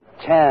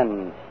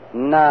10,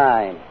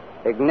 9.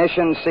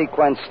 Ignition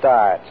sequence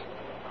starts.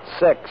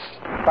 6,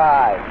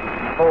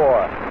 5,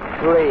 4,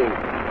 3,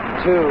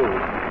 2,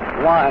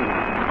 1,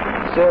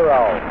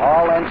 0.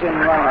 All engine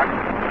running.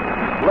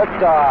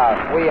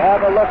 Liftoff. We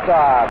have a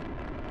liftoff.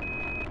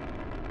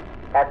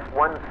 That's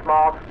one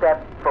small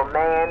step for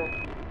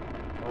man,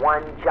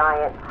 one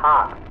giant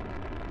hop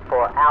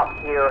for out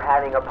here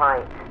having a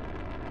pint.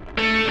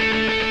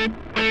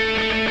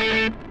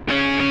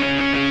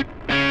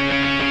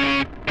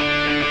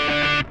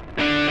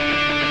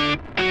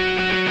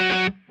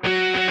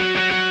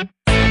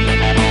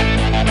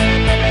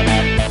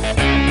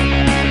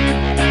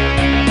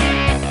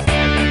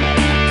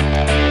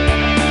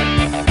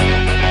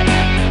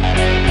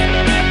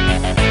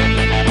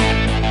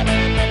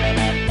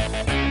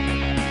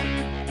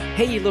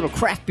 Hey, you little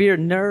craft beer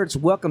nerds,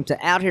 welcome to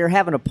Out Here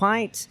Having a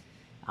Pint.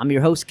 I'm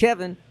your host,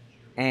 Kevin,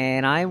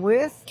 and I'm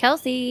with...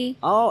 Kelsey.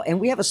 Oh,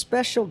 and we have a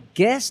special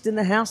guest in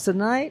the house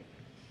tonight.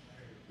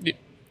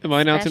 Am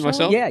I announcing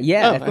myself?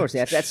 Yeah, of course.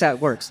 That's how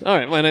it works. All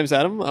right, my name's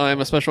Adam. I'm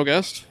a special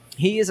guest.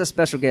 He is a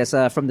special guest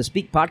from the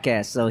Speak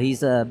podcast, so he's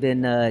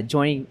been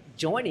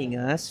joining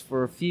us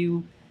for a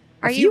few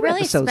Are you really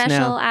episodes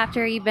special now.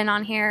 after you've been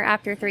on here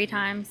after 3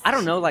 times? I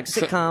don't know, like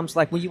sitcoms,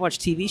 like when you watch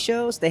TV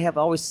shows, they have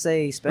always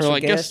say special Or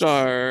like guest. guest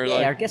star. Yeah,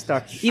 like, or guest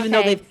star. Even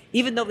Okay.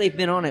 though they've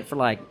been on it for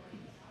like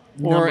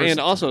or numbers. and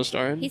also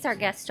starring. He's our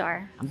guest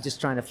star. I'm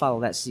just trying to follow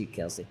that suit,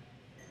 Kelsey.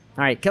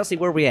 All right, Kelsey,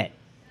 where are we at?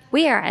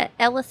 We are at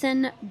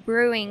Ellison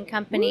Brewing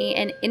Company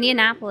in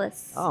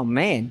Indianapolis. Oh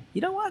man, you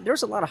know what?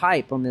 There's a lot of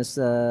hype on this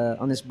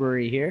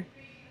brewery here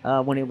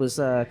when it was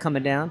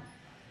coming down,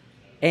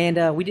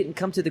 and we didn't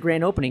come to the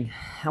grand opening.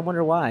 I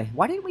wonder why.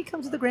 Why didn't we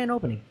come to the grand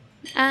opening?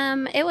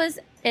 It was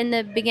in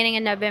the beginning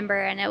of November,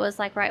 and it was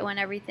like right when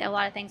a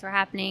lot of things were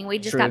happening. We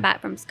just True. got back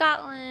from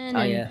Scotland.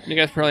 Oh and, yeah, You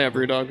guys probably have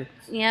BrewDog.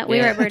 yeah, we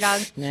Yeah. were at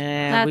Brewdog.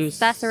 nah,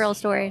 That's the real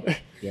story.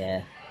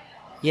 Yeah,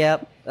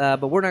 yep.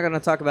 But we're not going to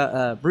talk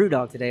about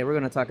BrewDog today. We're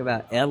going to talk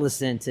about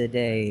Ellison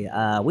today.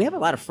 We have a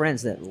lot of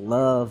friends that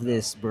love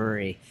this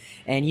brewery,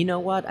 and you know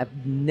what?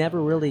 I've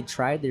never really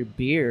tried their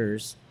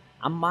beers.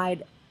 I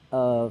might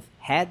have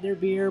had their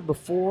beer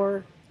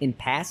before in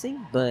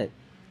passing, but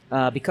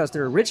because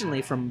they're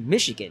originally from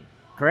Michigan,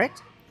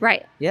 correct?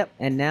 Right. Yep.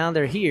 And now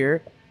they're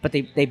here, but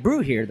they brew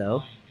here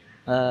though.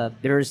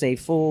 There's a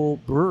full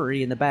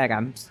brewery in the back.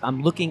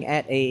 I'm looking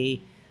at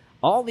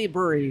all the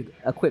brewery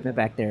equipment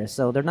back there,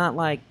 so they're not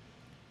like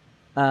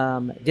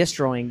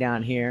distroing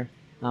down here.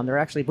 They're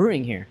actually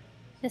brewing here.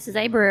 This is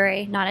a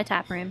brewery, not a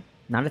tap room.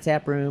 Not a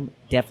tap room,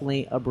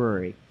 definitely a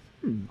brewery.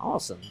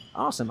 Awesome.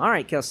 All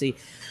right, Kelsey,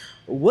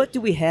 what do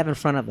we have in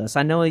front of us?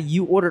 I know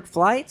you ordered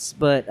flights,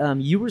 but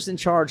you were in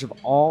charge of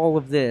all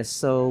of this.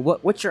 So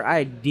what's your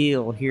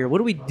ideal here?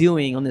 What are we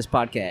doing on this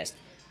podcast?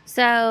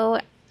 So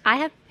I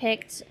have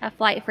picked a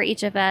flight for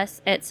each of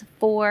us. It's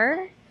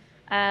 4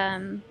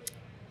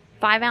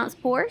 5-ounce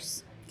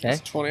pours. Okay.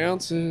 It's 20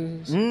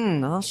 ounces.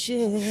 Oh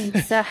shit.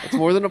 So It's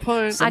more than a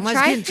pint. Somebody's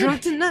tried getting to-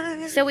 drunk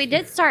tonight. So we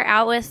did start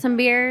out with some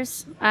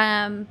beers,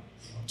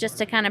 just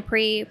to kind of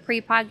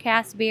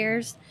pre-podcast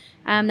beers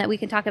that we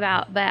can talk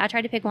about. But I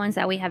tried to pick ones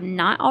that we have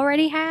not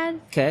already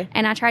had, Okay.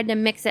 and I tried to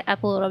mix it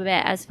up a little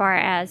bit as far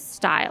as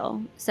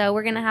style. So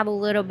we're gonna have a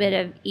little bit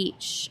of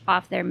each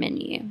off their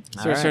menu.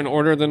 Is there a certain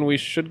order then we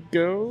should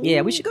go? Yeah,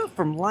 we should go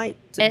from light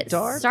to It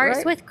dark. starts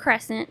right? with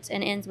Crescent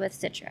and ends with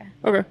Citra.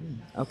 Okay.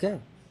 Okay.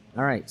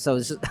 All right. So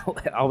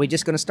are we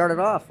just going to start it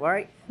off? All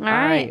right. All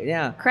right.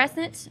 Yeah.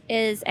 Crescent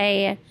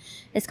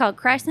it's called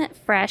Crescent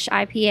Fresh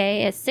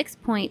IPA. It's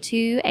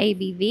 6.2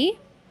 ABV.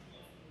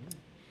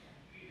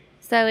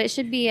 So it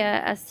should be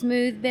a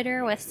smooth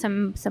bitter with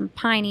some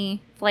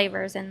piney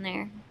flavors in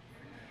there.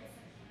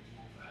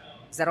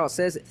 Is that all it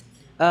says?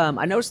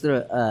 I noticed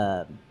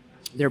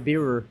their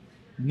beer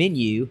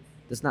menu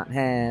does not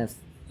have,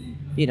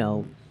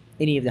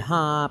 any of the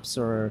hops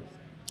or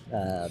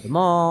the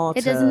malt.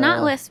 It does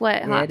not list what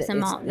yeah, hops and it's-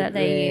 malt that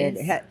they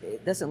use.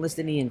 It doesn't list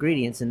any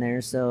ingredients in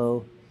there,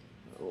 so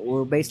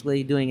we're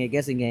basically doing a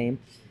guessing game.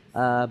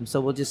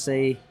 So we'll just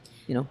say,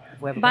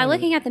 if we have a By blind-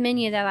 looking at the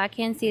menu, though, I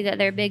can see that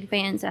they're big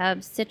fans of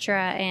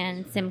Citra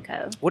and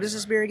Simcoe What is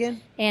this beer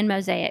again? and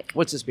Mosaic.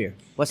 What's this beer?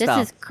 What This style?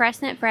 is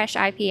Crescent Fresh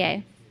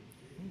IPA.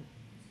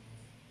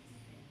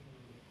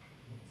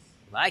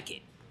 I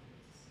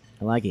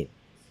like it.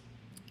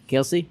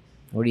 Kelsey,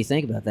 what do you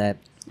think about that?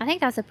 I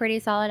think that's a pretty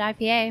solid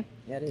IPA.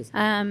 Yeah, it is.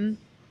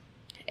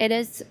 It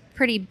is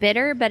pretty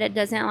bitter, but it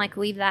doesn't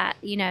leave that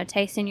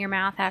taste in your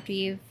mouth after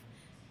you've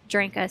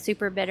drank a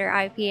super bitter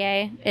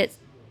IPA.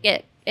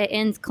 It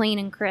ends clean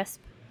and crisp.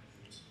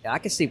 I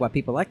can see why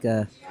people like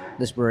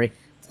this brewery.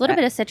 It's a little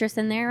bit of citrus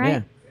in there,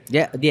 right?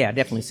 Yeah,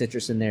 definitely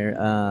citrus in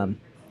there.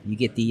 You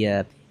get the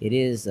it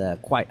is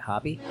quite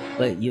hoppy,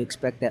 but you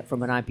expect that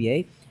from an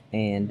IPA.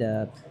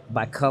 And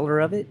by color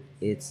of it,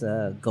 it's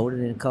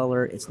golden in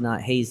color. It's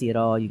not hazy at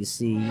all. You can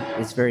see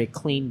it's very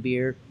clean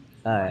beer,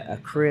 a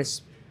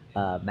crisp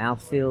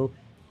mouthfeel,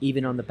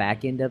 even on the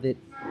back end of it.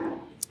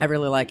 I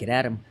really like it.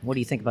 Adam, what do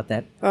you think about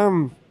that?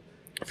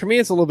 For me,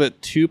 it's a little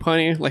bit too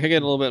piney. Like I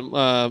get a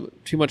little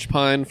bit too much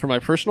pine for my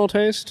personal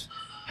taste.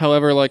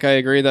 However, like I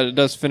agree that it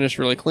does finish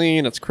really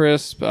clean. It's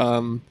crisp,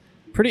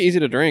 pretty easy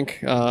to drink.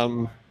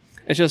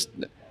 It's just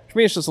for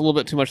me, it's just a little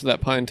bit too much of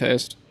that pine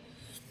taste.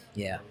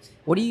 Yeah.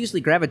 What do you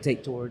usually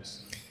gravitate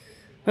towards?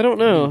 I don't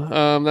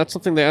know. That's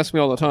something they ask me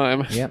all the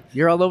time. Yep.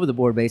 You're all over the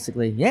board,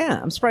 basically. Yeah.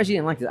 I'm surprised you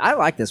didn't like this. I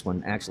like this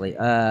one actually.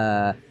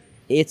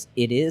 It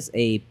is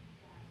a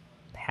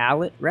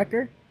palate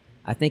wrecker.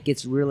 I think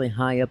it's really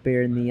high up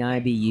there in the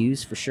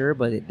IBUs for sure,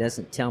 but it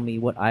doesn't tell me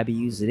what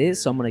IBUs it is,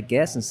 so I'm going to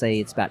guess and say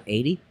it's about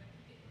 80.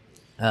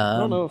 I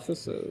don't know if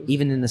this is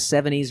Even in the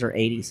 70s or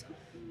 80s.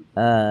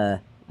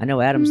 I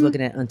know Adam's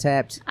looking at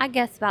Untapped. I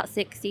guess about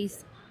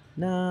 60s.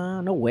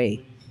 No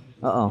way.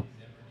 Uh-oh.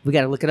 We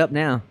got to look it up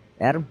now.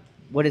 Adam,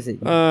 what is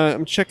it?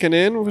 I'm checking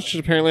in, which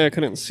apparently I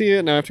couldn't see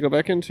it. Now I have to go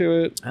back into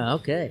it.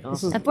 Okay.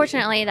 Awesome.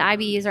 Unfortunately, the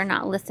IBUs are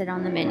not listed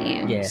on the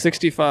menu. Yeah.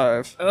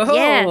 65.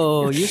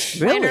 Oh, Yes.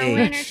 you really?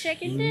 Winner,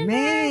 chicken dinner.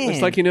 Man.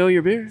 Looks like you know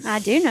your beer. I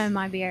do know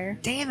my beer.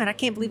 Damn it, I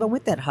can't believe I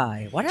went that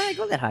high. Why did I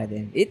go that high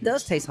then? It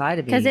does taste high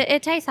to me. Because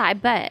it tastes high,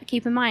 but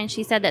keep in mind,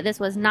 she said that this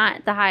was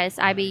not the highest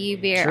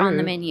IBU beer on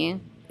the True. menu.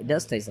 It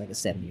does taste like a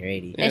 70 or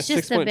 80. Yeah, It's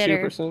just the bitter.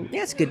 6.2%.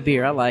 Yeah, it's good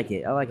beer. I like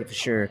it. I like it for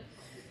sure.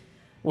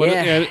 Well,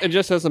 Yeah. it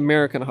just says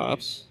American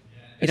hops.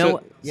 You know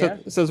what?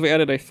 It says we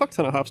added a fuck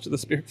ton of hops to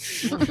this beer.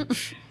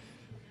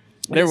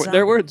 It's,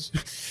 Their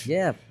words.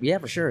 Yeah,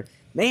 for sure.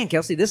 Man,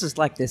 Kelsey, this is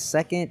like the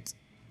second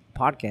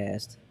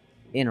podcast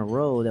in a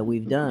row that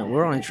we've done.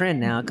 We're on a trend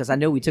now because I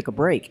know we took a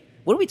break.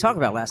 What did we talk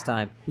about last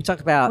time? We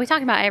talked about We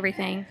talked about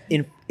everything.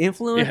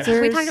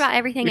 influencers. We talked about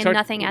everything We and talked-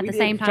 nothing at we the did.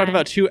 same We time. talked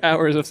about 2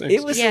 hours of things.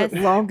 It was Yes.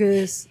 the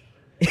longest.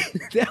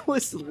 That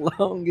was the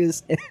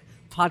longest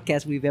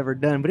podcast we've ever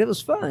done, but it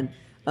was fun.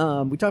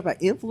 We talked about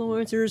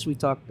influencers. We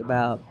talked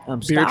about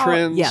Beer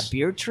trends. Yeah,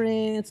 beer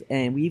trends,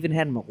 and we even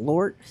had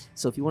Malort.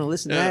 So if you want to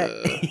listen to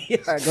that, yeah,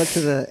 go to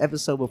the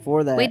episode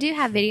before that. We do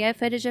have video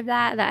footage of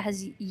that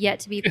has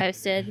yet to be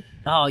posted.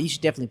 Oh, you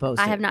should definitely post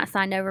I it. have not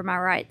signed over my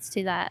rights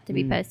to that to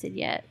be posted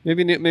yet.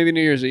 maybe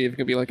New Year's Eve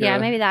could be like Yeah, a,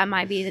 maybe that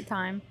might be the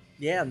time.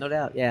 Yeah, no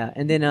doubt. Yeah,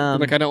 and then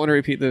like I don't want to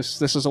repeat this.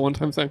 This is a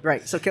one-time thing.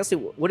 right. So Kelsey,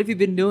 what have you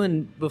been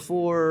doing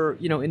before?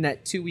 In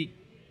that 2-week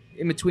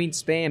in between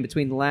span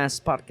between the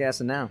last podcast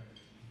and now?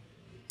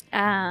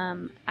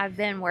 I've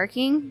been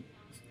working.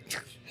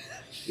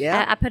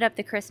 Yeah. I put up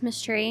the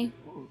Christmas tree.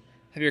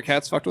 Have your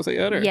cats fucked with it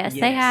yet? Or? Yes,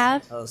 they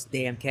have. Those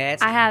damn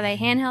cats. I have a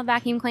handheld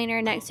vacuum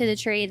cleaner next to the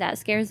tree that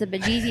scares the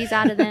bejesus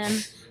out of them.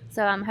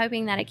 So I'm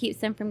hoping that it keeps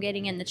them from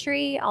getting in the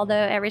tree. Although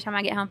every time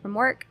I get home from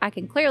work, I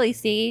can clearly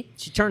see.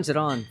 She turns it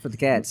on for the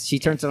cats. She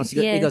turns it on. It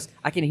Yes. goes.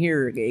 I can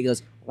hear. It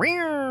goes.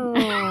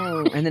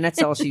 "Meow," and then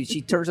that's all she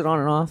turns it on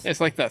and off. It's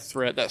like that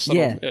thread. That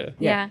subtle, Yeah.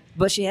 Yeah.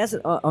 But she has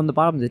it on the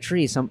bottom of the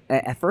tree. So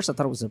at first I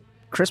thought it was a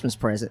Christmas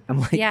present. I'm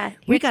like, Yeah.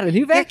 we got a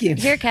new vacuum.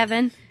 Here,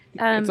 Kevin.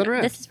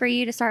 unwrapped. This is for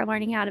you to start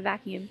learning how to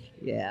vacuum.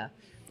 Yeah.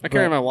 I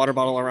carry But- my water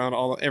bottle around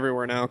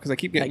everywhere now because I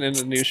keep getting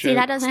into new See, shit.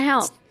 that doesn't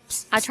help.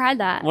 I tried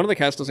that. One of the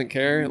cats doesn't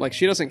care. Like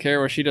she doesn't care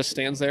where she just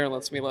stands there and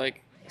lets me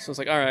like. So it's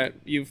like, all right,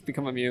 you've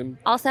become immune.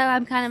 Also,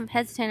 I'm kind of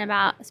hesitant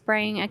about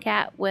spraying a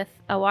cat with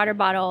a water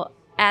bottle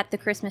at the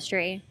Christmas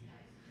tree.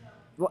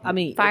 Well, I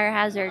mean, Fire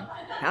hazard.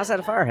 how's that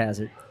a fire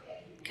hazard?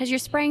 Because you're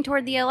spraying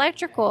toward the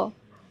electrical.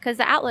 Because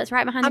the outlet's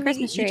right behind the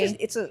Christmas tree.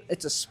 it's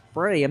a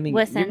spray. I mean,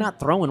 Listen. you're not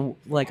throwing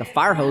like a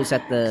fire hose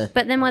at the.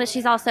 But then what if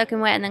she's all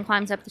soaking wet and then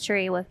climbs up the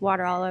tree with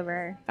water all over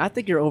her? I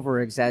think you're over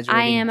exaggerating.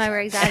 I am over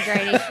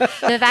exaggerating.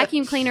 The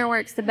vacuum cleaner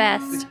works the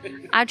best.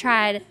 I've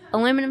tried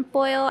aluminum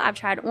foil. I've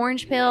tried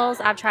orange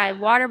pills. I've tried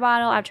water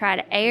bottle. I've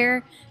tried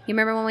air. You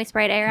remember when we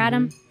sprayed air at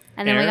them?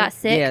 And then we Air? got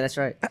sick? Yeah, that's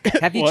right.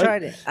 Have you What?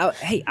 tried it? Oh,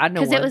 hey, I know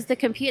Because one. it was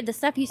the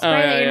stuff you spray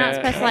yeah, that you're yeah, not yeah.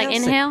 supposed to like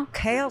inhale.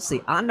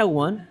 Kelsey, I know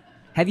one.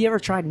 Have you ever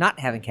tried not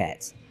having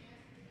cats?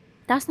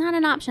 That's not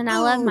an option. I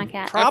love my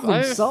cat.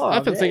 Problem solved.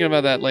 I've been thinking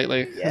about that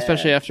lately,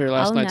 especially after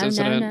last Oh, night's no,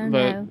 incident.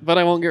 no. But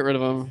I won't get rid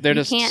of them. They're You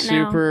just can't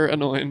now. super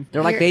annoying.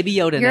 They're like Baby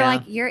Yoda You're now.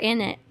 like you're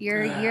in it.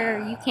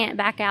 You can't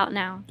back out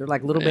now. They're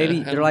like little Yeah, baby.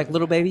 and- They're like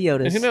little baby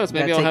Yodas. And who knows? You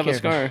Maybe gotta I'll take have a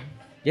care of them. scar.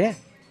 Yeah.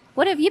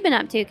 What have you been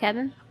up to,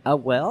 Kevin?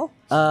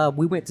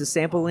 We went to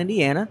Sample,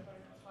 Indiana,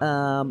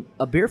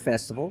 a beer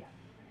festival,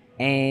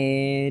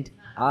 and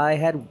I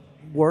had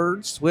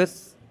words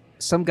with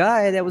some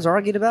guy that was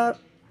arguing about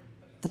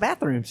the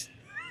bathrooms.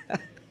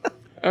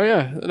 Oh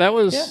yeah, that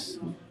was.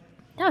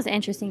 That was an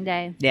interesting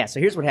day. Yeah, so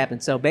here's what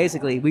happened. So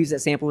basically, we was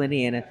at Sample,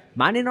 Indiana,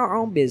 minding our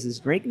own business,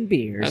 drinking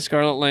beers. At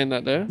Scarlet Lane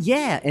that day.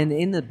 Yeah, and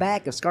in the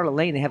back of Scarlet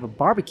Lane, they have a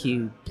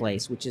barbecue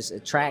place, which is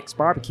Trax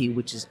Barbecue,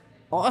 which is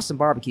awesome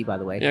barbecue, by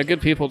the way. Yeah, good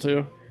people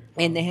too.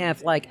 And they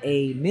have like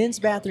a men's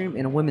bathroom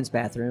and a women's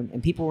bathroom,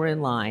 and people were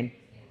in line.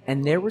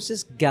 And there was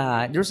this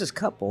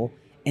couple,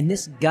 and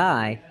this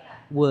guy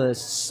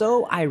was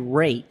so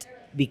irate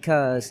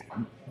because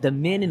the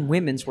men and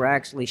women's were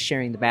actually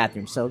sharing the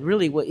bathroom. So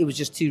really, it was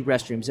just two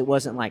restrooms. It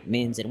wasn't like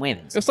men's and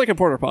women's. It's like a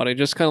porta potty,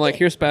 just kind of like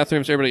here's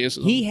bathrooms, everybody uses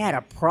them. He had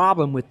a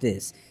problem with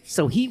this.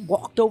 So he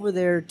walked over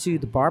there to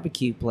the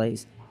barbecue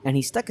place, and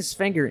he stuck his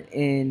finger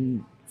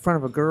in front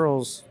of a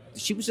girl's.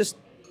 She was just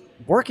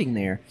working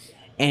there,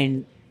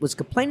 and was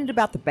complaining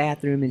about the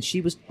bathroom, and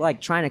she was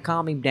like trying to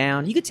calm him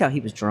down. You could tell he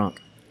was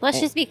drunk. Let's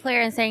just be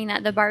clear in saying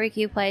that the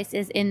barbecue place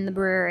is in the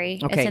brewery.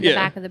 Okay. It's in the Yeah.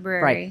 back of the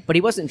brewery. Right, but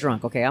he wasn't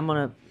drunk. Okay,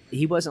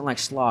 he wasn't like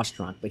slosh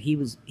drunk, but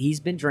he's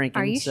been drinking.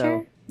 Are you so,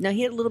 sure? No,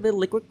 he had a little bit of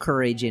liquid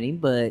courage in him,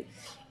 but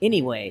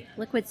anyway,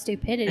 Liquid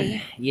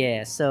stupidity.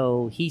 yeah.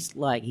 So he's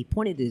like, he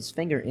pointed his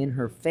finger in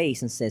her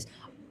face and says,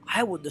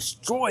 "I will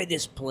destroy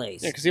this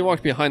place." Yeah, because he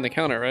walked behind the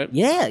counter, right?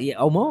 Yeah,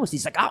 almost.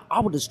 He's like, I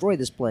will destroy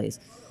this place.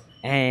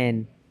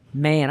 And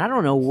man, I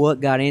don't know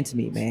what got into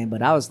me, man,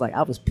 but I was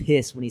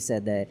pissed when he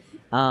said that.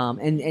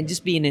 And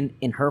just being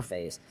in her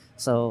face.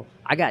 So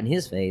I got in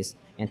his face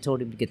and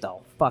told him to get the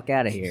fuck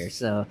out of here.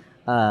 So,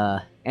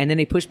 and then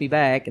they pushed me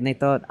back, and they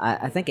thought,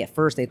 I think at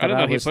first they I thought didn't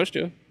know he was. pushed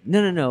you.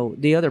 No.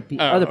 The other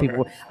other okay.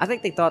 people. I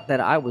think they thought that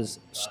I was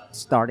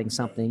starting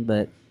something,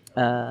 but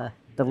the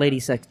lady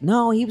said,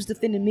 no, he was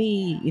defending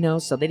me,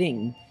 so they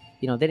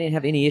didn't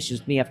have any issues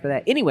with me after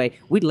that. Anyway,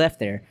 we left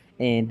there,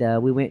 and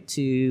we went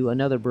to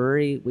another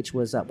brewery, which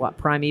was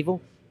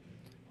Primeval.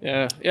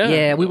 Yeah.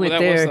 Yeah, we went that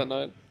there. Was that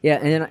night. Yeah,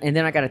 and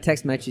then I got a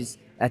text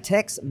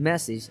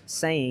message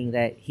saying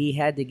that he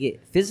had to get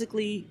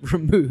physically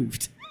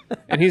removed.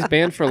 And he's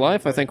banned for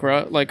life. I think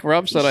Rob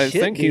said. I should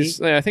think be.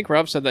 I think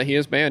Rob said that he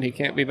is banned. He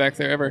can't be back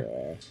there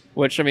ever.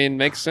 Which I mean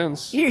makes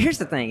sense. Here's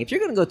the thing: if you're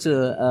gonna go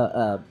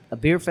to a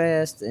beer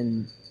fest,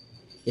 and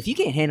if you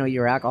can't handle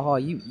your alcohol,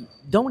 you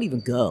don't even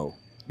go,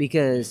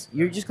 because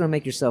you're just gonna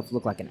make yourself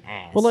look like an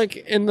ass. Well,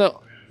 like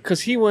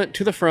because he went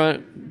to the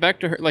front, back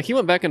to her. Like he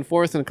went back and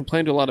forth and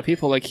complained to a lot of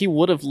people. Like he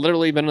would have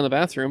literally been in the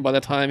bathroom by the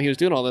time he was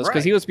doing all this, because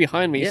Right. he was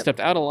behind me. He Yep. stepped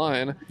out of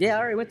line. yeah, I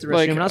already went to the restroom,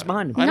 like, and I was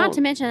behind him. I Not don't-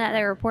 to mention that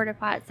there were porta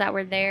pots that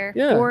were there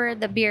Yeah. for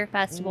the beer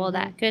festival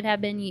that could have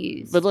been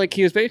used. But like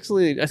he was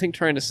basically, I think,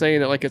 trying to say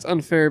that like it's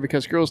unfair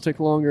because girls take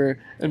longer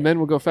and men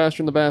will go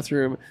faster in the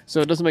bathroom,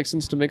 so it doesn't make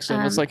sense to mix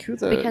them. It's like who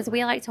the because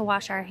we like to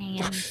wash our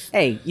hands.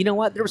 Hey, you know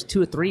what? There was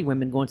 2 or 3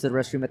 women going to the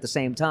restroom at the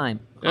same time.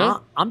 Yeah?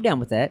 I'm down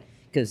with that,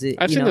 because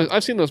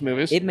I've seen those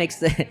movies. it makes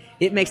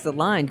the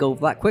line go a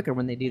lot quicker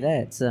when they do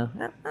that. So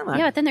I'm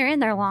Yeah, but then they're in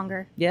there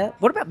longer. Yeah.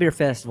 What about beer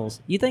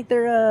festivals? You think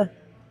they're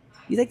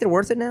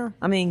worth it now?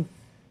 I mean,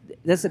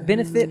 does it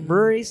benefit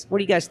breweries? What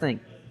do you guys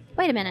think?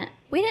 Wait a minute.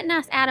 We didn't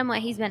ask Adam what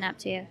he's been up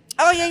to.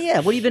 Oh yeah.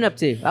 What have you been up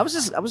to? I was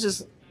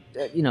just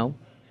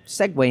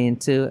segueing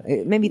to.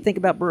 It made me think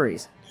about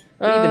breweries.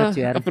 What have you been up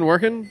to, Adam? I've been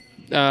working.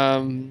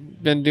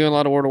 Been doing a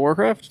lot of World of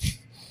Warcraft.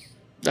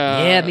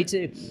 Yeah, me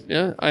too.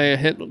 Yeah, I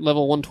hit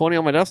level 120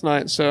 on my death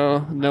knight, so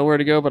nowhere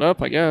to go but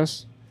up, I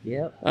guess.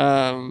 Yep.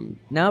 Oh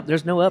Nope,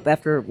 there's no up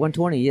after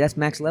 120. That's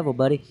max level,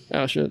 buddy.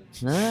 shit.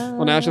 Ah,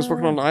 Well, now it's just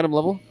working on an item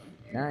level.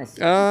 Nice.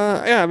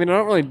 Yeah, I mean, I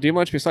don't really do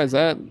much besides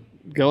that.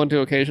 Go into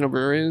occasional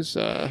breweries.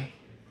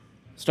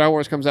 Star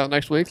Wars comes out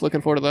next week. Looking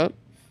forward to that.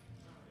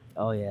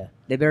 Oh yeah.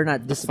 They better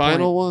not disappoint.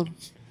 Final one.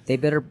 They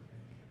better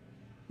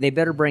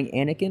bring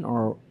Anakin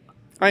or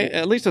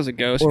At least as a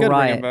ghost. You gotta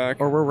bring him back.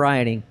 or we're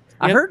rioting.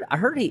 I Yep.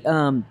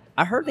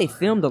 heard they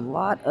filmed a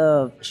lot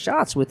of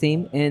shots with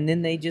him, and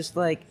then they just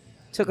like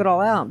took it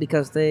all out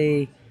because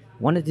they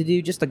wanted to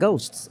do just the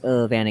ghosts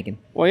of Anakin.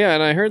 Well, yeah,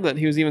 and I heard that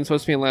he was even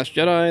supposed to be in Last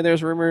Jedi.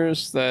 There's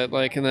rumors that,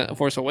 like, in the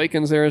Force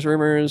Awakens, there's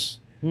rumors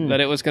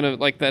that it was gonna,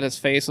 like, that his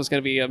face was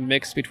gonna be a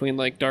mix between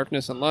like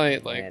darkness and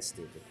light. Like, That's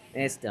stupid.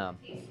 That's dumb.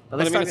 But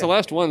but I mean, it's the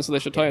last one, so they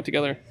should tie it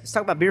together. let's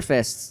talk about beer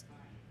fests.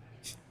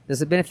 Does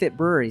it benefit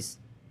breweries?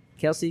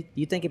 Kelsey,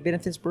 you think it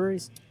benefits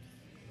breweries?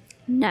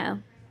 No.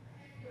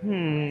 I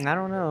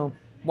don't know.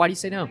 Why do you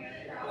say no?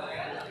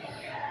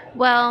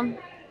 Well,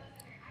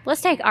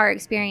 let's take our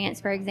experience,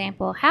 for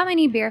example. How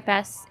many beer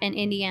fests in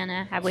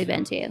Indiana have we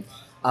been to?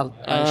 A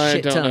I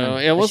shit don't ton. know.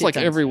 It was shit like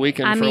tons. every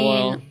weekend I for a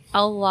while. mean,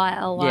 a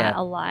lot, Yeah.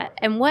 a lot.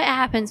 And what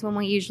happens when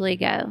we usually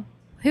go?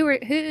 Who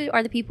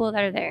are the people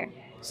that are there?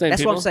 Same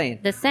That's people. what I'm saying.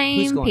 The Who's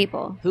same going?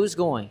 people. Who's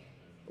going?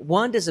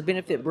 1, does it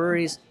benefit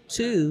breweries?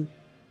 2,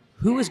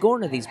 who is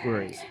going to these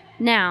breweries?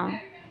 Now,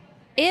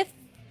 if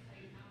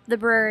the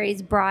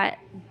breweries brought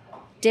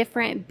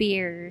different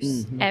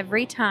beers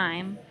every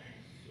time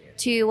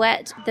to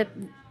let the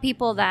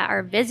people that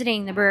are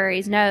visiting the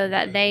breweries know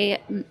that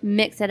they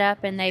mix it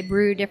up and they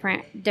brew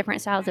different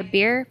styles of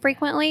beer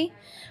frequently,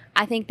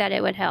 I think that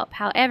it would help.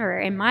 However,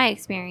 in my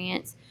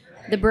experience,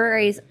 the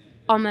breweries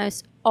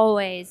almost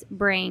always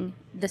bring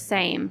the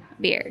same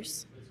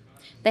beers.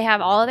 They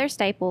have all of their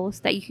staples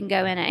that you can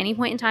go in at any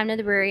point in time to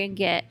the brewery and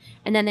get,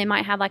 and then they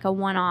might have like a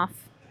one-off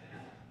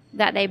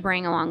that they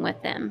bring along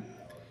with them.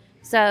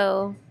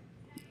 So,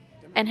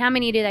 and how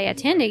many do they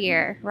attend a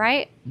year,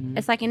 right?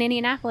 It's like in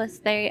Indianapolis,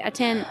 they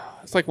attend,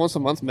 It's like once a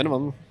month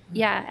minimum.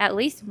 yeah, at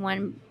least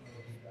one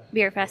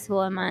beer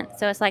festival a month.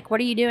 So it's like, what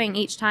are you doing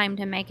each time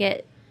to make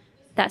it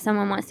that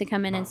someone wants to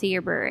come in and see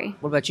your brewery?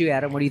 What about you,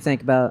 Adam? What do you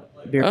think about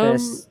beer Um,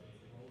 fests?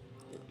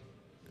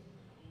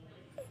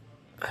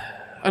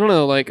 I don't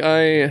know. Like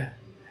I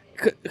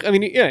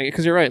mean, yeah,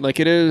 because you're right. Like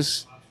it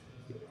is,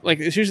 like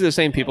it's usually the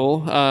same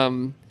people.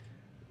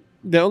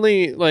 The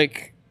only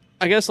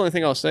I guess the only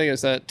thing I'll say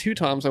is that 2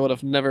 Toms I would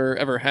have never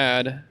ever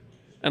had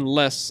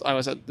unless I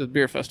was at the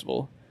beer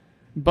festival.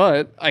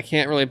 but I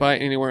can't really buy it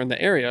anywhere in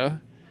the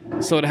area.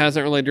 So it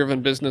hasn't really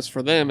driven business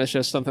for them. It's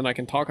just something I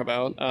can talk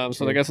about.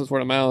 So I guess it's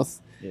word of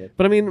mouth. Yeah.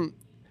 But I mean,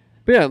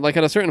 but yeah, like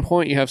at a certain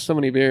point, you have so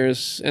many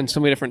beers and so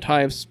many different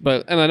types.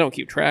 And I don't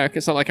keep track.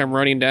 It's not like I'm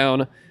writing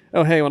down,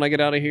 oh hey, when I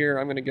get out of here,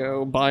 I'm gonna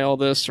go buy all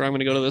this, or I'm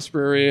gonna go to this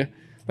brewery.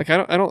 Like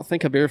I don't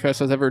think a beer fest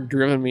has ever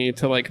driven me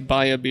to like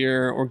buy a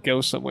beer or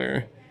go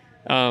somewhere.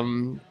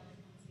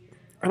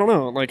 I don't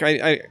know. Like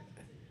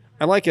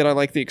I like it. I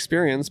like the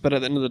experience, but at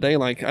the end of the day,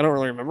 like I don't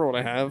really remember what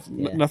I have.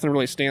 Yeah. Nothing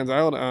really stands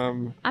out.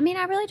 I mean,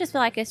 I really just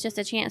feel like it's just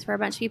a chance for a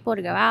bunch of people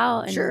to go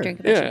out and Sure. drink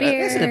a bunch of Yeah.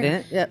 beer. It's an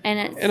event. Yep.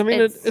 And I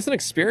mean, it's an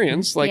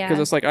experience, like because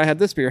Yeah. it's like I had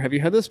this beer. Have you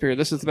had this beer?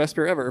 This is the best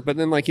beer ever. But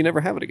then like you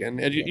never have it again.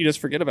 And you just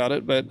forget about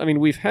it. But I mean,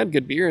 we've had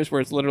good beers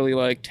where it's literally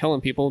like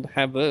telling people to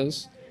have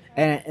this.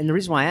 And the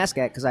reason why I ask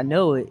that, because I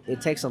know it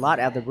takes a lot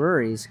out of the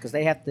breweries, because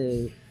they have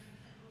to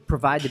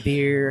provide the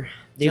beer.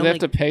 Do they have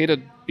to pay to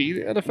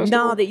be at a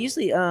festival? No, they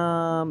usually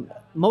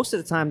most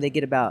of the time they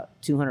get about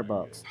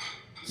 $200.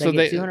 So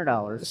They get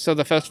 $200. So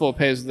the festival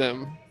pays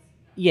them.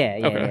 Yeah.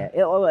 Okay.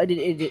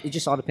 It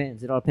just all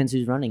depends. It all depends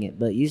who's running it.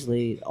 But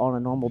usually on a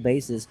normal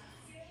basis,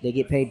 they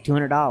get paid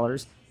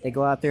 $200. They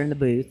go out there in the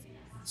booth,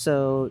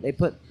 so they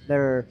put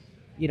their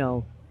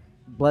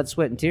blood,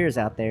 sweat, and tears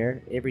out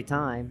there every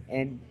time,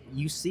 and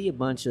you see a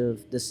bunch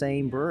of the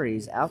same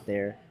breweries out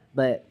there.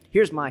 But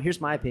here's my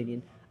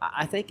opinion.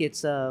 I think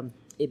it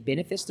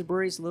benefits the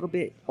breweries a little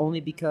bit only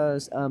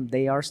because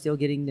they are still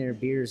getting their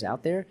beers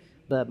out there.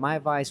 But my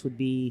advice would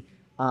be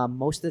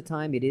most of the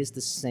time it is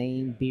the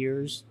same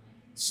beers.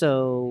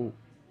 So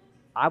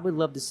I would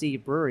love to see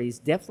breweries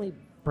definitely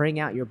bring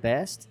out your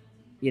best.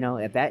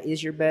 If that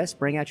is your best,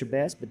 bring out your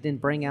best, but then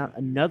bring out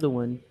another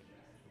one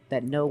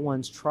that no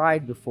one's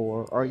tried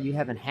before or you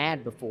haven't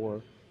had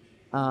before.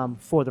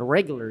 For the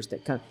regulars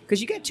that come,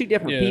 because you got two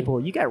different people.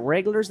 You got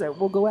regulars that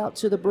will go out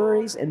to the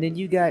breweries, and then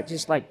you got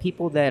just like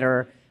people that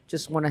are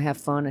just want to have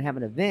fun and have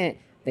an event.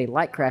 They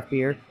like craft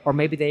beer, or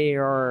maybe they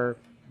are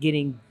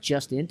getting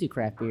just into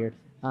craft beer.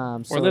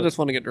 Or they just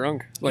want to get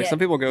drunk. Like some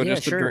people go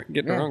just to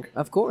get drunk.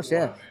 Of course,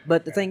 yeah.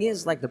 But the thing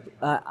is, like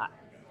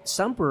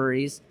some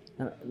breweries,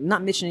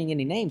 not mentioning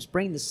any names,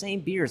 bring the same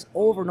beers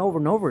over and over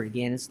and over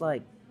again. It's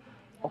like,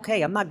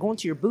 okay, I'm not going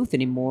to your booth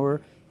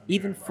anymore,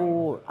 even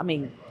for,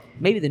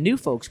 maybe the new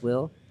folks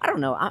will. I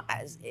don't know.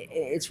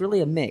 It's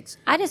really a mix.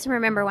 I just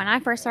remember when I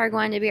first started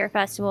going to beer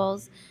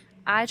festivals,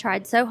 I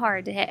tried so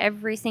hard to hit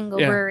every single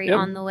brewery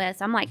on the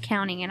list. I'm like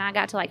counting, and I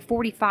got to like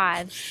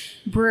 45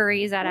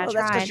 breweries that I tried.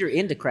 That's because you're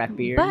into craft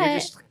beer. But, you're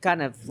just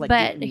kind of like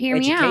but hear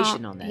me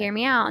education out. on that. Hear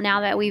me out.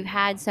 Now that we've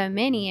had so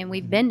many and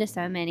we've been to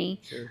so many,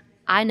 Sure.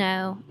 I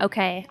know,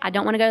 okay, I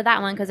don't want to go to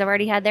that one because I've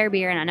already had their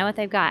beer and I know what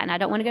they've got. And I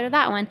don't want to go to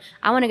that one.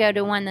 I want to go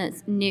to one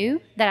that's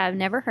new that I've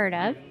never heard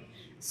of,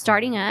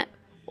 starting up,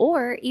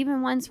 or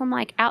even ones from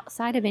like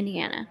outside of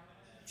Indiana.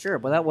 Sure,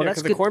 that's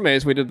Because good. the Corn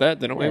Maze, we did that,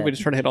 didn't we? Yeah. We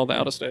just tried to hit all the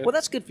out of state. Well,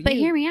 that's good for But you.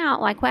 hear me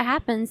out. Like, what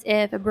happens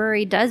if a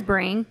brewery does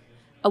bring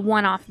a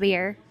one-off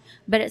beer,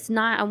 but it's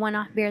not a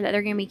one-off beer that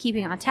they're going to be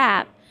keeping on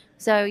tap?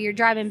 So you're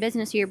driving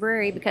business to your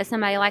brewery because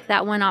somebody liked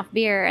that one-off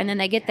beer, and then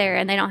they get there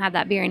and they don't have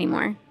that beer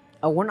anymore.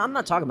 I'm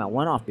not talking about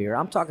one-off beer.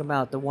 I'm talking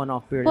about the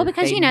one-off beer. Well, that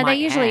because they they might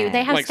usually have.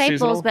 they have Like staples,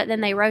 seasonal? but then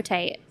they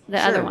rotate the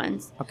other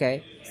ones.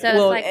 Okay. So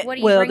it's like, what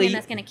are you bringing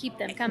that's going to keep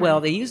them coming?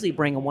 Well, they usually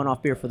bring a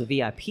one-off beer for the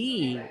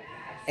VIP,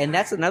 and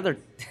that's another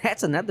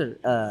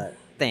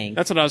thing.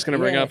 That's what I was going to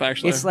bring up,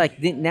 actually. It's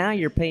like now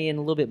you're paying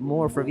a little bit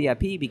more for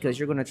VIP because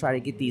you're going to try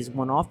to get these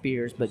one-off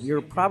beers, but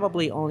you're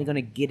probably only going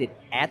to get it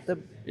at the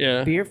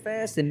beer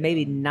fest and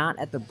maybe not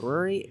at the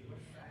brewery.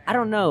 I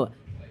don't know.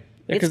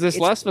 Because this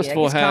last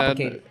festival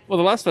complicated. the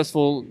last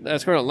festival at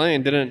Scarlet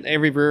Lane, didn't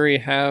every brewery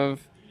have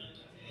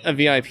a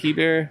VIP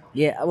beer?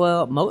 Yeah,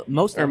 well,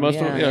 most of them,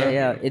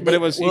 yeah.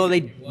 They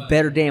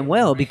better damn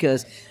well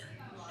because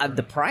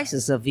the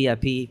prices of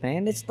VIP,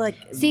 man, it's like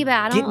See, but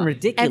I don't. getting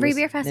ridiculous. Every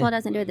beer festival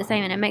doesn't do it the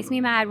same, and it makes me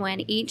mad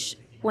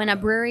when a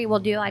brewery will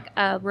do like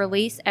a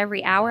release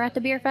every hour at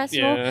the beer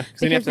festival. Yeah, 'cause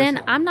because then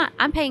you have then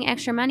I'm paying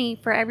extra money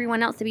for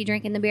everyone else to be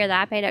drinking the beer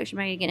that I paid extra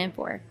money to get in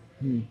for.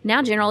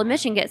 Now general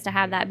admission gets to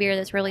have that beer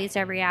that's released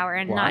every hour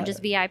and not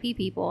just VIP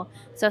people.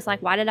 So it's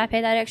like, why did I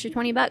pay that extra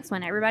 $20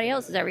 when everybody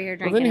else is over here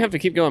drinking? Well, then you have to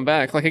keep going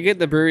back. Like, I get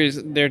the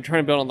breweries, they're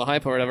trying to build on the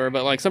hype or whatever,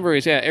 but like some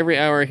breweries, every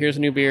hour, here's a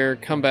new beer,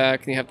 come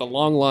back, and you have the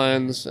long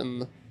lines,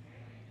 and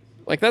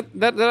like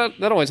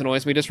that always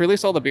annoys me. Just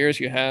release all the beers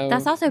you have.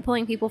 That's also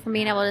pulling people from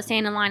being able to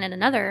stand in line at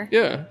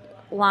another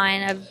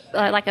line of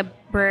like a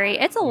brewery.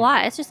 It's a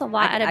lot. It's just a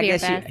lot at a beer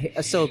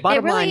fest. So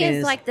bottom it really line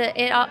is like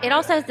it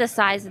also is the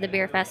size of the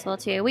beer festival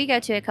too. We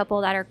go to a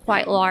couple that are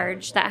quite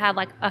large that have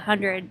like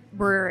 100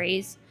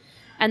 breweries,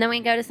 and then we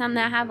go to some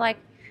that have like,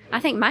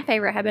 I think my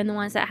favorite have been the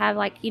ones that have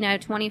like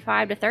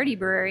 25 to 30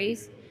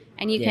 breweries,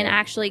 and you can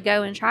actually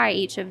go and try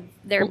each of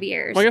their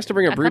beers. Well, I guess to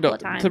bring a couple of BrewDog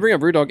times.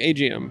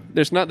 AGM,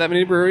 there's not that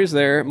many breweries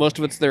there. Most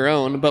of it's their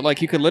own, but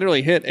like you could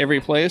literally hit every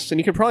place, and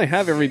you could probably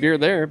have every beer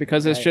there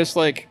because it's just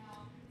like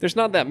there's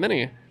not that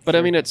many. But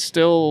I mean, it's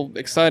still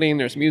exciting.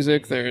 There's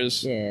music.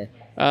 There's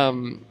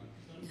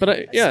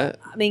But I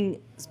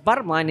mean,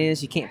 bottom line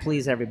is you can't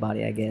please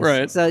everybody, I guess.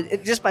 Right. So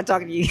just by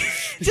talking to you,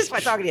 just by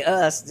talking to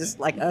us, just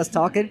like us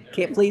talking,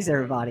 can't please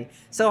everybody.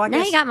 So I Now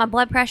guess you got my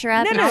blood pressure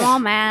up, and I'm all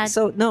mad.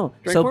 So no,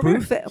 Drink so more beer.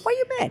 Brewfest. Why are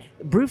you mad?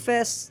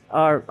 Brewfests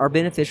are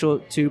beneficial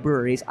to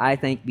breweries, I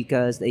think,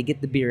 because they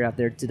get the beer out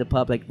there to the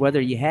public,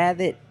 whether you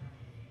have it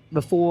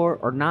before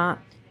or not,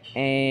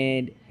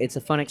 and it's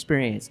a fun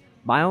experience.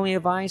 My only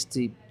advice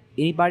to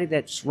anybody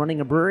that's running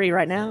a brewery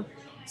right now: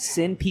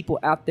 send people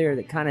out there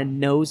that kind of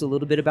knows a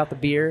little bit about the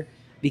beer,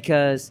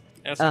 because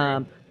That's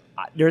true.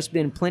 there's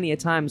been plenty of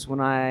times when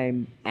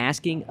I'm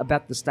asking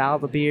about the style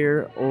of the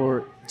beer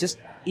or just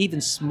even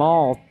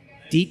small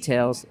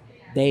details,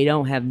 they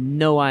don't have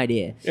no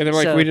idea. And they're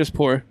like, So- we just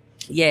pour.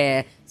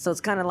 yeah, so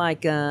it's kind of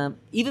like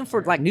even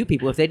for like new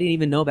people, if they didn't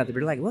even know about the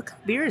beer, like, what kind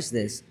of beer is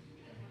this?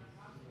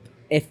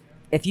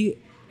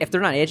 If they're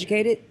not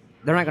educated,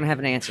 they're not going to have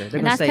an answer. They're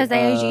and going to that's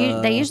say,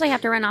 because they usually have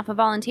to run off of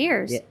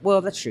volunteers. Yeah,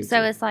 well, that's true. So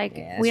too. it's like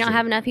Yeah, that's we don't true.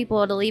 have enough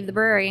people to leave the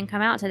brewery and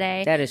come out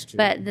today. That is true.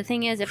 But the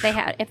thing is, if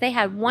they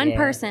had one Yeah.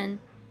 person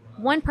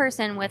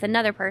with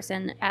another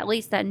person at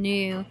least that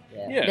knew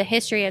Yeah. the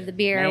history of the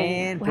beer,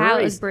 Man, how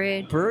it was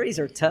brewed. Breweries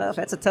are tough.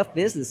 That's a tough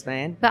business,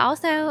 man. But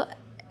also,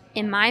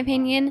 in my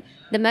opinion,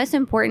 the most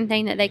important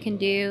thing that they can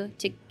do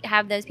to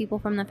have those people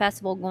from the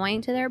festival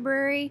going to their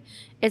brewery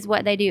is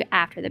what they do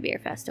after the beer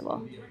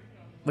festival.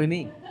 What do you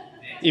mean?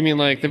 You mean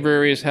like the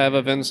breweries have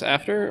events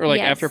after, or like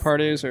Yes. after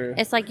parties, or?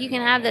 It's like you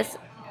can have this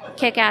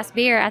kick-ass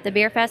beer at the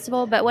beer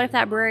festival, but what if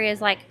that brewery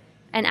is like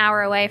an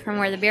hour away from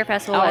where the beer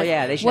festival Oh, was?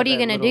 yeah, they should What are have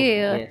you that going to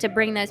do little- yeah. to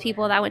bring those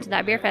people that went to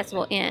that beer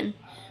festival in?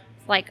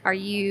 Like, are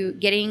you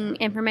getting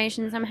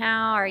information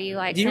somehow? Are you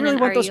like? Do you sending-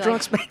 really want are those you,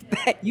 drunks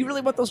back? You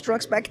really want those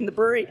drunks back in the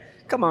brewery?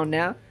 Come on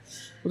now.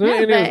 Well, No,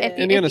 Indiana, but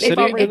Indiana if,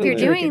 City. if you're didn't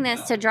they? doing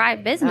this to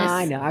drive business,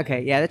 I know.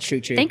 Okay. Yeah, that's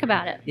true. think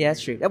about it. Yeah,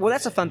 that's true. Well,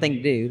 that's a fun thing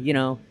to do. You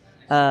know.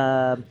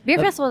 Beer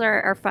but- festivals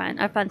are fun,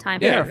 a fun time.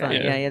 They Yeah, are fun.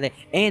 yeah. Yeah, they,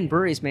 and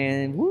breweries,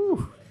 man.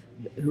 Woo.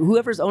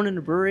 Whoever's owning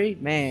a brewery,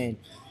 man,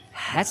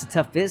 that's a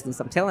tough business.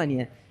 I'm telling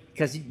you,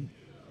 because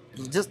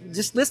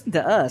just listen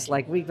to us.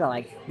 Like we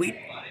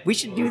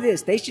should do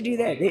this. They should do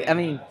that. I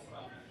mean,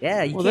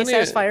 yeah, you Well, can't then you-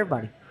 satisfy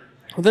everybody.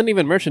 Well, then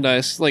even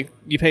merchandise, like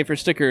you pay for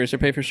stickers or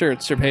pay for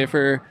shirts or pay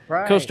for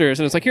Right. coasters,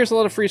 and it's like, here's a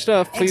lot of free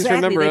stuff. Please exactly.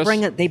 remember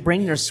they us. They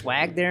bring their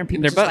swag there, and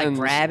people Their just like buttons.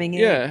 grabbing it.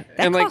 Yeah, that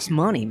and, like- costs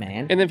money,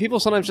 man. And then people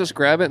sometimes just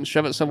grab it and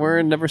shove it somewhere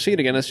and never see it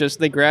again. It's just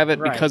they grab it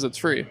Right. because it's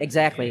free.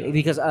 Exactly,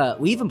 because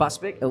we even bought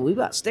we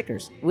bought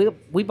stickers.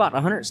 We bought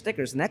 100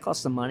 stickers, and that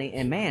cost some money.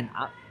 And man,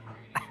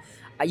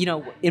 I, you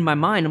know, in my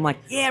mind, I'm like,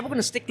 yeah, we're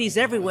gonna stick these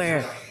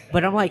everywhere.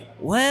 But I'm like,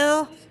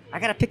 well, I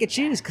gotta pick and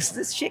choose because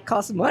this shit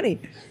costs money.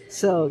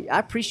 So I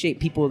appreciate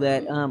people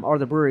that are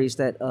the breweries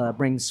that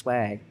bring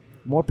swag.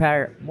 More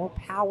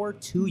power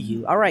to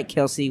you. All right,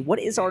 Kelsey, what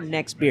is our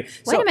next beer?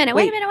 Wait a minute,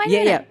 wait a minute.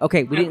 Yeah.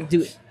 Okay, we didn't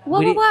do it.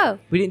 Whoa.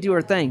 We didn't do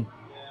our thing.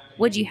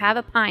 Would you have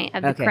a pint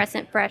of the Okay.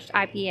 Crescent Fresh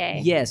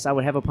IPA? Yes, I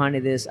would have a pint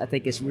of this. I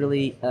think it's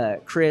really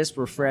crisp,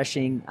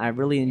 refreshing. I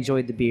really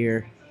enjoyed the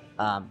beer.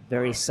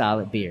 Very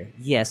solid beer.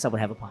 Yes, I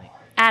would have a pint.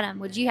 Adam,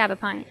 would you have a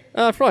pint?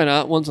 Probably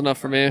not. One's enough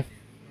for me.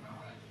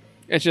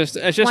 It's just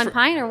One for-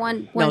 pint or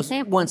one No,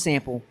 sample? one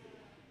sample.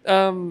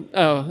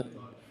 Oh,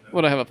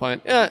 would I have a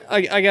pint? Yeah,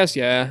 I guess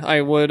yeah. I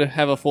would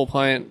have a full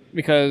pint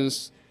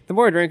because the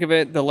more I drink of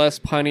it, the less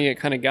piney it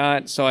kind of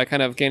got. So I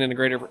kind of gained a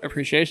greater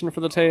appreciation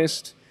for the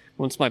taste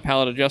once my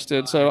palate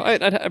adjusted. So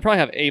I'd probably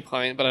have a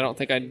pint, but I don't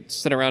think I'd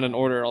sit around and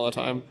order it all the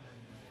time.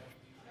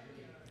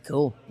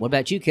 Cool. What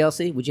about you,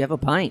 Kelsey? Would you have a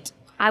pint?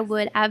 I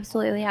would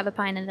absolutely have a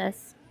pint of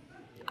this.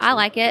 I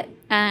like it.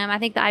 I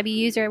think the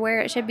IBUs are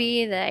where it should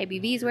be, the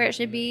ABVs where it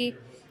should be,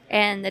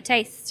 and the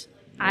taste.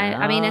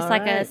 I mean, it's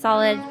like a Alright.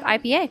 solid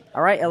IPA.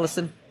 All right,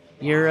 Ellison,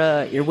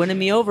 you're winning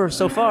me over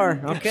so far.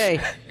 Okay.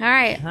 All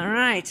right. All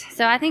right.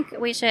 So I think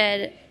we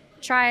should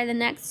try the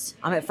next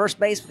I'm at first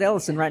base with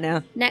Ellison right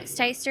now.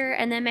 taster,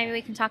 and then maybe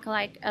we can talk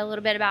like a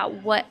little bit about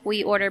what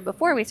we ordered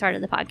before we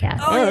started the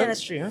podcast. Oh, yeah, right.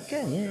 that's true.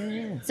 Okay.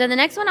 Yeah. So the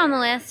next one on the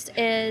list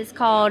is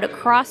called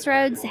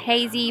Crossroads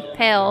Hazy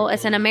Pale.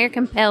 It's an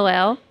American Pale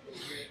Ale.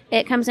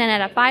 It comes in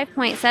at a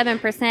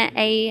 5.7%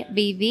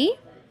 ABV.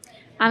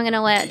 I'm going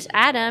to let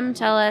Adam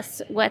tell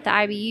us what the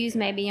IBUs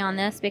may be on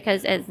this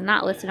because it's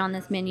not listed on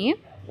this menu.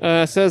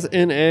 It says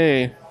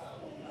NA.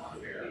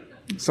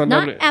 So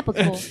Not nobody-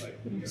 applicable.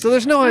 So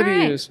there's no right.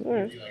 IBUs. All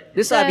right.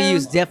 This So, IBU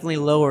is definitely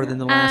lower than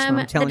the last one.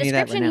 I'm telling the you that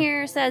right description now.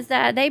 here says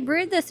that they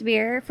brewed this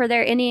beer for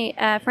their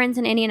friends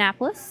in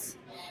Indianapolis.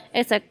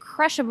 It's a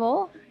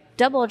crushable,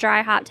 double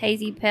dry hopped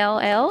hazy pale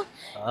ale,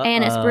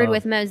 and it's brewed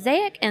with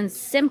Mosaic and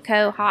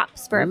Simcoe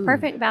hops for Ooh. a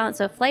perfect balance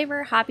of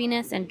flavor,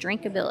 hoppiness, and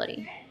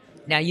drinkability.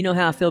 Now you know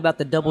how I feel about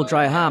the double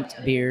dry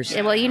hopped beers.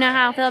 Well, you know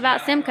how I feel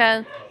about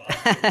Simcoe.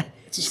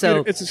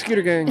 So It's a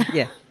scooter gang.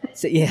 yeah,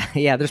 so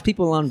yeah. There's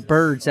people on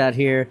birds out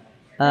here.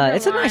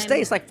 It's a nice lime.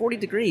 day. It's like 40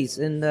 degrees,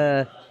 and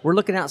we're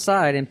looking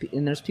outside,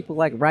 and there's people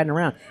like riding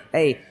around.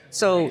 Hey,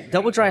 so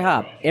double dry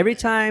hop. Every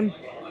time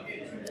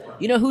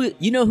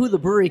You know who the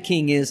brewery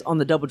king is on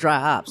the double dry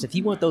hops. If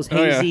you want those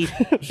Oh, yeah.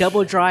 hazy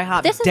double dry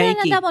hop, This isn't a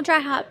danky. double dry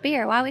hop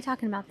beer. Why are we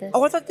talking about this?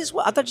 Oh, I thought you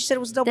said it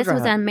was a double this dry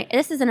was hop.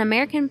 this is an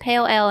American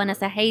pale ale and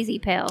it's a hazy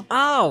pale.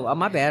 Oh,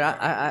 my bad.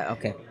 I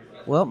okay.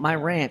 Well, my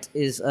rant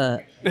is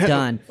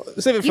done.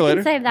 Save it for You later.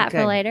 can save that Okay.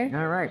 for later.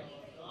 All right.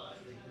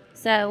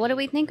 So, what do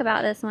we think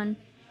about this one?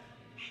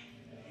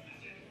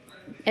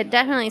 It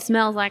definitely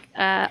smells like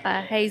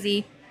a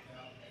hazy.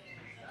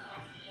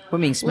 What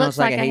do you mean smells Looks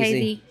like a a hazy?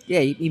 hazy. Yeah,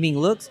 you mean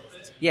looks?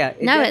 Yeah.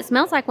 No, does- it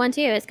smells like one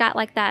too. It's got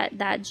like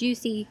that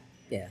juicy.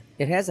 Yeah,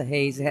 it has a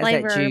haze. It has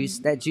Flavor. that juice.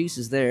 That juice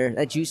is there.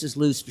 That juice is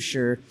loose for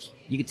sure.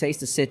 You can taste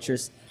the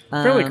citrus.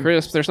 Fairly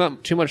crisp. There's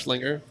not too much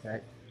linger.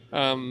 Right.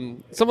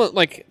 Somewhat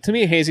like to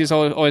me, hazy is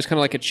always kind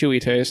of like a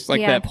chewy taste,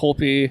 like Yeah. that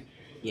pulpy.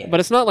 Yeah. But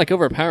it's not like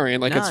overpowering.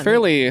 Like No, it's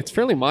no.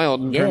 fairly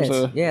mild in Yeah, terms it's,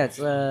 of. yeah,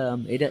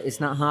 it's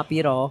not hoppy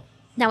at all.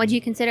 Now, would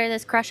you consider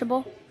this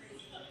crushable?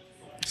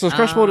 So does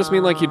crushable just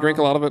mean like you drink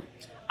a lot of it?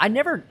 I've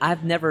never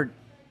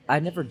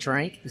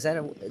drank. Is that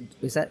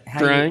how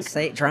you Drank?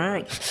 say it?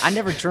 Drank. I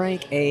never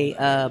drank a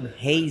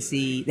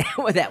hazy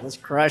that was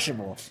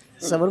crushable.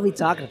 So what are we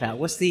talking about?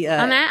 What's the?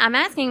 I'm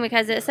asking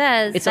because it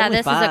says It's that only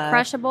this is a 5.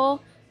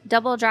 crushable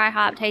double dry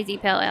hopped hazy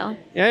pale ale.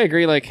 Yeah, I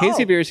agree. Like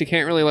hazy Oh. beers, you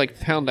can't really like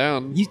pound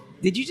down.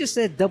 Did you just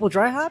say double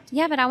dry hopped?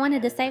 Yeah, but I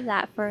wanted to save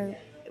that for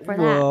that.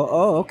 Well,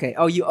 oh, okay.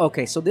 Oh,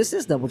 okay. So this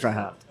is double dry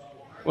hopped.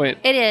 Wait,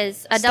 It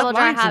is a Stop double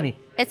dry lying to hop. me.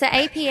 It's an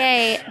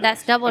APA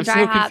that's double I'm dry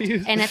so hopped,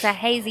 confused. and it's a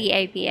hazy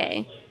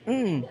APA.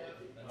 Mm.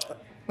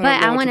 But I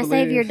know what want to to save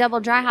believe. your double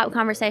dry hop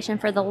conversation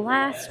for the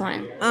last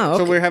one. Oh,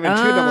 So okay. we're having 2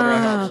 double dry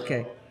hops.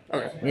 Okay.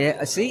 okay.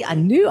 Yeah. See, I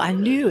knew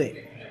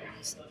it.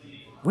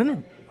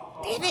 Women.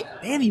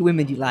 Damn you,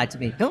 women! You lied to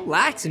me. Don't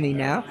lie to me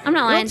now. I'm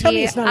not Don't lying tell to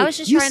me you. it's not I a- was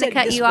just you trying to said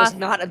cut this you was off.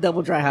 not a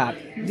double dry hop.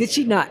 Did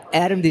she not,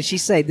 Adam? Did she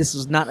say this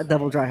was not a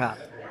double dry hop?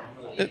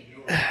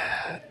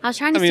 I was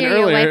trying to I mean, steer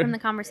you away earlier- from the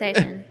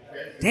conversation.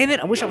 Damn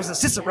it! I wish I was a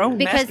Cicerone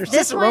Because master.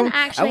 this Cicerone. one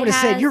actually I would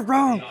have said has- you're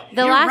wrong.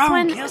 The You're last wrong,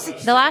 one, Kelsey.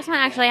 the last one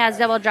actually has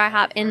double dry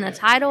hop in the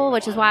title,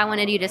 which is why I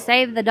wanted you to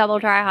save the double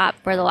dry hop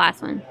for the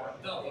last one.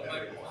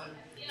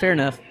 Fair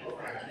enough.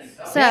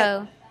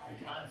 So,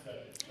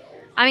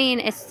 I mean,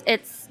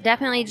 it's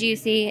definitely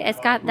juicy. It's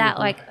got that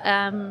like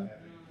I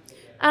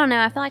don't know.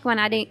 I feel like when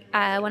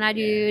I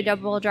do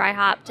double dry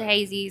hop to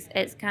hazies,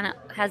 it's kind of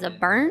has a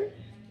burn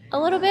a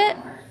little bit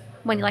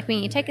when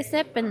you take a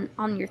sip and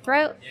on your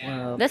throat.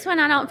 Well- This one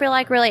I don't feel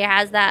like really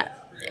has that.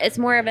 It's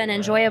more of an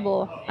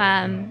enjoyable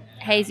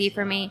hazy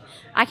for me.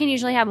 I can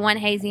usually have one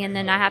hazy and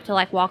then I have to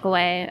like walk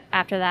away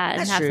after that and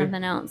That's have true.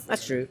 something else.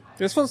 That's true.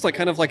 This one's like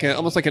kind of like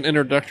almost like an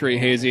introductory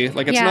hazy.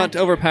 Like it's Yeah. not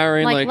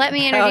overpowering. Like, let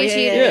me introduce yeah,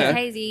 you to yeah.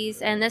 these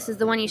hazies, and this is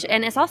the one you should.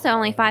 And it's also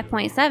only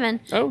 5.7.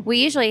 Oh. We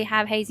usually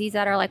have hazies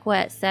that are like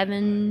what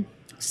 7?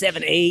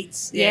 7,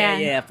 8s. Yeah.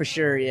 Yeah, for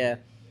sure. Yeah.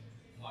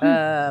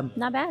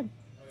 Not bad.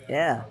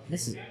 Yeah.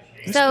 This is.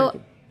 So,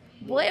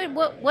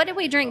 what did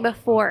we drink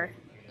before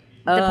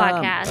the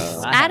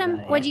podcast? I have Adam, no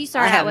idea. what'd you I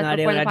start have out with no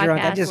idea before the what I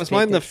drank. I podcast? just- Was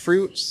mine the picked it.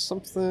 fruit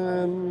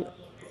something?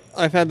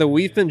 I've had the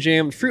We've Been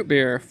Jammed fruit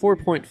beer,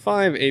 4.5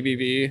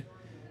 ABV.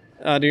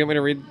 Do you want me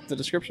to read the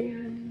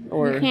description?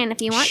 Or You can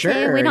if you want Sure.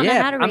 to. We don't yeah.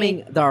 know how to read. I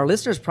mean, our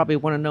listeners probably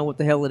want to know what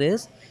the hell it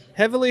is.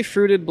 heavily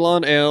fruited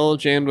blonde ale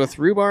jammed with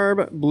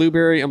rhubarb,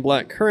 blueberry, and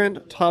black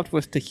currant, topped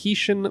with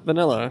Tahitian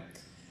vanilla.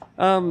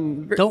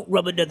 Don't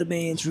rub another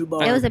man's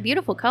rhubarb. it was a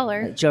beautiful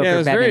color. Joker. Yeah, it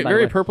was Batman, by the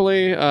very way.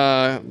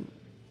 purpley,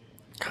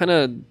 kind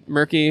of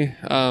murky.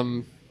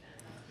 I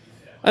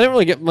didn't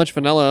really get much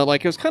vanilla.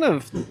 Like it was kind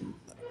of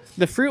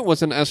the fruit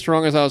wasn't as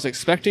strong as I was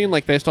expecting.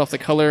 Like based off the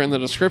color and the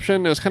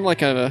description, it was kind of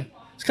like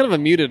it's kind of a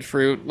muted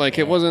fruit. Like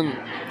it wasn't.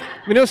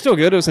 I mean, it was still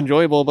good. It was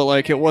enjoyable, but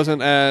like it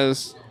wasn't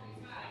as.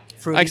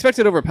 Fruity. I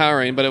expected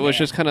overpowering, but it was Yeah.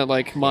 just kind of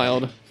like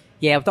mild.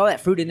 Yeah, with all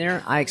that fruit in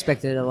there, I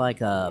expected like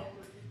a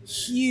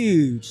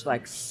huge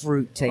like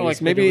fruit taste. Like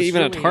but maybe it was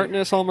even a really-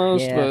 tartness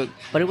almost, Yeah,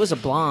 but it was a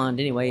blonde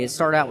anyway. It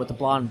started out with the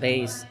blonde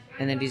base,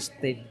 and then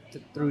they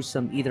threw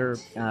some either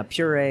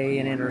puree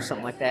in it or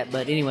something like that.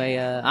 But anyway,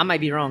 I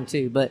might be wrong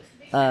too. But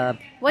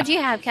What'd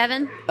you have,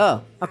 Kevin?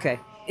 oh, okay.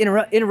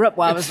 Interrupt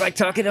while I was like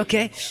talking.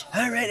 Okay,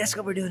 all right, that's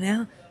what we're doing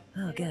now.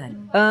 Oh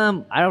god.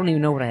 I don't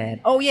even know what I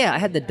had. Oh yeah, I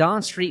had the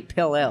Don Street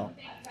Pale Ale.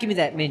 Give me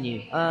that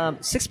menu.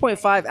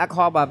 6.5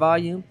 alcohol by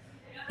volume.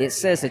 It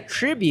says a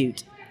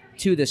tribute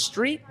to the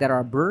street that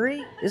our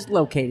brewery is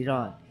located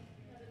on.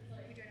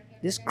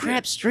 This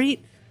crap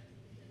street,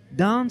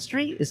 Don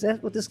Street. Is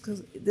that what this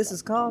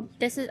is called?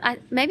 This is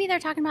maybe they're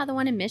talking about the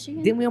one in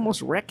Michigan. Didn't we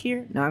almost wreck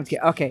here? No, I'm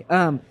kidding. Okay.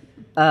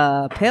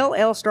 Pale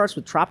ale starts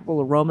with tropical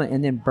aroma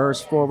and then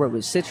bursts forward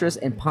with citrus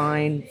and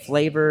pine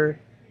flavor.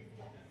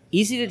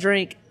 Easy to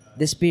drink.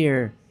 This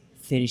beer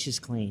finishes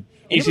clean.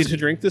 And it easy was- to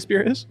drink. This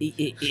beer is.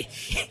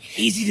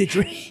 easy to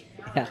drink.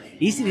 Yeah,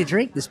 easy to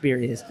drink. This beer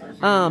is.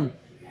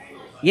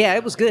 Yeah,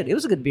 it was good. It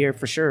was a good beer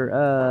for sure.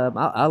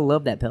 I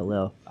love that pale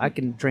ale. I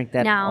can drink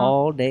that Now-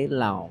 all day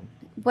long.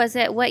 Was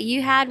it what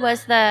you had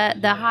was the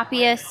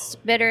hoppiest,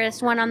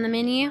 bitterest one on the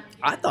menu?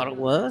 I thought it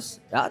was.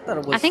 I thought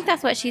it was. I think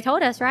that's what she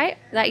told us, right?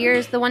 That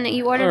yours, the one that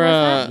you ordered, Or,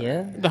 was that?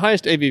 Yeah. The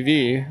highest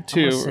ABV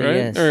too, wanna say right?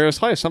 yes. Or it was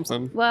high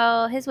something.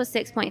 Well, his was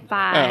 6.5.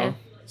 Oh,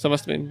 so it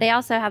must have been. They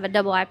also have a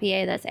double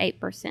IPA that's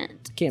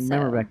 8%. Can't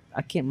remember back.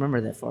 I can't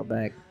remember that far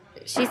back.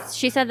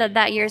 She said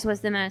that yours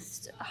was the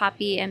most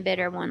hoppy and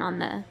bitter one on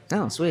the.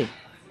 Oh, sweet.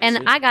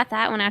 And I got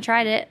that when I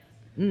tried it.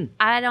 Mm.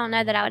 I don't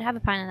know that I would have a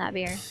pint of that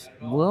beer.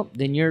 Well,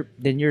 then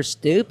you're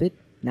stupid.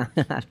 No,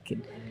 I'm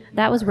kidding.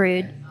 That was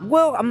rude.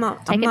 Well, I'm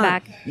not. Take I'm it not,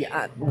 back.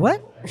 Yeah.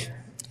 What?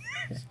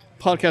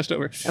 Podcast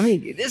over. I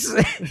mean, this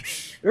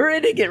is we're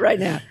in it right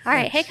now. All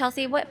right, hey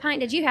Kelsey, what pint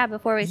did you have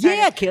before we started?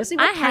 Yeah, Kelsey,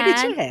 what pint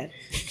did you have?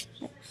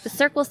 The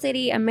Circle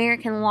City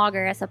American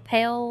Lager. It's a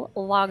pale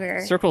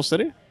lager. Circle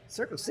City.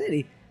 Circle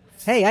City.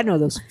 Hey, I know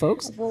those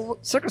folks. Well,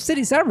 Circle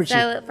City Summer.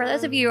 so for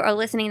those of you who are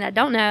listening that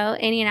don't know,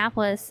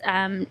 Indianapolis'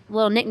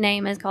 little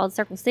nickname is called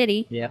Circle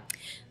City. Yeah.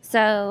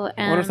 So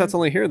I wonder if that's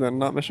only here then,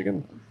 not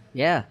Michigan.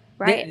 Yeah.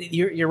 Right.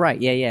 Yeah, you're right.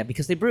 Yeah,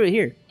 because they brew it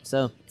here.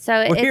 So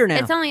So We're here now.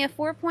 it's only a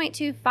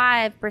 4.25%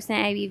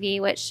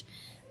 ABV, which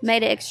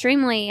made it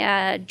extremely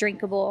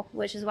drinkable,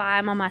 which is why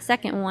I'm on my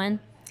second one.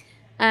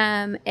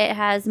 It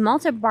has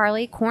malted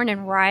barley, corn,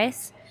 and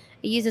rice.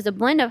 It uses a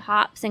blend of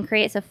hops and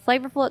creates a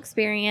flavorful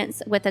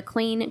experience with a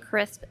clean,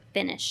 crisp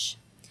finish.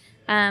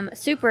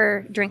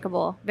 Super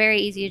drinkable,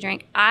 very easy to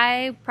drink.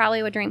 I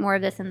probably would drink more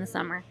of this in the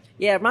summer.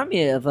 yeah, it reminded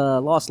me of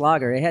Lost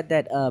Lager. It had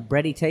that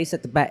bready taste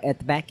at the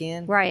back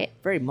end. Right.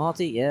 Very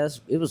malty.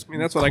 Yes, it was. I mean,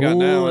 that's what I got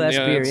now, and That's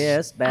yeah, beer. it's- Yeah,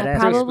 it's I badass.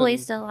 probably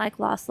still like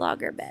Lost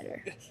Lager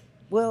better.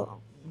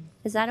 Well,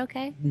 Is that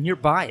okay? you're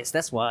biased.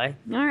 That's why.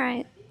 All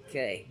right.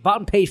 Okay.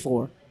 Bottom paid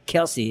for.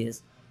 Kelsey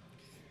is.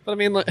 But I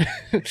mean, like,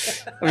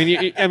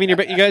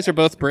 you guys are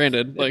both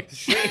branded. Like,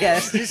 Yeah,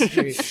 that's just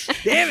true.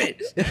 Damn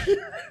it.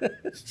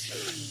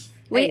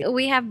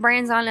 We have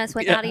brands on us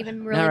without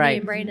even really All right.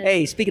 being branded.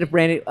 Hey, speaking of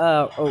branded,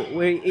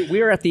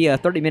 we're at the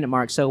 30-minute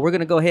mark, so we're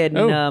gonna go ahead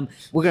and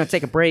we're gonna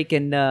take a break,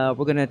 and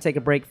we're gonna take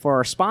a break for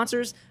our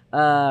sponsors,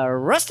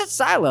 Rusted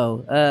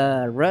Silo,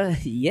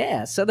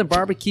 Southern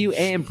Barbecue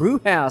and Brew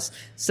House.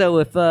 So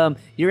if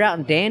you're out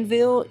in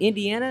Danville,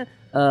 Indiana,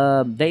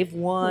 they've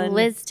won.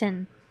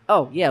 Liston.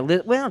 Oh yeah,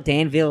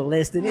 Danville,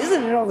 Liston,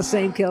 isn't it all the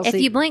same, Kelsey? If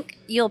you blink,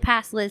 you'll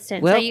pass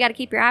Liston. Well- So you got to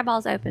keep your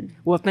eyeballs open.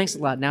 Well, thanks a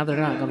lot. Now they're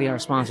not gonna be our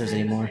sponsors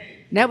anymore.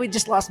 Now we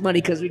just lost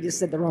money because we just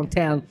said the wrong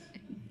town.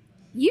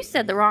 You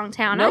said the wrong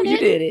town. No, I you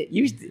didn't. did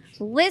it.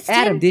 Liston.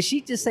 Adam, did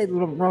she just say the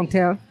wrong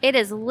town? It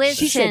is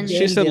Liston.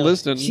 She said Danville.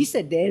 Liston. She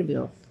said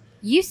Danville.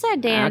 You said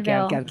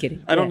Danville. Okay, I'm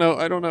kidding. I don't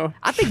Yeah. know.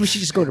 I think we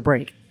should just go to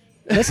break.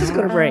 Let's just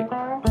go to break.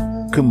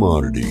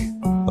 Commodity,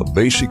 a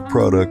basic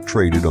product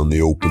traded on the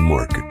open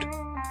market.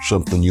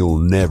 Something you'll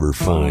never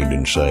find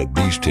inside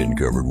these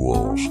tin-covered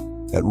walls.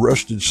 At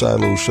Rusted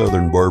Silo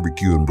Southern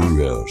Barbecue and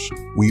Brew House,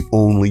 we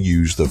only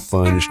use the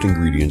finest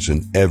ingredients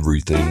in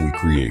everything we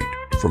create.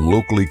 From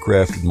locally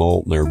crafted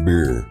malt in our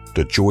beer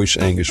to choice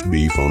Angus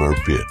beef on our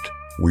pit,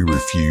 we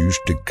refuse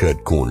to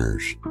cut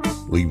corners.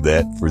 Leave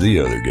that for the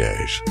other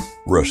guys.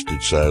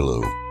 Rusted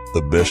Silo,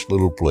 the best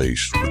little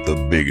place with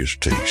the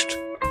biggest taste.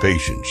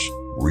 Patience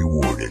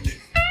rewarded.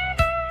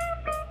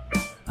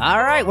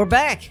 All right, we're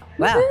back.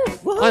 Wow.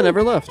 Woohoo. I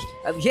never left.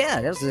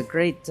 Yeah, that was a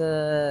great.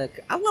 I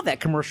love that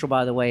commercial,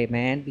 by the way,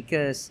 man,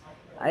 because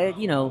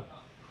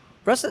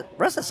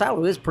Rusted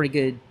Silo is pretty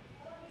good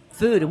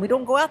food, and we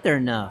don't go out there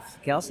enough,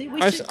 Kelsey.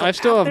 We should go I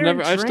still out have there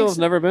never. and I still drink have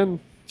some- never been.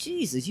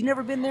 Jesus, you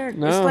never been there?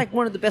 No. It's like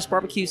one of the best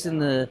barbecues in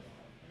the.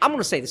 I'm going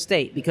to say the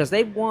state because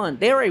they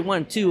already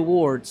won 2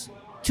 awards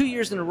 2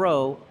 years in a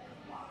row.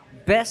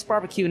 Best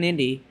barbecue in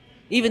Indy,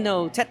 even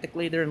though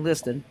technically they're in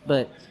Liston,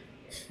 but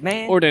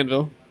man, Or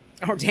Danville.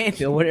 or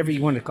Danville, whatever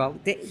you want to call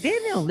it.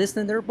 Danville and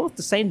Liston, they're both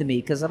the same to me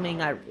because I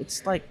mean,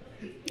 it's like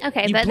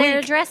Okay, You but their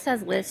blink. address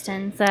says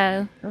Liston,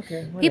 so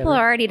okay, whatever. people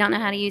already don't know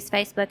how to use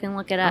Facebook and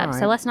look it up. All So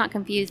right. let's not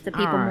confuse the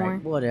people All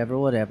right, more.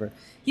 Whatever.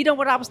 You know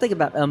what I was thinking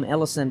about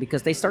Ellison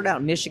because they started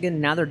out in Michigan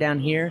and now they're down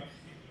here.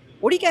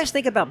 What do you guys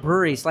think about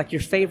breweries? Like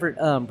your favorite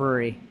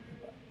brewery?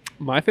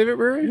 My favorite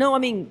brewery? No, I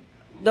mean,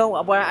 no.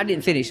 Well, I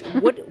didn't finish.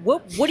 What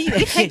do you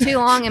Take too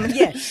long. And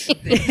Yeah.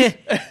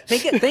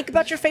 think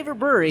about your favorite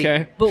brewery.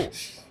 Okay. But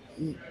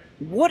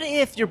what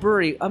if your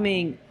brewery? I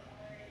mean,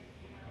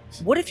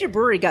 what if your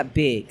brewery got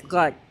big?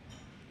 Like,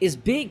 is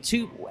big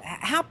too?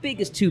 How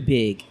big is too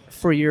big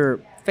for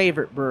your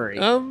favorite brewery?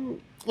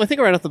 I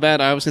think right off the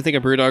bat, I obviously think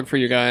of BrewDog for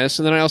you guys,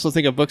 and then I also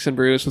think of Books and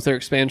Brews with their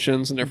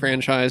expansions and their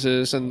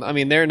franchises, and I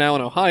mean they're now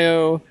in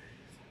Ohio.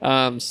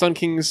 Sun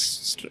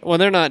Kings, well,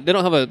 they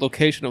don't have a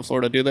location in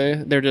Florida, do they?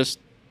 They're just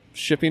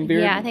shipping beer.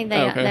 yeah, I think they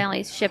Oh, okay. they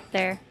only ship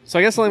there. So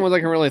I guess the only ones I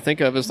can really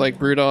think of is like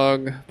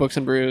BrewDog, Books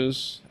and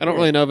Brews. I don't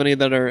really know of any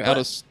that are out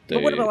of state.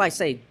 But what about like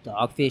say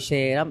Dogfish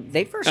Head?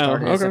 They first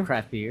started as a okay.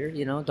 craft beer,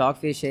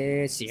 Dogfish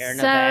Head, Sierra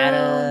So-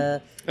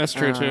 Nevada. That's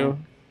true too.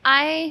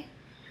 I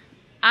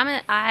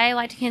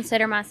like to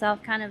consider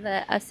myself kind of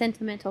a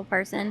sentimental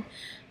person,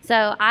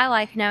 so I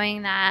like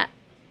knowing that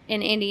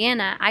in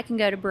Indiana I can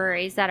go to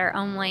breweries that are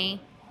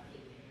only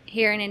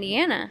here in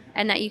Indiana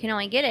and that you can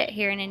only get it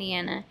here in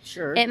Indiana.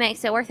 Sure. It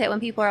makes it worth it when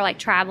people are like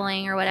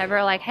traveling or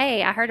whatever, like,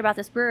 hey, I heard about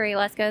this brewery,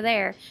 let's go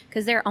there,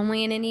 because they're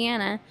only in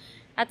Indiana.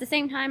 At the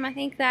same time, I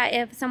think that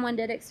if someone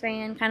did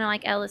expand kind of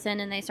like Ellison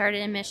and they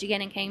started in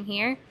Michigan and came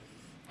here,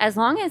 as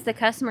long as the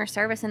customer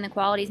service and the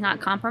quality is not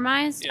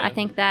compromised, I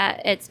think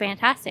that it's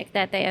fantastic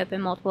that they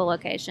open multiple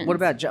locations. What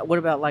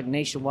about like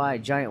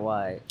nationwide,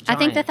 giant-wide? I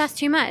think that that's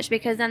too much,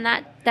 because then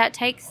that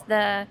takes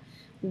the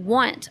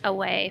want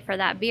away for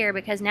that beer,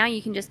 because now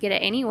you can just get it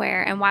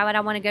anywhere. And why would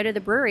I want to go to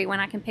the brewery when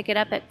I can pick it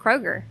up at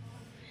Kroger?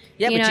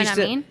 Yeah, you but know you what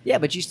still, I mean? Yeah,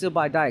 but you still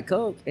buy Diet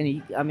Coke,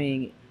 and I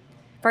mean,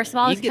 first of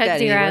all, you it's get Coke that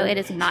Zero. anywhere. It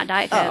is not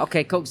Diet Coke. oh,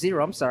 okay, Coke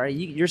Zero. I'm sorry,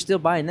 you're still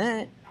buying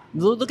that.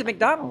 Look at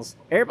McDonald's.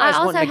 Everybody's I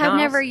also wanting have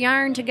McDonald's. never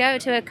yearned to go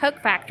to a Coke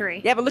factory.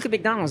 Yeah, but look at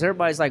McDonald's.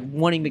 Everybody's like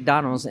wanting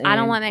McDonald's. And I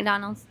don't want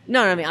McDonald's.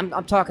 No, I mean,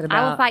 I'm talking about.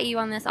 I will fight you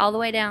on this all the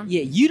way down.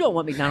 Yeah, you don't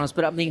want McDonald's,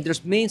 but I mean,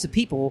 there's millions of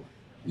people,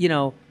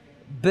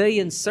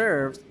 billions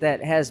served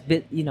that has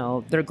been,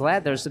 they're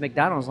glad there's a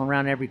McDonald's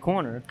around every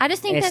corner. I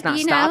just think It's that, not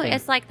stopping.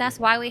 it's like that's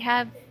why we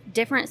have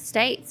different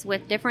states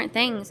with different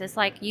things. It's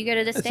like you go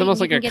to this state, It's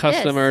almost and like you a can get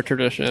custom or this. a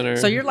tradition. Or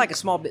So you're like a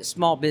small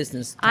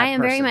business. I type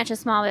am very person. much a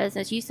small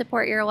business. You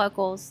support your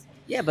locals.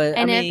 Yeah, but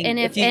And I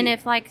mean,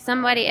 if like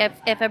somebody,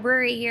 if a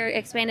brewery here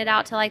expanded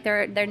out to like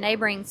their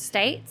neighboring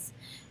states,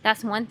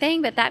 that's one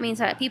thing. But that means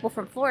that people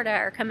from Florida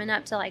are coming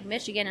up to like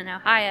Michigan and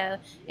Ohio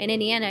and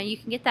Indiana. You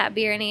can get that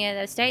beer in any of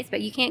those states, but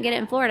you can't get it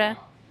in Florida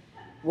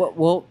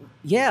well,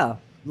 yeah.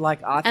 Like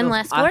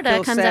unless I Florida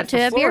feel comes sad up to for a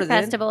beer Florida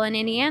then. festival in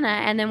Indiana,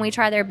 and then we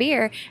try their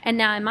beer. And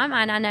now in my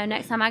mind, I know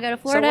next time I go to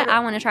Florida, what if- I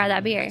want to try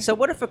that beer. So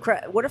what if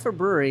a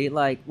brewery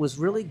like was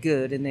really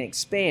good and they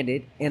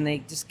expanded and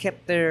they just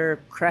kept their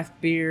craft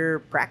beer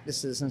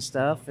practices and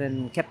stuff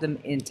and kept them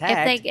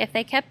intact? If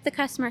they kept the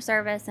customer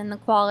service and the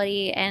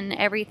quality and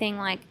everything,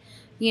 like,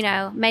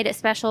 made it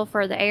special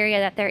for the area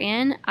that they're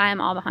in, I am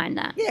all behind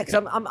that. Yeah, because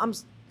I'm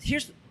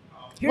here's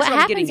What what I'm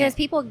happens getting is at.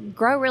 people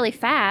grow really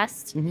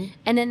fast, Mhm.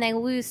 and then they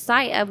lose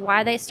sight of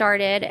why they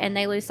started, and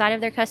they lose sight of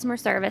their customer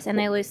service, and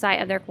they lose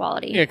sight of their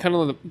quality. Yeah, kind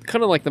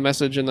of like the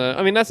message and the.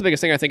 I mean, that's the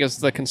biggest thing I think is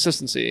the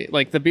consistency.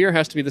 Like the beer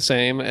has to be the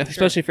same,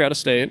 especially if you're out of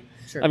state.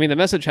 Sure. I mean, the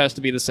message has to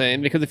be the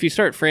same because if you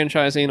start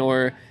franchising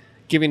or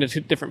giving it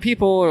to different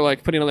people or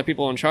like putting other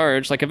people in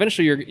charge, like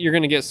eventually you're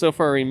going to get so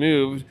far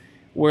removed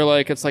where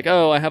like it's like,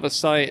 oh, I have a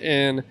site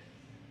in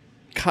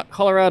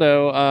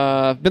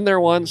Colorado, been there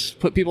once,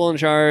 put people in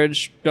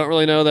charge, don't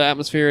really know the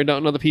atmosphere,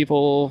 don't know the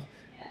people,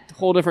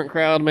 whole different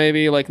crowd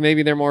maybe, like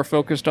maybe they're more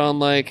focused on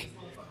like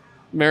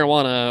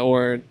marijuana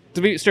or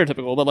to be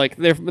stereotypical, but like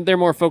they're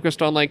more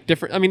focused on like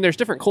different, I mean there's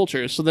different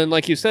cultures, so then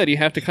like you said, you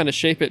have to kind of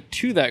shape it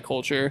to that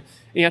culture,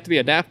 and you have to be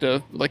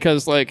adaptive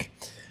because like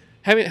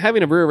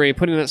having a brewery,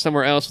 putting it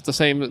somewhere else with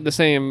the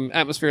same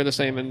atmosphere, the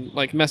same and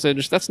like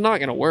message, that's not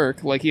going to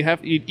work. Like you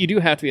do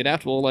have to be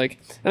adaptable. Like,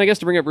 and I guess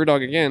to bring up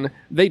BrewDog again,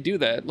 they do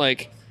that.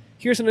 Like,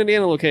 here's an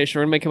Indiana location,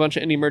 we're gonna make a bunch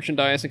of indie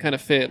merchandise and kind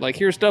of fit. Like,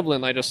 here's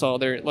Dublin, I just saw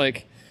there.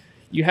 Like,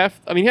 you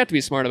have to be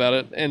smart about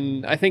it,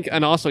 and I think,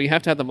 and also you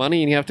have to have the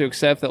money, and you have to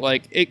accept that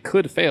like it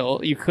could fail.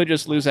 You could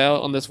just lose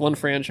out on this one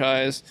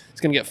franchise.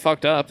 It's gonna get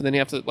fucked up, and then you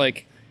have to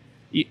like.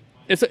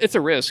 It's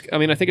a risk. I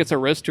mean, I think it's a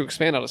risk to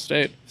expand out of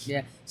state.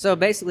 Yeah. So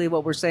basically,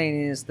 what we're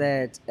saying is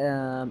that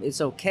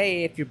it's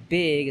okay if you're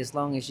big as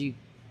long as you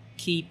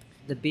keep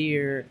the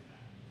beer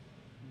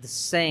the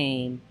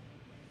same,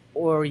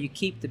 or you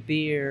keep the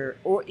beer,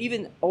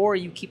 or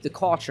you keep the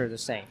culture the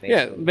same.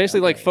 Yeah,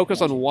 basically, like focus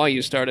on why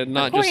you started,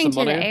 not According just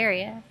the to money. the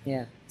area.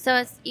 Yeah. So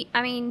it's,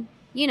 I mean,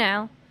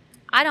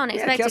 I don't Yeah,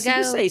 expect Kelsey, to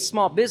you go. say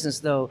small business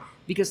though,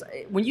 because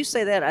when you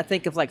say that, I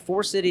think of like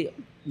Forest City,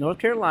 North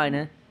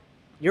Carolina.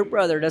 Your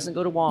brother doesn't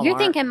go to Walmart. You're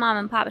thinking mom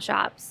and pop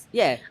shops.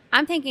 Yeah.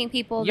 I'm thinking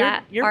people Your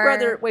that your are,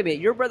 brother. Wait a minute.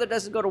 Your brother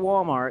doesn't go to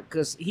Walmart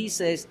because he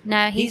says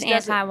No, he's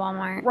doesn't-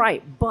 anti-Walmart.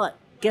 Right, but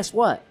guess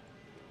what?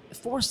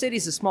 Forest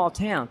City's a small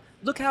town.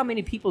 Look how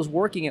many people's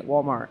working at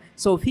Walmart.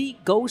 So if he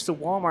goes to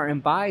Walmart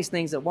and buys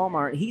things at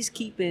Walmart, he's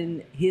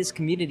keeping his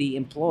community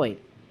employed.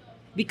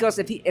 Because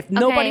if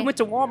nobody Okay. went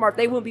to Walmart,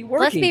 they wouldn't be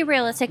working. Let's be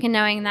realistic in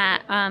knowing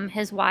that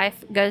his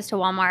wife goes to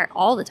Walmart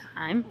all the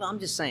time, Well, I'm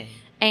just saying.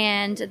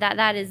 and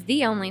that is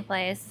the only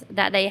place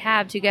that they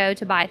have to go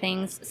to buy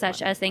things,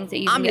 such as things that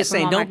you can I'm get just from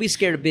saying, Walmart. don't be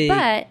scared of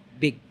But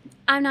big.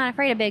 I'm not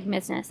afraid of big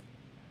business.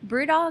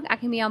 BrewDog, I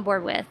can be on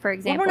board with, for Well,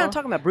 example. we're not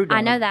talking about BrewDog.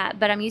 I know that,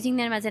 but I'm using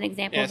them as an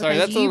example. Yeah, sorry, because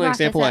that's the you only brought this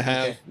example I up.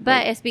 have.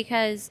 But it's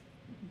because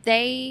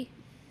they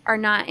are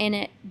not in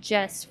it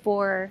just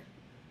for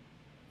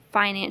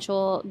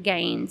financial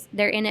gains.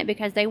 They're in it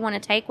because they want to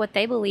take what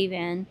they believe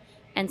in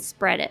and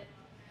spread it.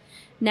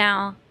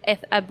 Now,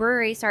 if a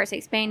brewery starts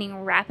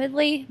expanding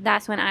rapidly,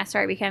 that's when I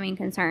start becoming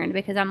concerned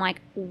because I'm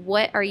like,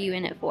 what are you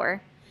in it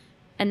for?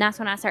 And that's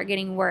when I start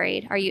getting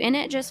worried. Are you in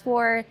it just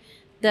for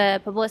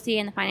the publicity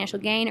and the financial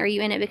gain? Or are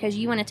you in it because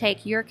you want to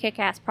take your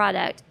kick-ass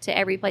product to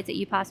every place that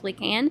you possibly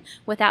can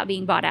without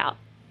being bought out?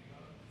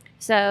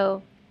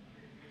 So,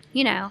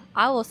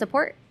 I will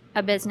support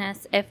a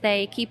business if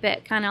they keep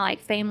it kind of like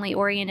family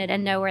oriented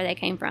and know where they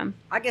came from.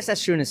 I guess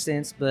that's true in a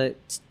sense, but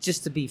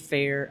just to be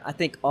fair, I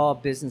think all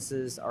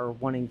businesses are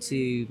wanting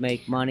to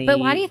make money. But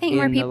why do you think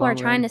more in the people are long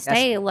trying run. to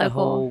stay That's the local?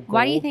 whole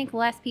Why do you goal. think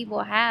less people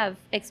have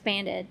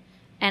expanded?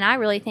 And I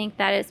really think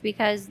that it's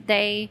because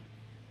they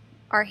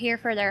are here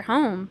for their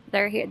home.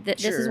 They're here.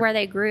 This is Sure. where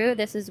they grew.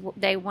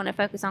 They want to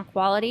focus on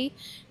quality,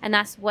 and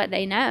that's what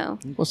they know.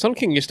 Well, Sun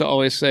King used to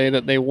always say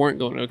that they weren't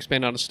going to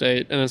expand out of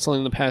state, and it's only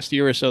in the past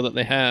year or so that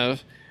they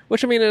have.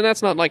 Which, I mean, and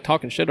that's not like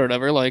talking shit or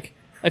whatever. Like,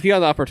 if you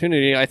have the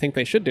opportunity, I think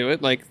they should do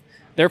it. Like,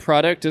 their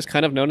product is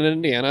kind of known in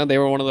Indiana. They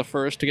were one of the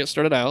first to get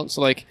started out. So,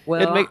 like,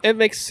 Well, it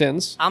makes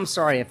sense. I'm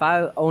sorry, if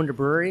I owned a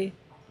brewery,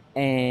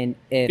 and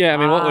if Yeah, I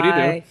mean, what would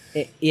you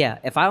do?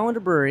 If I owned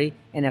a brewery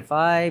and if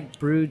I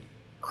brewed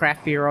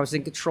craft beer, I was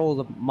in control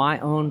of my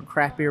own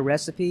craft beer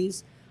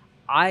recipes.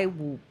 I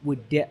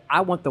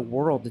want the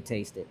world to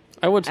taste it.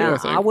 I would too, I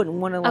And think. I wouldn't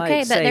want to like Okay,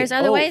 but say, there's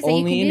other ways that you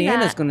only can do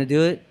Indiana's that. going to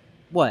do it.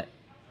 What?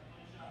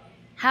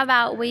 How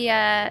about we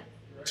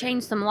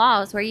change some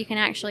laws where you can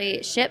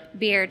actually ship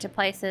beer to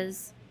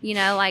places,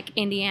 like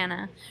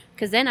Indiana?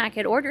 Because then I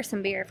could order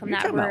some beer from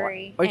that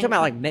brewery. Are you talking and-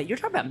 about like you're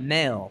talking about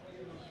mail?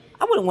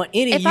 I wouldn't want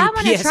any If I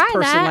wanna UPS try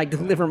person that- like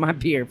deliver my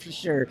beer for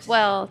sure.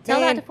 Well, tell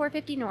Man. that to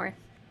 450 North.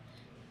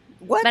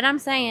 What? But I'm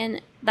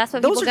saying that's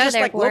what Those people are go just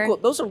there like for. local.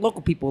 Those are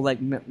local people like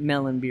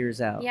mailing beers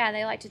out. Yeah,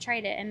 they like to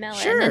trade it and mail it,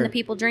 Sure. and then the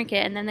people drink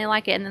it, and then they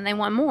like it, and then they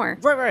want more.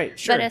 Right.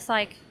 Sure. But it's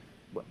like,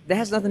 That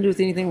has nothing to do with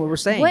anything what we're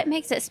saying. what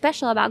makes it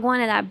special about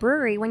going to that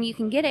brewery when you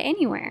can get it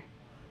anywhere?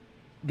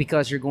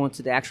 Because you're going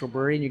to the actual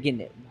brewery and you're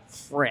getting it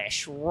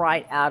fresh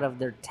right out of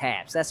their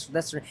taps. That's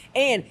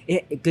and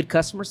good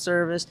customer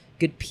service,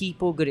 good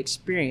people, good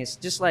experience.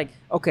 Just like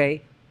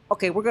okay,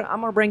 I'm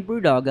gonna bring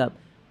BrewDog up.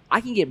 I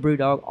can get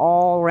BrewDog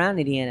all around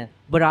Indiana,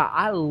 but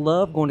I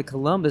love going to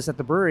Columbus at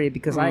the brewery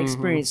because I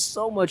experience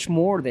so much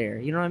more there.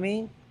 You know what I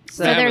mean?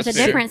 So there's a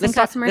atmosphere. difference in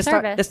customer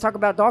service. Let's talk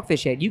about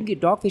Dogfish Head. You can get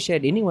Dogfish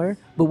Head anywhere,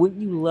 but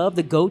wouldn't you love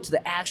to go to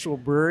the actual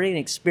brewery and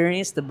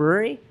experience the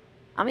brewery?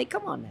 I mean,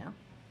 come on now.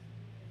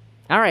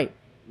 All right,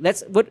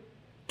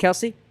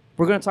 Kelsey?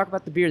 We're going to talk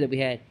about the beer that we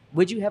had.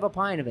 Would you have a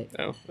pint of it?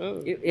 Oh.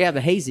 Yeah,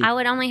 the hazy. I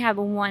would only have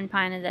one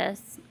pint of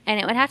this, and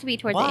it would have to be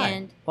towards the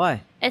end.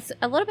 Why? It's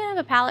a little bit of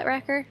a palate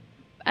wrecker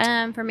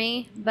for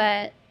me,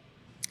 but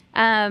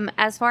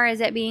as far as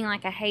it being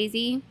like a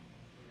hazy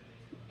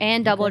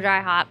and double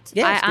dry hopped,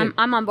 Yeah, it's good.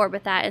 I'm on board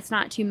with that. It's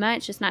not too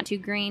much. It's not too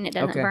green. It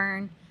doesn't Okay.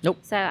 burn. Nope.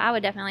 So I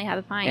would definitely have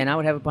a pint. And I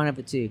would have a pint of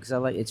it too because I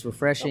like it's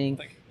refreshing. Oh,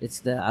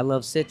 thank you. I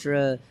love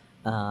Citra.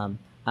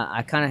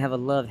 I kind of have a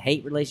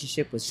love-hate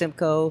relationship with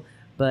Simcoe,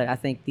 but I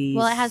think these.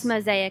 well, it has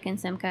Mosaic and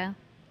Simcoe.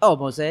 Oh,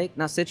 Mosaic,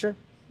 not Citra.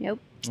 Nope.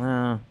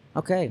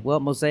 Okay, well,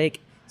 Mosaic.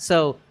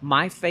 So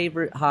my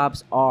favorite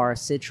hops are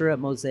Citra,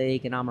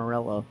 Mosaic, and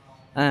Amarillo,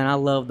 and I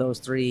love those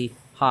three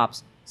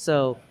hops.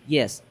 So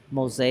yes,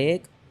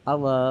 Mosaic, I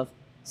love.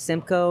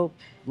 Simcoe,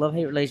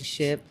 love-hate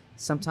relationship.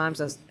 Sometimes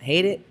I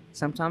hate it.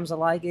 Sometimes I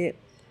like it.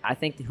 I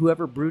think that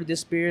whoever brewed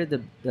this beer,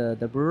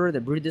 the brewer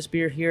that brewed this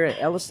beer here at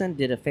Ellison,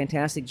 did a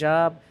fantastic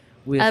job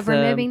with Of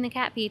removing the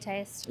cat pee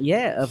taste.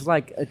 of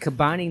like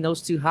combining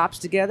those two hops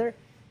together,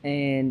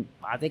 and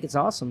I think it's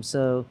awesome.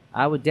 So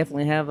I would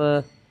definitely have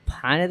a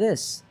pint of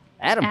this.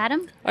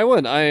 Adam. I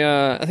would.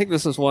 I think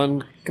this is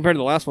one compared to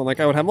the last one.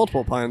 Like I would have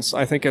multiple pints.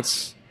 I think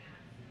it's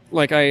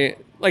like the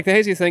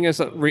hazy thing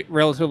is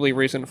relatively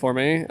recent for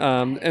me,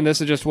 and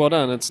this is just well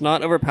done. It's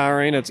not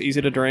overpowering. It's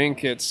easy to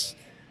drink. It's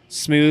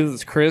smooth.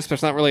 It's crisp.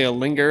 It's not really a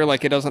linger.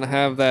 Like it doesn't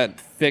have that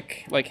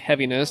thick like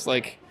heaviness.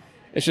 Like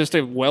it's just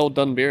a well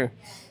done beer.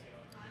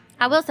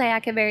 I will say I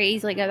could very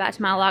easily go back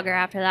to my lager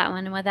after that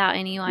one without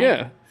any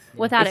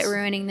without it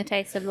ruining the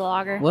taste of the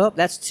lager. Well,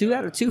 that's 2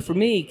 out of 2 for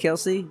me,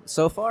 Kelsey.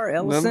 So far,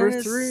 Ellison Number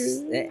 3.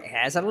 It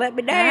hasn't let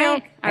me down. All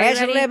right. Are you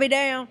Hasn't ready? let me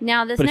down.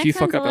 Now this But if you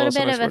next one's fuck a up little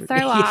Ellison, bit I of a swear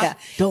to throw off. Yeah,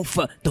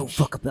 don't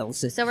fuck up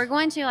Ellison. So we're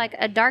going to like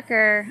a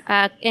darker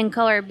in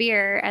color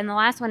beer, and the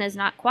last one is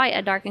not quite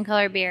a dark in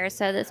color beer,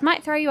 so this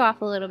might throw you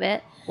off a little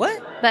bit.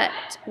 What? But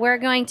we're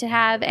going to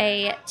have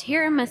a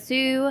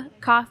tiramisu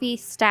coffee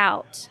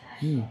stout.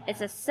 It's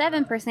a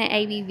 7%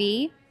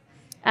 ABV.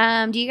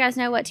 Do you guys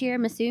know what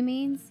tiramisu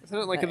means? Isn't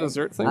it like a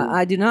dessert thing?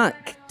 I do not.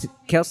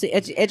 Kelsey,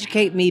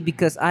 educate me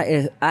because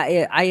I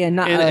am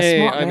not a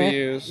smart man.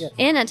 IBUs.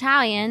 In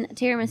Italian,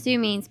 tiramisu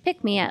means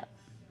pick me up.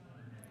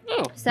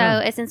 Oh.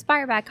 So it's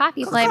inspired by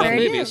coffee flavored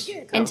babies.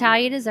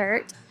 Italian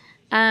dessert.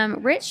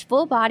 Rich,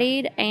 full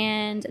bodied,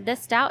 and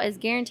this stout is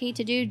guaranteed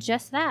to do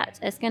just that.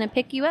 It's going to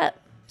pick you up.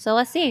 So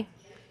let's see.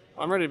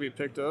 I'm ready to be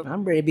picked up.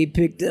 I'm ready to be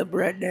picked up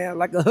right now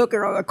like a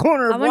hooker on the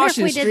corner I of wonder if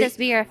Washington we Street. did this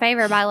beer a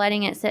favor by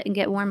letting it sit and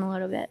get warm a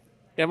little bit.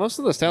 Yeah, most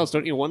of the stouts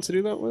don't you want to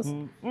do that with?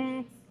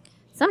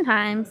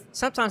 Sometimes.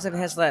 Sometimes it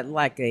has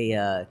like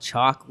a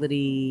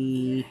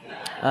chocolatey.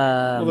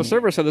 Well, the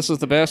server said this was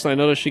the best, and I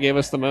noticed she gave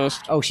us the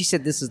most. Oh, she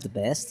said this is the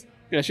best.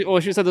 Yeah, she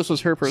said this was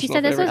her personal She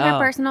said this was favorite. her Oh.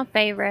 personal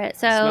favorite.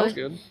 So Smells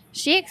good.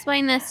 she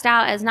explained this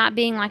stout as not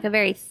being like a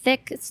very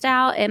thick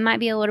stout. It might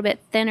be a little bit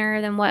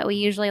thinner than what we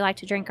usually like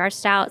to drink our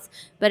stouts,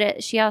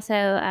 but she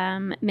also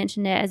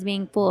mentioned it as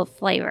being full of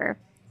flavor.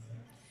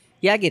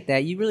 Yeah, I get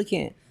that. You really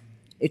can't.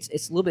 It's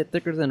a little bit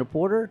thicker than a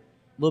porter,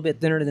 a little bit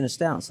thinner than a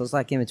stout, so it's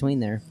like in between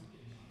there.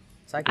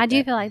 So I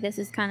do feel like this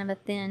is kind of a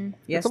thin.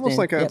 Yeah, It's almost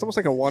like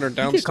a watered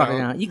down You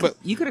style.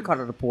 you could have caught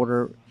it a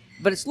porter,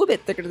 but it's a little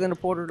bit thicker than a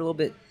porter, a little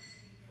bit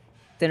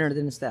thinner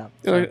than a stout.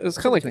 You know, it's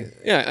kind of like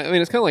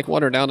it's kind of like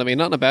watered down to me,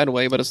 not in a bad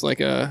way, but it's like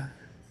a.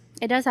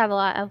 It does have a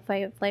lot of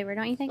flavor,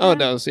 don't you think? Oh, it Adam?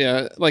 does.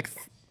 Yeah, like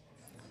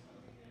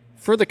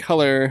for the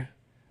color,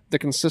 the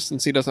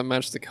consistency doesn't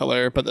match the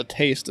color, but the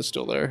taste is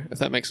still there. If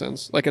that makes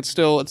sense. Like it's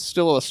still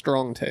a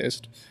strong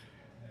taste.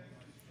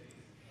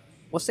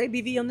 What's the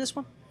ABV on this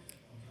one?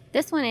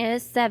 This one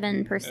is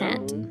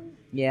 7%.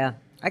 Yeah,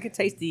 I could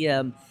taste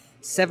the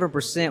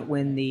 7%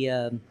 when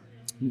the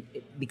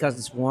because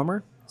it's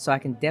warmer, so I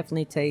can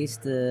definitely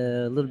taste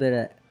a little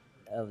bit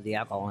of the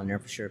alcohol in there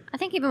for sure. I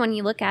think even when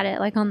you look at it,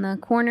 like on the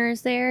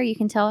corners there, you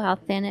can tell how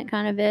thin it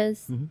kind of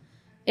is. Mm-hmm.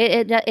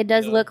 It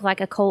does look like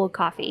a cold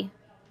coffee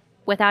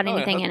without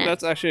anything in it.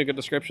 That's actually a good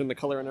description. The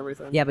color and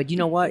everything. Yeah, but you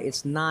know what?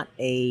 It's not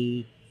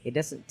a. It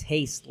doesn't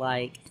taste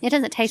like It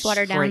doesn't taste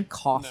watered down, straight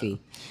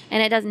coffee.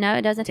 and it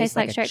doesn't taste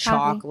like a straight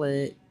coffee.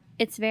 chocolate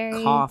It's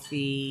very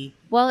coffee.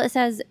 well. It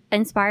says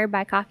inspired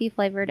by coffee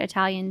flavored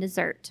Italian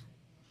dessert.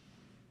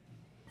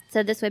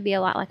 So this would be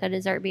a lot like a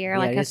dessert beer,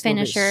 like a it's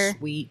little bit finisher.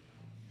 Sweet.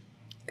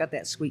 Got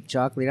that sweet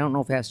chocolate. I don't know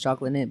if it has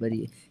chocolate in it, but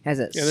it has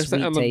that Yeah, there's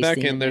sweet on the taste back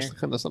in end. there. There's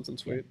kind of something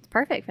sweet. It's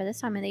perfect for this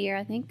time of the year,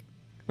 I think.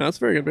 No, that's a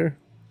very good beer.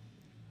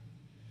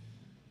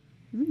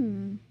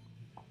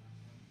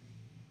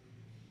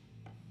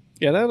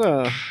 Yeah,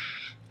 that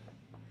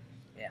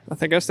Yeah.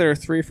 I guess they're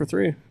 3 for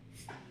 3.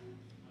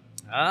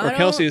 Or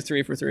Kelsey's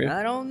 3 for 3.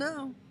 I don't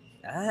know.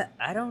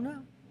 I don't know.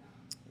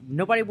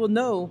 Nobody will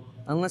know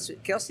unless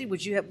Kelsey.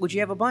 Would you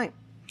have a pint?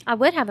 I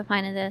would have a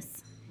pint of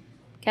this.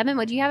 Kevin,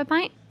 would you have a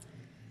pint?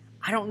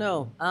 I don't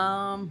know.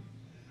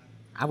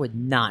 I would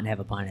not have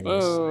a pint of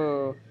this.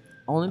 Oh,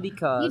 Only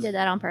because You did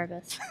that on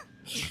purpose.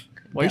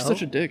 why are you No.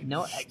 such a dick?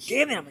 No,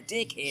 damn it, I'm a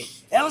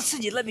dickhead.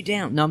 Ellison, you let me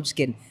down. No, I'm just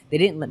kidding. They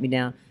didn't let me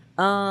down.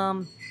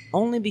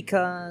 Only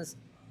because,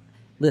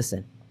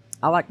 listen,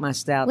 I like my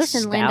stout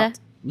Listen, stout. Linda.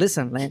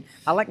 Listen, Lynn.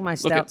 I like my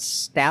stout at-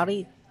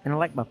 stouty, and I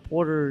like my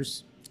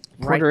porters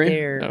Portery? right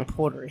there. No.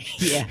 Portery,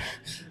 yeah,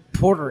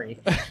 portery.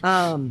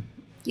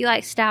 You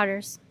like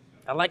stouters.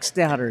 I like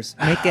stouters.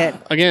 Make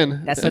that.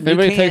 Again, That's a if new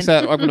anybody can. takes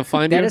that, I'm going to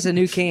find That you. is a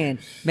new can.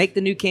 Make the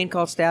new can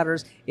called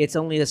Stouters. It's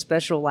only a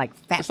special like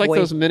fat It's like boy.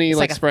 those mini, it's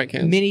like, a Sprite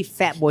cans. Mini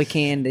fat boy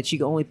can that you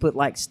can only put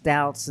like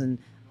stouts and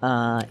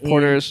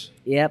Porters.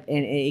 Yep,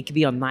 and it could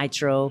be on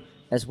nitro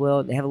as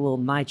well. They have a little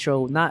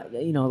nitro, not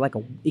like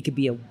a. It could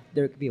be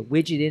there could be a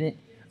widget in it.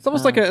 It's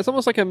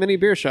almost like a mini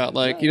beer shot.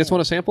 Like you just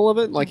want a sample of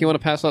it. Like you want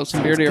to pass out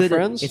some beer to your Good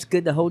friends. It's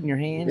good to hold in your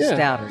hand. Yeah.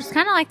 Stouters. It's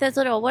kind of like those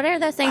little, what are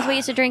those things we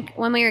used to drink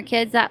when we were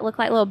kids that look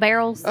like little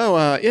barrels?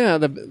 Yeah,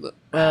 the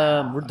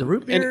The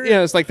root beer. and,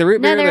 yeah, it's like the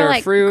root No, beer. they're They're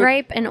like fruit.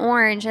 grape and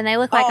orange, and they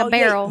look like Oh, a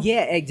barrel.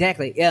 Yeah,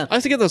 exactly. Yeah. I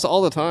used to get those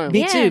all the time.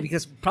 Me Yeah. too,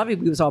 because probably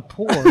we was all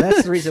poor.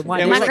 That's the reason why.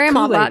 Yeah, They my was like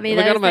grandma Kool-Aid. bought me We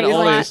those got them at things a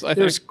lot. Aldi's. I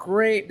There was think.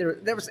 great.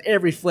 There was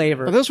every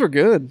flavor. But those were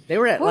good. They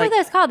were at What like were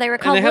those called? They were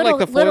called they had, little,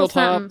 like, the little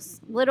foil top. somethings.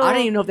 Little. I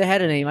didn't even know if they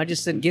had a name. I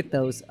just said get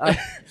those.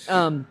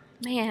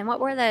 Man, what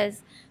were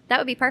those? That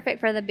would be perfect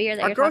for the beer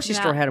that Our you're grocery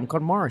talking store about. had them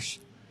called Marsh.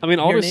 I mean,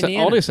 Here in Aldi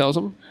Indiana. sells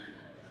them,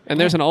 and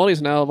there's an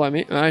Aldi's now by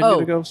me. I need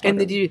to go. stock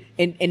and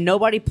up. and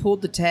nobody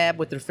pulled the tab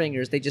with their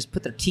fingers. They just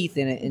put their teeth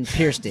in it and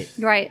pierced it.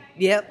 Right.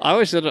 Yep. I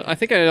always did. I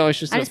think I always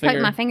just. I did just a poked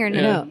finger. my finger in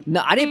it. Yeah.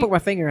 No, I didn't put my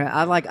finger in it.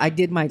 I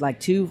did my like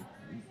 2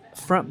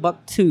 front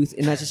buck tooth,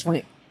 and I just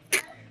went.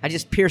 I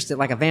just pierced it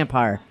like a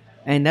vampire,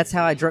 and that's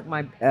how I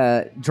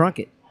drunk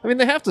it. I mean,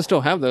 they have to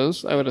still have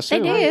those. I would They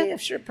assume. do. yeah,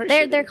 sure, pretty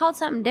They're sure they're called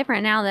something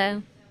different now,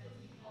 though.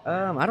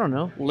 I don't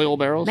know. Little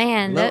barrels.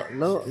 Man,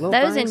 Low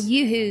those things? and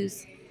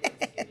yoo-hoos.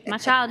 My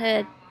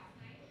childhood.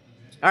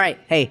 All right,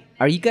 hey,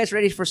 are you guys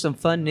ready for some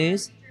fun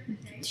news?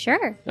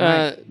 Sure.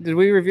 Did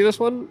we review this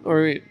one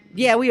or?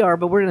 Yeah, we are,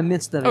 but we're in the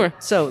midst of it. Okay.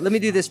 So let me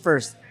do this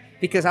first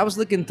because I was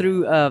looking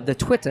through the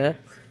Twitter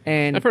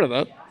and I've heard of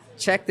that.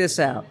 check this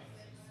out.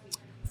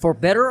 For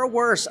better or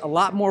worse, a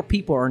lot more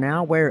people are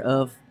now aware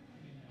of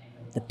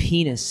the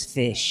penis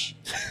fish.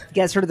 You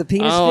guys heard of the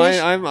penis Oh, fish?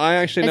 I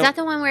actually Is know. that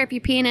the one where if you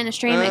pee in a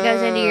stream, it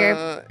goes into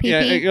your pee-pee?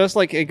 Yeah,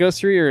 it goes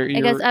through your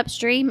It goes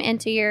upstream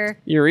into your.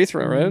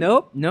 urethra, right?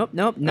 Nope. Not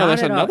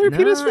there's at all. another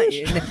penis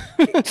fish?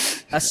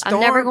 A storm. I'm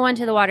never going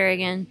to the water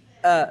again.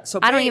 So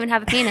I don't ba- even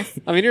have a penis.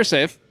 I mean, you're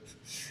safe.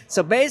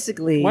 So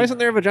basically, Why isn't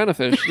there a vagina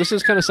fish? This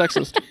is kind of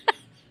sexist.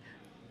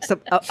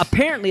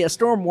 apparently a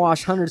storm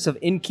washed hundreds of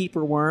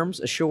innkeeper worms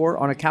ashore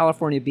on a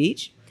California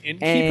beach.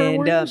 Innkeeper and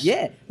worms?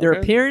 yeah, their Okay.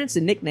 appearance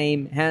and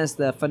nickname has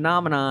the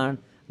phenomenon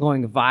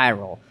going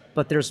viral.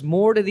 But there's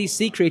more to these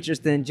sea creatures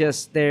than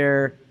just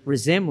their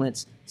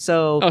resemblance.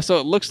 So Oh, so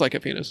it looks like a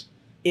penis.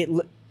 it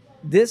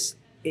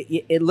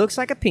looks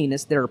like a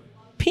penis. They're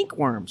pink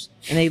worms,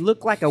 and they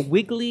look like a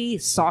wiggly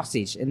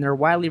sausage, and they're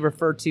widely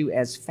referred to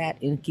as fat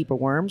innkeeper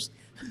worms.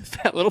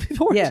 Fat little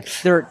people. Yeah,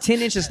 they're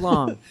 10 inches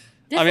long.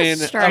 This I mean,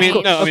 is strange.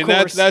 Of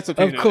course. that's a Of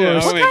penis. course. Yeah,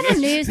 What I mean, What kind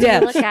of news do Yeah.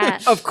 you look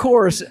at? Of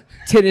course,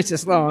 10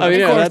 inches long. I mean, Of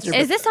yeah, course that's- they're-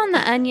 Is this on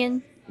the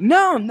Onion?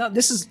 No,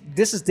 this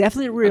is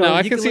definitely real. No,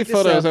 I You can see look this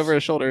photos up. over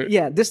his shoulder.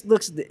 Yeah, this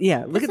looks. Yeah,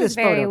 look This at this is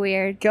very photo.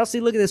 weird. Kelsey,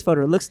 look at this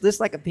photo. It looks this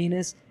like a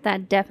penis,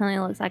 That definitely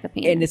looks like a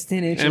penis. and it's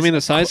 10 inches. I mean,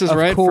 the size is Of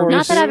right for course.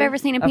 Not that me. I've ever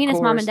seen a Of penis,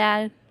 Mom course. and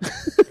Dad.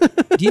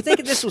 Do you think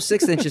if this was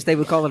 6 inches, they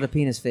would call it a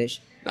penis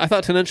fish? I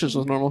thought 10 inches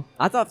was normal.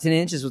 I thought 10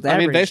 inches was I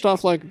average. mean, based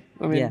off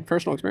Yeah.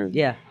 personal experience.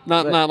 Yeah,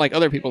 Not but- not like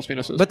other people's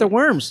penises. But they're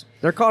worms.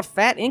 They're called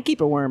fat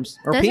innkeeper worms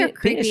or Those are penis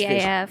creepy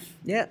fish. AF.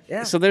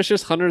 Yeah. so there's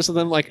just hundreds of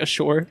them like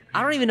ashore.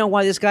 I don't even know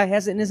why this guy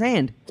has it in his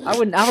hand. I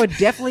would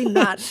definitely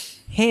not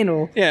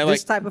handle Yeah,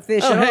 this like, type of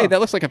fish. Oh, at hey, all. that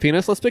looks like a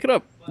penis. Let's pick it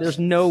up. There's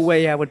no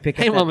way I would pick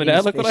Hey, up that mom and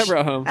dad, penis look what I fish.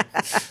 brought home.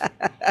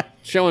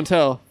 Show and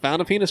tell.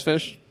 Found a penis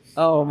fish.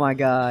 Oh my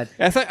god.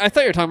 I thought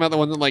you were talking about the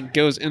one that like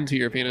goes into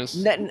your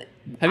penis.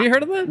 Have you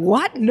heard of that?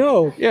 What?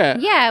 No. Yeah.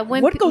 Yeah,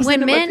 when What goes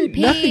when into my men penis?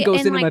 Nothing pee goes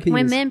in into my like when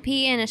penis. men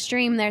pee in a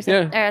stream, there's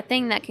Yeah. a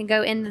thing that can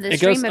go into the It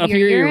stream goes of up your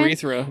your urine,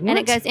 urethra. and What?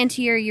 it goes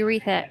into your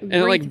urethra. And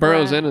it like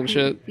burrows in and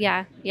shit.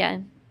 Yeah.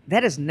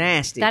 That is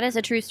nasty. That is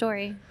a true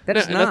story. That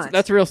is No, not.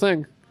 that's a real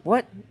thing.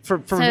 What?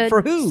 For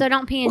So- who? so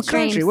don't pee in what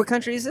country? streams. What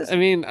country is this? I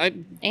mean, I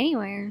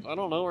Anywhere.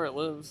 don't know where it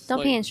lives. Don't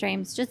Like- pee in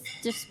streams. Just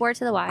swear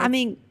to the wise. I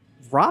mean,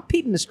 Rob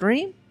peed in the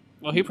stream?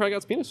 Well, he probably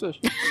got penis fish.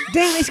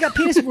 Damn, he's got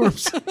penis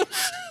worms.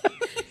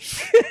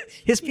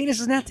 His penis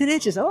is now 10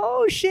 inches.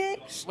 Oh, shit.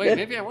 Wait,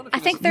 maybe I want to. I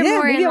think they're Yeah,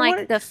 more maybe in I like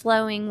wanted- the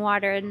flowing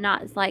water,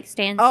 not like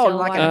standstill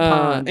like water. a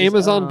pond.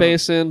 Amazon Oh.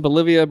 basin,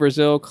 Bolivia,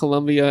 Brazil,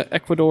 Colombia,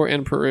 Ecuador,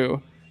 and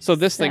Peru. So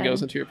this thing So-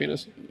 goes into your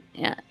penis.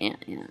 Yeah.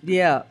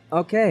 Yeah,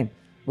 okay.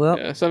 Well,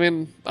 Yeah. So I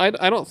mean, I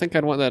don't think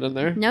I'd want that in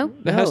there. Nope.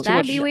 That has too That'd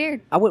much- be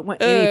weird. I wouldn't want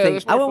there's anything.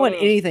 more I wouldn't want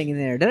photos. anything in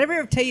there. Did I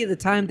ever tell you the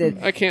time that...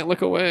 I can't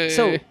look away.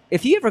 So,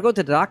 if you ever go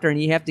to the doctor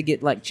and you have to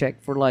get, like,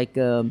 checked for, like,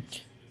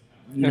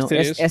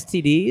 STDs?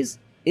 STDs,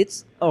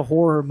 it's a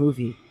horror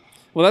movie.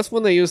 well, that's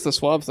when they use the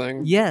swab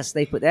thing. Yes,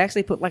 they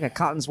actually put, like, a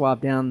cotton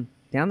swab down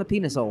the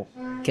penis hole,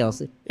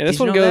 Kelsey. Yeah, this Did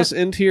you one know goes that?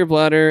 into your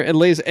bladder. It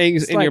lays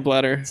eggs It's in like- your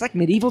bladder. It's like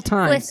medieval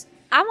times. Listen,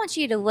 I want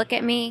you to look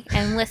at me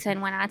and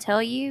listen when I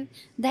tell you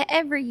that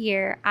every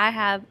year I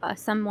have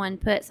someone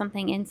put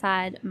something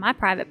inside my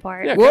private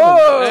part. Yeah,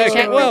 Whoa! Kevin.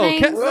 Check Whoa, for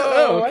things. Whoa,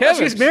 I thought Kevin.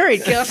 she was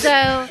married, Kelsey. So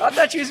I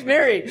thought she was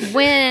married.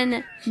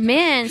 when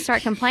men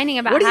start complaining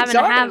about What are you having to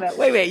talking have about?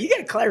 Wait, you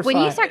gotta clarify. when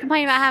you start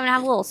complaining about having to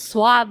have a little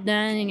swab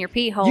done in your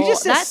pee hole,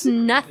 just said that's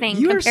nothing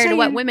you were compared to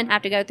what saying- women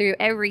have to go through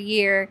every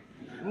year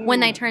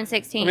when they turn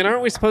 16. I mean,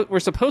 aren't we supposed? We're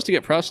supposed to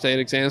get prostate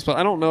exams, but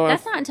I don't know.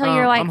 That's if, not until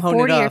you're like I'm holding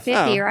 40 it or off. 50,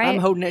 Oh, right? I'm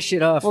holding that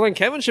shit off. Well, then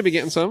Kevin should be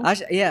getting some.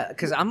 Yeah,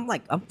 because I'm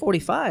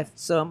 45,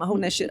 so I'm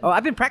holding that shit. Oh,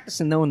 I've been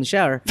practicing though in the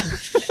shower.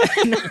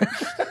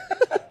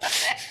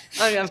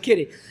 I mean, I'm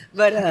kidding,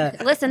 but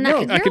Listen, no,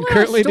 your I could little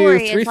currently do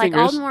story 3 is like all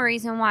fingers. the more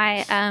reason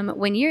why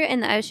when you're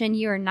in the ocean,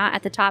 you are not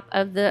at the top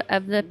of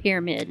the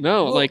pyramid.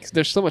 No, like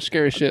there's so much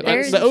scary shit.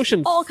 There's The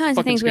ocean. all kinds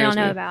of fucking things we don't scares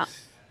know me. about.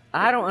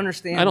 I don't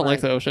understand. I don't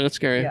like the ocean. It's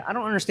scary. Yeah, I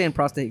don't understand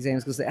prostate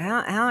exams because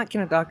how can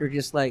a doctor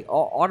just like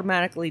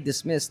automatically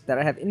dismiss that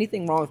I have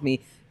anything wrong with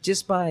me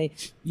just by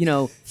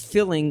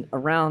filling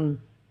around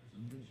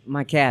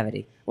my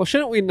cavity? Well,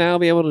 shouldn't we now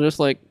be able to just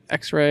like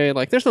X-ray?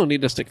 Like, there's no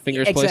need to stick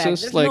fingers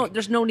places.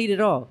 There's no need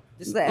at all.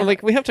 Just that,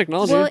 like we have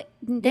technology. Well,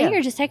 then Yeah.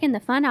 you're just taking the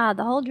fun out of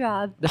the whole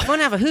job. the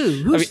fun out of who?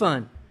 Who's mean,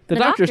 fun? the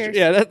the doctors. doctors.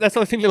 Yeah, that's the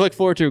only thing to look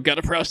forward to. Got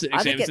a prostate I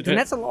exam think today. then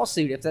that's a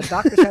lawsuit if the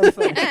doctor's having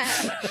fun.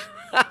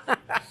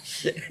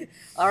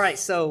 All right,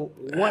 so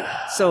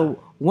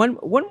one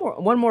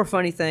more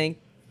funny thing.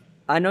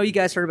 I know you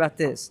guys heard about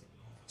this.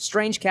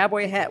 Strange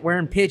cowboy hat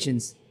wearing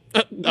pigeons.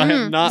 I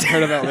have not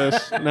heard about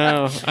this.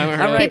 No, I haven't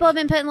heard of it. People have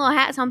been putting little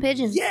hats on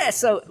pigeons. Yeah,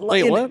 so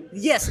Wait, what?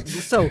 Yes,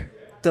 so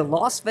the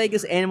Las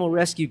Vegas Animal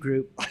Rescue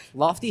Group,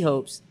 Lofty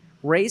Hopes,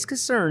 raised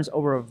concerns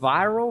over a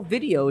viral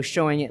video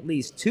showing at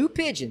least 2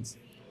 pigeons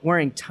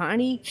wearing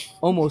tiny,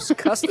 almost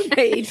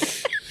custom-made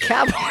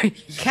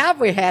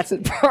cowboy hats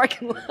in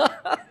parking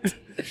lot.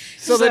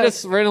 So they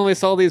just randomly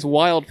saw these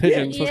wild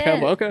pigeons with Yeah.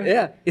 cowboy. Okay.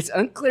 Yeah, it's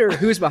unclear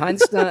who's behind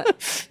the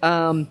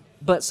stunt.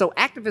 But so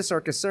activists are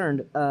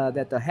concerned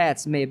that the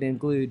hats may have been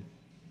glued,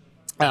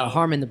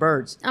 harming the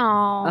birds. Oh,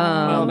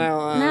 Well,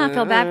 now I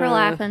feel bad for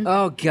laughing.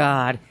 Oh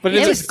God! But it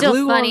it's was just still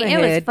glue funny. on the It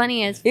was head.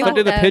 funny as It- fuck. But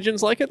did the though.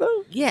 pigeons like it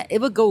though? Yeah, it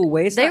would go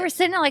away. It's They not- were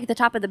sitting at like the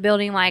top of the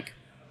building, like,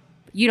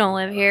 you don't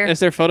live here. Is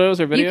there photos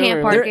or video? can't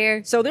or- park There-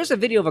 here. So there's a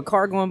video of a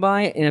car going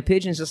by and a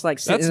pigeon's just like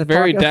sitting That's in the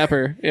very parking lot.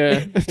 dapper.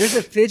 Yeah. There's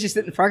a pigeon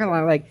sitting in the parking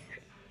lot like,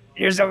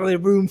 there's only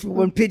room for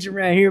one pigeon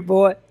right here,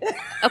 boy.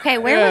 Okay,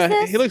 where Yeah, was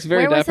this? he looks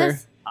very where was dapper.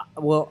 this?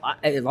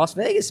 In Las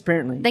Vegas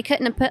apparently. They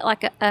couldn't have put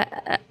like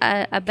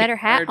a better or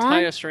hat tie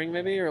on. a string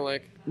maybe, or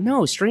like.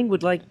 No, string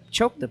would like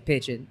choke the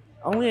pigeon.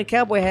 Only a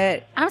cowboy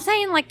hat. I'm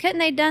saying, like, couldn't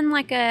they done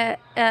like a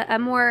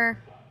more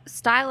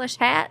stylish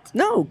hat?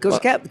 No,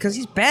 because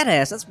he's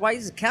badass. That's why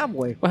he's a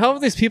cowboy. Well, how are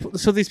these people?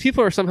 So these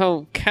people are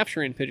somehow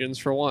capturing pigeons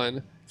for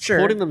one, Sure.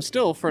 holding them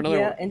still for another.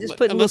 Yeah, and just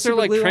putting unless they're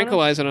little like super glue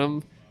on 'em. tranquilizing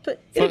them.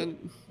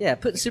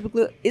 Putting super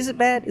glue. Is it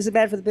bad? Is it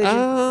bad for the pigeon?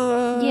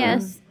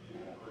 Yes,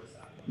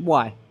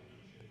 Why?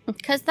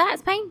 because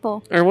that's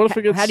painful. Or what if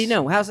it gets? How do you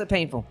know? How's it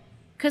painful?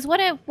 Because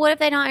what if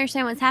they don't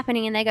understand what's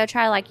happening and they go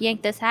try to like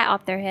yank this hat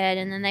off their head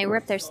and then they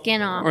rip their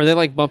skin off? Or they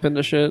like bump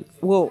into shit.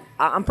 Well,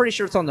 I'm pretty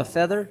sure it's on the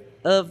feather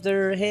of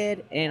their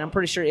head, and I'm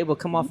pretty sure it will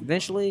come off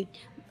eventually.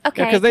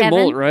 Okay, Yeah, 'cause they Kevin,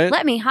 molt, right?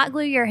 let me hot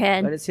glue your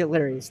head. But it's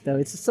hilarious, though.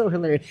 It's so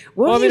hilarious.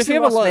 What Well, I if mean, you if you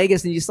in have a Las lot-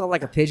 Vegas and you saw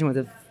like a pigeon with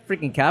a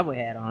freaking cowboy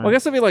hat on? Well, I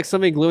guess it'd be like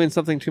somebody gluing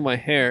something to my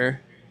hair.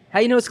 How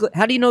you know it's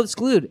how do you know it's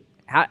glued?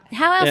 How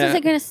How else Yeah. is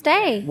it going to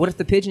stay? what if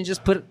the pigeon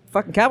just put a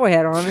fucking cowboy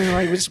hat on and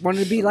like we just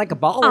wanted to be like a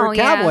baller Oh,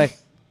 yeah. cowboy?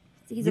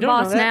 He's You a don't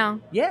know boss that. now.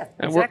 Yeah,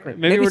 And we're- exactly.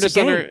 Maybe we're it's a just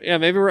gang.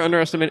 maybe we're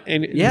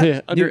underestimating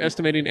Yeah.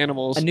 underestimating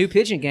animals. a new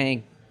pigeon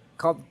gang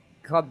called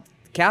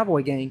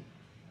Cowboy Gang.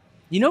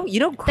 You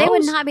know crows. They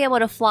would not be able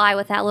to fly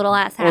with that little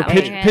ass Or hat on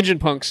their head. pigeon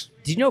punks.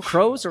 Do you know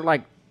crows are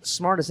like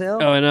smart as hell?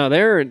 Oh, I know.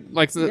 They're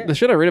like Yeah. the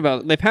shit I read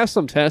about. They passed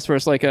some tests where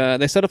it's like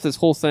they set up this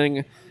whole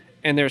thing,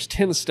 and there's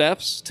 10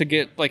 steps to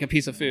get like a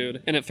piece of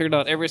food, and it figured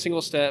out every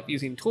single step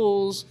using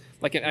tools.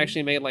 Like it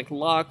actually made like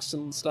locks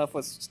and stuff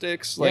with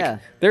sticks. Like Yeah.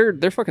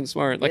 they're fucking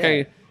smart. Like Yeah.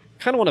 I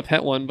kind of want to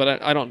pet one,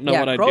 but I don't know yeah,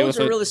 what I'd do crows with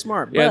are it. really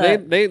smart. Yeah,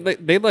 but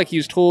they like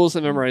use tools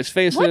and memorize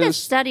faces. What does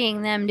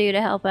studying them do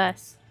to help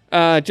us?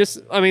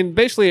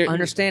 Basically,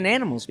 understand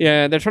animals.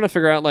 yeah, they're trying to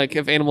figure out like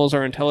if animals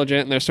are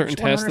intelligent and there's certain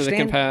Just wanna tests that they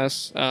can understand.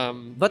 pass.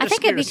 But I they're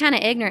think it'd be scared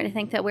kind of ignorant to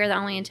think that we're the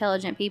only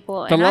intelligent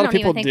people, But and a lot I of don't even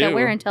people think that do.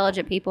 we're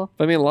intelligent people.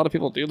 I mean, a lot of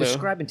people do of though.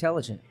 describe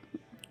intelligent.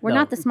 We're No.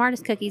 not the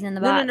smartest cookies in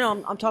the No, box.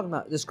 no. I'm talking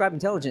about describe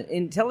intelligent.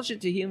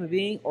 Intelligent to a human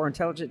being or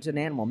intelligent to an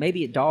animal.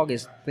 Maybe a dog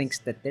thinks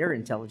that they're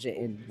intelligent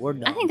and we're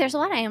not. I think there's a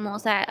lot of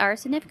animals that are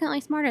significantly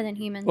smarter than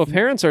humans. Well,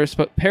 parents are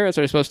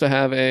supposed to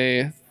have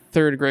a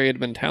third grade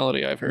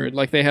mentality. I've heard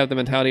like they have the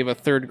mentality of a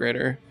third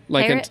grader.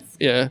 Like Parrots?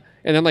 yeah,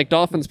 and then like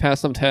dolphins pass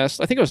some tests.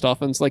 I think it was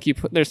dolphins. Like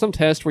there's some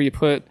test where you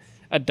put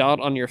a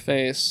dot on your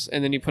face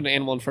and then you put an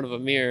animal in front of a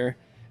mirror,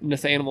 and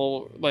if the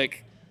animal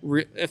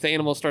if the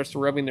animal starts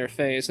rubbing their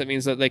face, it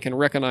means that they can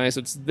recognize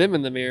it's them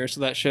in the mirror. So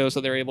that shows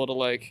that they're able to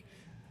like.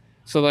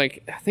 So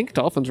like I think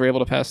dolphins were able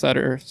to pass that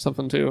or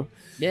something too.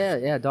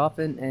 Yeah,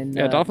 dolphin and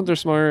Yeah, dolphins are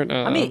smart.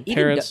 I mean,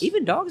 parrots.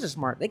 even dogs are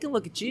smart. They can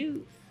look at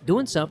you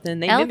doing something.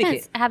 They mimic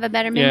Elephants it. have a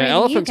better memory Yeah, than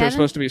elephants you, are Kevin.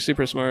 supposed to be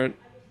super smart.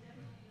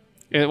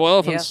 Yeah, well,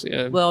 elephants.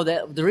 Yeah. Well,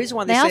 the reason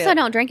why They say also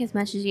don't drink as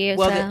much as you.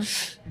 Well,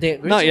 so. the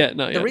reason, Not yet.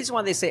 The reason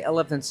why they say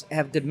elephants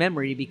have good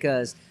memory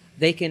because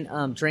they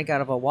can drink out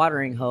of a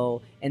watering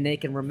hole and they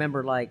can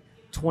remember like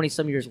 20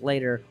 some years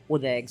later where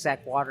the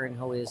exact watering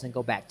hole is and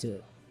go back to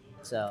it.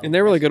 So And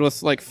they're really good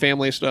with like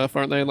family stuff,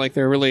 aren't they? Like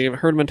they're really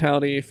herd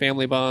mentality,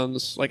 family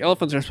bonds. Like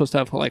elephants are supposed to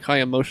have like high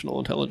emotional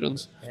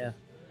intelligence. yeah.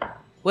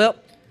 Well,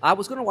 I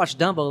was going to watch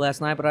Dumbo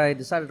last night, but I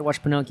decided to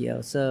watch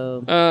Pinocchio.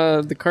 So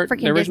The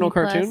Freaking original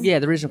Disney Plus. cartoon. yeah,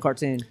 the original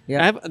cartoon.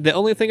 Yeah. The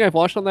only thing I've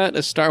watched on that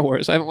is Star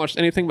Wars. I haven't watched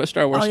anything but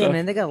Star Wars Oh yeah, stuff.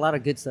 man, they got a lot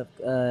of good stuff.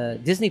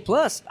 Disney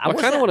Plus. I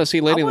kinda wanna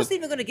see Lady I in the- wasn't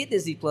even going to get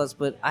Disney Plus,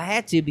 but I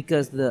had to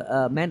because the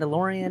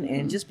Mandalorian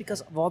and just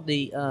because of all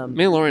the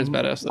Mandalorian's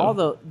badass though.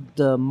 all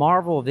the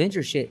Marvel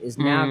Avengers shit is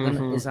now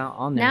Mhm. is out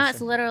on there. Now so-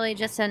 it's literally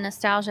just a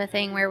nostalgia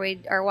thing where we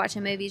are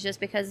watching movies just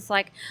because it's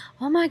like,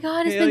 oh my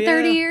god, it's Hell been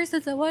 30 yeah. years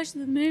since I watched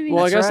the movie.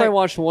 well, I That's guess I right.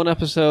 watched one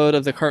episode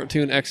of the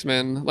cartoon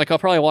X-Men. Like I'll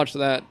probably watch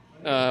that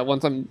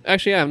once I'm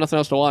actually I have nothing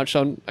else to watch, so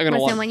I'm gonna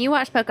Listen, watch. when you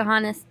watch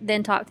Pocahontas,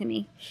 then talk to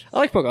me. I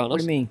like Pocahontas. What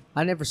do you mean?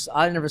 I never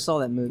saw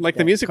that movie. Like the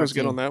that music was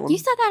good cartoon. on that one. You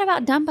said that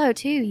about Dumbo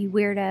too, you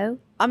weirdo.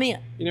 I mean,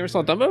 You never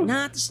saw Dumbo?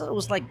 nah, I just thought it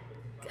was like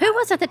Who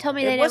was it that told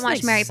me It they didn't wasn't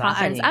watch Mary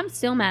Poppins? exciting. I'm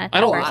still mad at that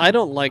I don't. person. I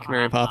don't like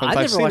Mary Poppins. I I've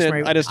never seen watched it.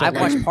 Mary. I just don't. I've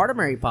like it. watched part of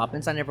Mary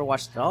Poppins. I never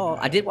watched it all.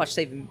 I did watch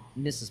Saving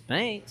Mrs.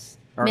 Banks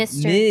or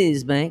Mr.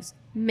 Ms. Banks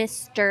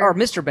Mr. or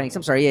Mr. Banks.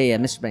 I'm sorry. Yeah,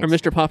 Mr. Banks. Or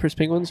Mr. Popper's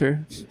Penguins,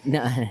 or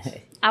No.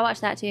 I watched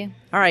that too.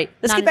 All right,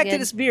 let's Not get as back to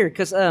good. this beer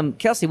because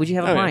Kelsey, would you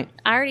have a Oh, yeah. pint?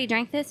 I already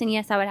drank this, and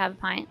yes, I would have a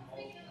pint.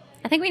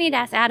 I think we need to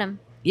ask Adam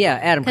Yeah,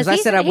 Adam, because I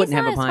said I wouldn't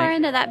have a he's not as far pint.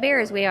 into that beer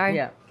as we are.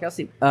 Yeah,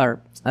 Kelsey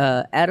or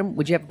Adam,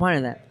 would you have a pint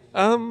of that?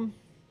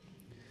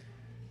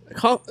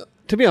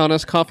 To be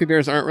honest, coffee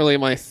beers aren't really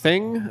my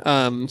thing.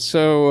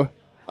 So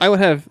I would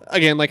have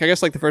again, like I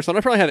guess like the first one,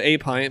 I'd probably have a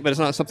pint, but it's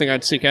not something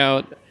I'd seek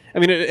out. I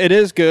mean, it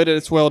is good.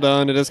 It's well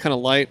done. It is kind of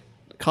light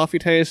coffee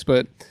taste,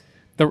 but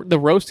the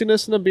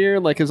roastiness in a beer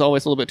like is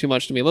always a little bit too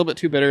much to me. A little bit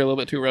too bitter, a little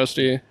bit too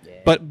roasty.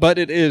 But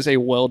it is a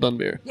well done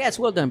beer. Yeah, it's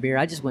well done beer.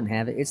 I just wouldn't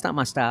have it. It's not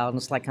my style, and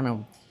it's like kind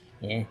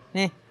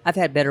of I've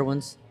had better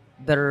ones,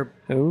 better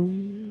Oh.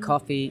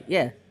 coffee.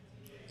 Yeah,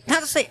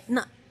 not to say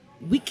no.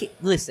 We can't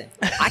listen.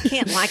 I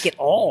can't like it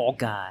all,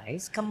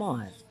 guys. Come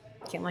on,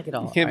 can't like it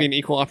all. Can't be an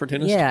equal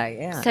opportunist.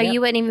 Yeah. So you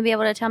wouldn't even be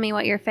able to tell me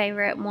what your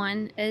favorite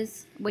one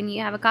is when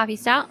you have a coffee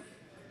stout?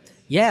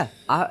 Yeah,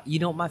 you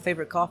know what my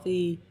favorite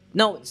coffee?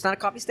 No, it's not a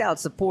coffee stout.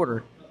 It's a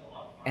porter,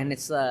 and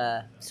it's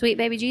Sweet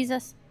Baby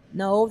Jesus?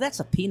 no, that's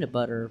a peanut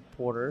butter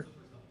porter.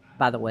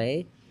 By the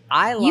way,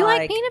 I You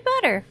like peanut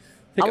butter?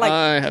 I think I like-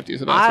 I have to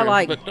use it. I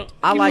like But no,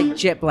 I like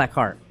Jet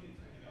Blackheart.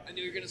 I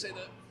knew you were gonna say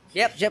that.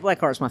 Yep, Jet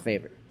Blackheart's my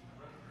favorite.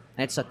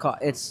 It's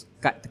it's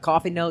got the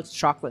coffee notes,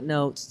 chocolate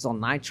notes. It's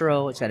on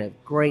nitro. It's got a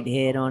great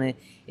head on it.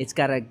 It's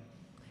got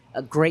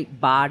a great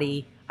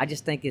body. I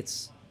just think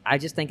it's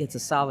a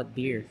solid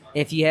beer.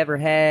 If you ever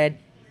had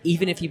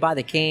even if you buy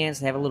the cans,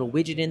 they have a little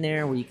widget in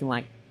there where you can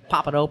like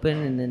pop it open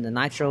and then the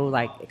nitro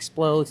like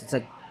explodes. It's a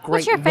great.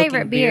 What's your looking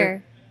favorite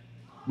beer?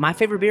 My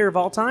favorite beer of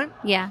all time?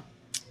 Yeah.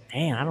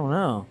 Man, I don't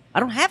know. I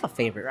don't have a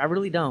favorite. I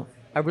really don't.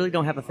 I really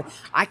don't have a favorite.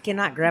 I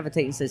cannot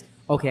gravitate and says,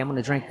 okay, I'm going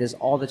to drink this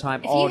all the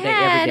time, all you day,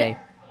 had- every day.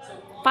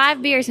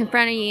 5 beers in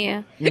front of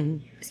you.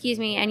 Mhm. Excuse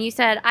me. And you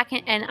said, I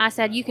can, and I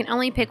said, you can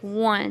only pick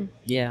one.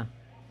 Yeah.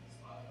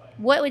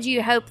 What would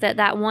you hope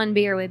that one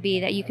beer would be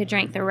that you could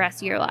drink the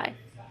rest of your life?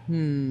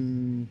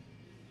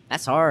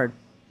 That's hard.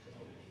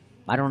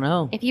 I don't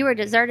know. If you were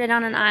deserted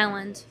on an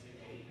island,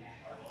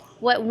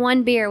 what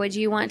one beer would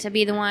you want to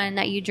be the one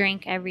that you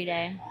drink every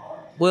day?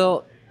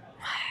 Well,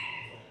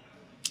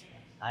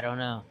 I don't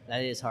know.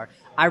 That is hard.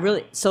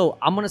 So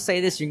I'm going to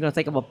say this. You're going to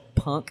think I'm a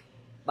punk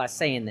by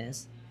saying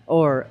this.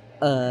 Or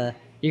you're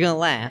going to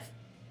laugh.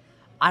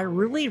 I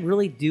really,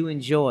 really do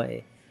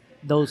enjoy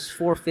those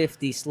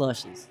 450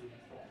 slushies.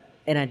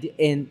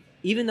 And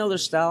even though their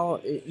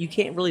style, you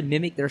can't really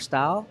mimic their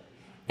style.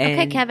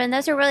 Okay, And Kevin,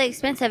 those are really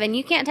expensive, and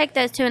you can't take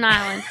those to an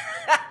island.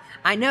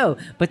 I know,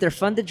 but they're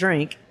fun to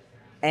drink,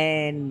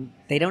 and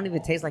they don't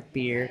even taste like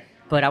beer.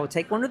 But I would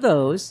take one of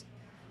those,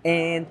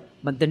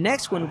 but the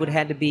next one would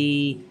have to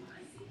be,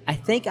 I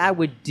think I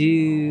would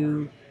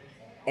do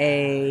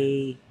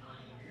I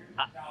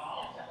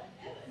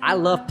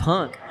love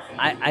Punk.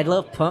 I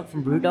love Punk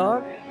from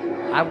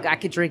Brewdog. I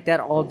could drink that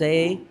all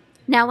day.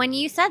 Now, when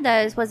you said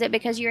those, was it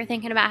because you were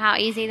thinking about how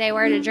easy they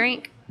were to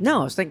drink?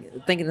 No, I was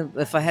thinking of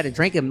if I had to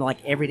drink them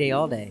like every day,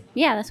 all day.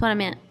 Yeah, that's what I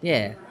meant.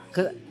 Yeah,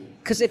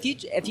 because if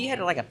you had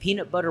like a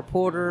peanut butter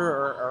porter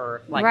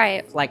or like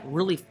Right. like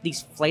really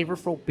these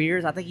flavorful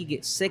beers, I think you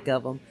get sick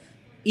of them.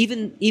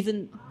 Even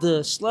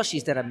the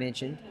slushies that I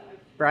mentioned,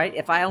 right?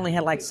 If I only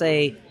had like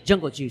say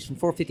Jungle Juice from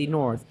 450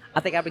 North, I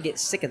think I would get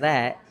sick of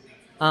that.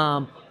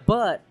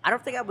 But I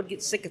don't think I would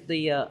get sick of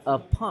the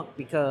of Punk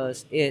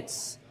because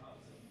it's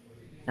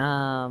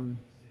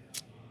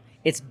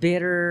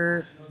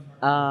bitter.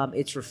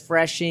 It's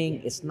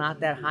refreshing. It's not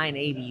that high in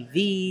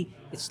ABV.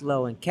 It's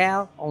low in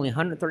only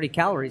 130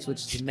 calories,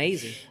 which is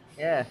amazing.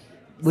 Yeah.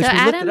 Which So, we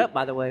looked Adam- it up,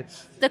 by the way.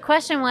 The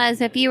question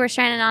was, if you were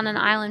stranded on an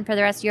island for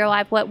the rest of your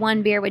life, what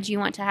one beer would you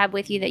want to have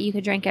with you that you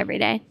could drink every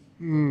day?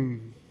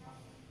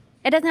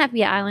 It doesn't have to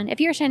be an island. If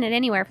you were stranded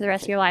anywhere for the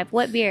rest of your life,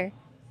 what beer?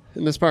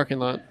 In this parking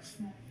lot.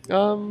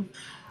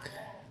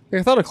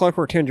 I thought of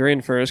Clockwork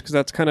Tangerine first because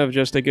that's kind of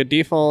just a good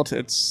default.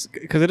 It's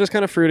because it is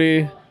kind of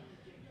fruity,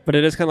 but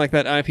it is kind of like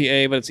that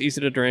IPA, but it's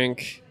easy to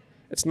drink.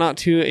 It's not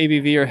too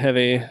ABV or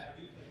heavy,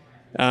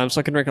 so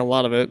I can drink a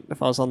lot of it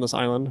if I was on this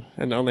island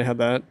and only had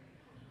that.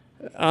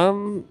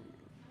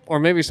 Or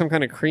maybe some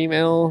kind of cream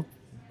ale,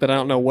 but I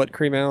don't know what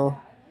cream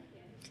ale.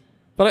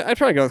 But I'd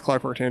probably go with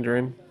Clockwork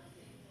Tangerine.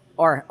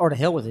 Or to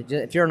hell with it.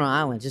 If you're on an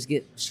island, just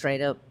get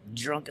straight up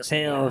drunk as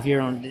hell. If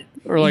you're on,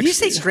 Or like- did you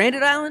say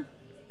stranded island?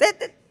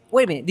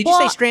 Wait a minute. Did you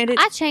Well, say stranded?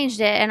 I changed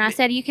it, and I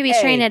said you could be Hey,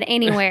 stranded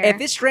anywhere.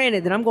 If it's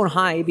stranded, then I'm going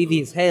high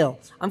ABV as hell.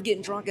 I'm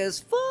getting drunk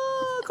as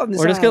fuck on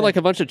this Or just get island. like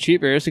a bunch of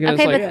cheap beers. Because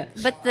okay,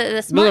 it's like, but the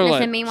Miller smartness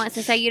Lite. in me wants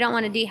to say you don't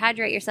want to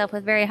dehydrate yourself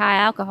with very high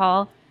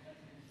alcohol.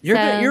 You're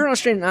so- you're on a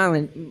stranded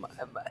island.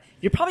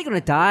 You're probably going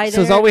to die there.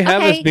 so is all we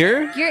have Okay, is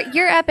beer?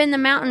 You're up in the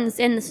mountains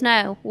in the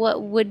snow.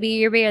 What would be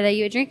your beer that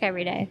you would drink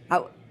every day?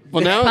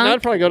 Well, now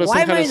I'd probably go to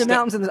Why some am I kind in of the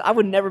mountains? I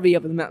would never be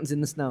up in the mountains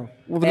in the snow.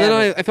 Well, but then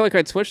Ever. I feel like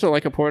I'd switch to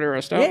like a porter or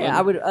a stout. then. Yeah,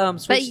 I would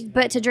switch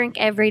But to drink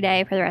every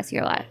day for the rest of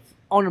your life,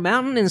 on a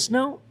mountain in the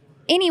snow.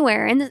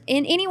 anywhere in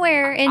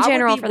anywhere in I would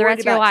general be for the rest worried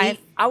of your about life,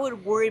 I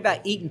would worry about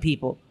eating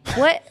people.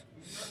 what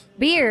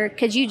beer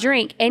could you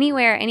drink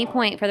anywhere, any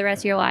point for the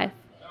rest of your life?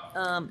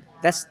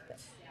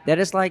 That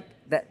is like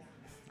that.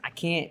 I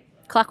can't.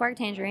 Clockwork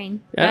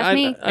Tangerine. Yeah, That's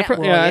me.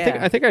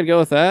 I think I'd go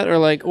with that,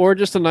 or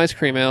just a nice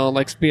cream ale,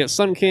 like be it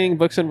Sun King,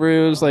 Books and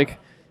Brews. Like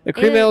the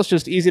cream Ew. ale is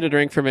just easy to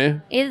drink for me.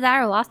 Either that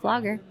or Lost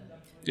Lager.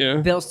 Yeah,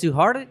 Bill's too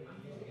hard.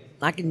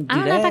 I can do I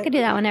don't that. know if I could do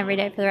that one every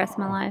day for the rest of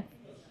my life.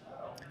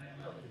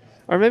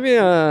 or maybe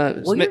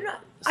Well, you're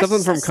not,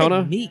 something from said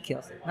Kona. Me,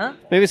 Kelsey. Huh?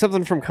 Maybe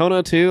something from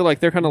Kona too. Like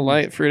they're kind of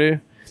light,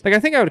 fruity. Like I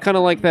think I would kind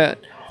of like that.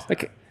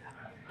 Like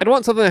I'd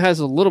want something that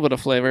has a little bit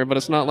of flavor, but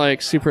it's not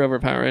like super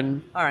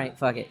overpowering. All right,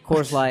 fuck it.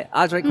 Coors Light.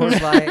 I'll drink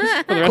Coors Light.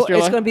 For the rest of your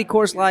It's life? going to be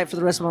Coors Light for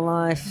the rest of my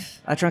life.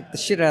 I drank the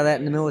shit out of that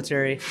in the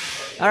military.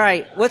 All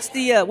right, what's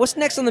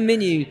next on the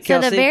menu, So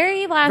Kelsey? the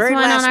very last one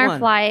on our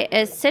flight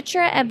is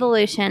Citra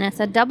Evolution. It's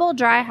a double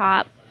dry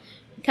hop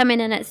coming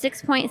in at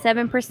 6.7%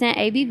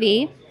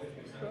 ABV.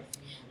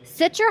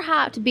 Citra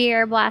hopped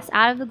beer blasts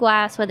out of the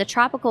glass with a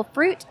tropical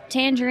fruit,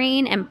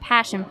 tangerine, and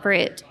passion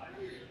fruit.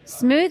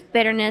 Smooth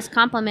bitterness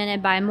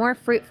complemented by more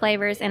fruit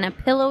flavors and a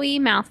pillowy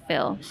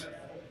mouthfeel.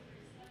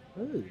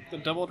 The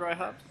double dry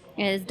hop.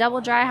 It is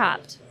double dry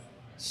hopped.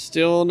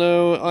 Still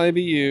no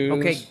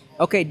IBUs.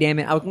 Okay, damn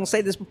it. I was going to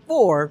say this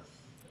before.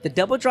 The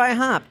double dry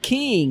hop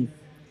king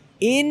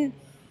in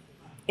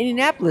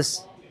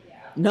Indianapolis.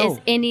 No.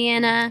 It's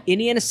Indiana.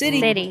 Indiana City.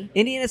 City.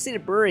 Indiana City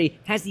Brewery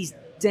has these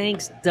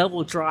danks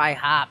double dry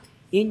hop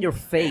in your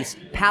face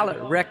palate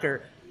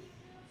wrecker.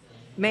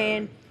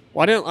 Man,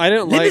 Well, I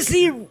didn't like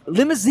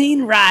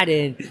limousine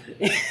riding.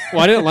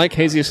 I didn't like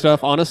hazy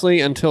stuff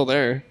honestly until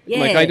there. Yeah.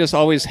 Like I just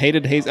always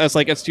hated hazy. I was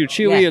like, it's too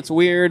chewy, Yeah. it's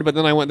weird. But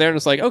then I went there and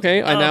it's like,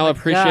 okay, I Oh now my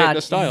appreciate God.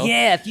 the style.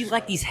 Yeah, if you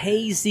like these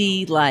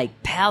hazy,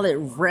 like palate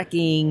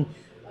wrecking,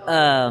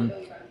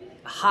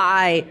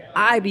 high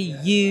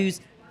IBUs,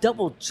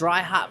 double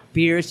dry hop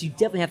beers, you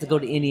definitely have to go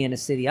to Indiana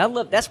City.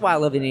 That's why I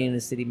love Indiana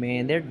City,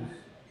 man.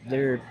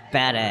 They're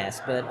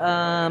badass.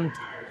 But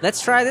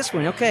let's try this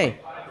one. Okay.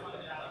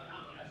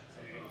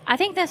 I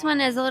think this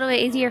one is a little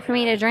bit easier for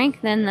me to drink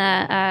than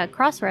the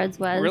Crossroads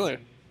was. Really?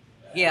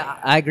 Yeah,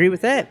 I agree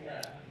with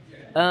that.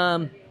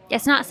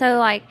 It's not so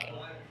like,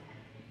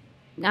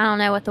 I don't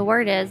know what the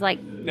word is, like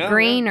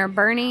green or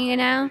burny, you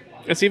know?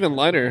 It's even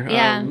lighter.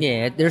 Yeah.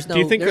 Yeah, there's no.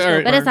 Do you think there's our-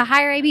 no But it's burn. a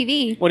higher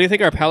ABV. What do you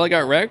think? Our palate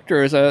got wrecked,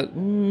 or is that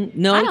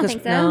No, I don't 'cause-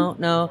 think so.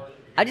 No.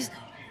 I just.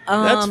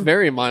 that's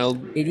very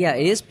mild? It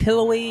is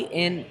pillowy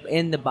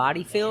in the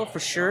body feel for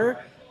sure.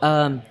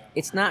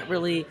 It's not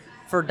really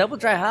for double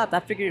dry hop. I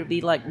figured it'd be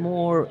like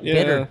more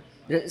bitter.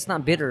 It's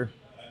not bitter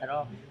at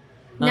all.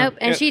 Nope.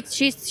 And Yeah.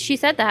 she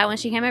said that when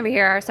she came over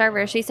here, our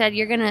server. She said,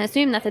 you're going to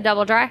assume that the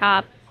double dry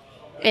hop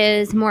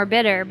is more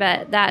bitter,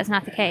 but that is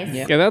not the case.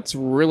 Yeah. Yeah, that's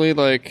really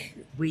like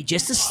We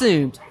just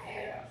assumed.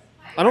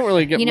 I don't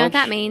really get. You know much. what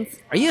that means?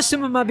 Are you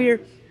assuming my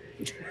beer?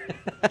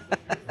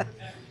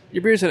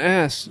 Your beer's an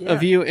ass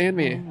of you and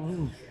me.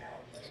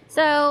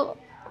 So,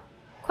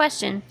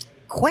 question.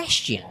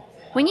 Question.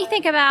 When you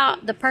think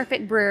about the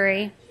perfect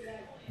brewery,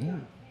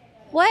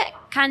 what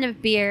kind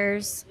of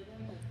beers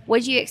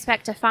would you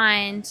expect to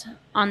find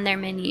on their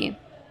menu?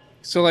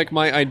 So, like,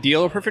 my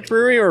ideal perfect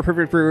brewery or a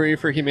perfect brewery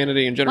for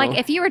humanity in general? Like,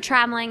 if you were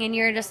traveling and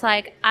you're just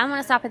like, I want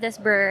to stop at this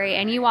brewery,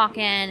 and you walk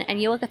in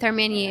and you look at their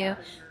menu,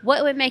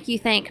 what would make you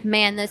think,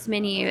 man, this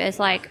menu is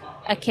like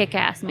a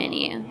kick-ass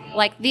menu?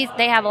 Like, they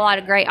have a lot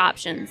of great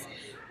options.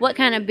 What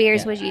kind of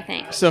beers would you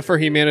think? So for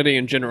humanity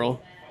in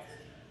general.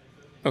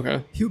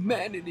 Okay.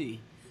 Humanity.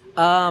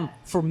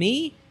 For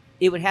me,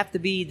 it would have to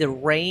be the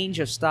range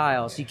of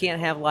styles. You can't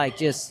have like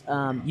just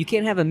you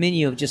can't have a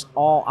menu of just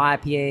all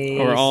IPAs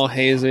Or all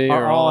hazy.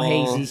 or all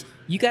hazies.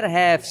 You got to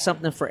have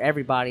something for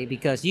everybody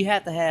because you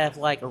have to have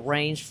like a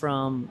range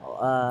from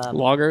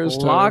Lagers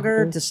to-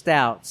 lager to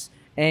stouts.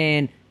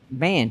 And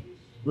man,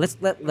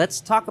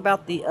 let's talk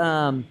about the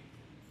I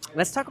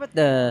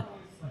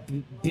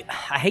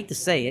hate to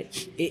say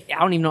it. I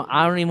don't even know.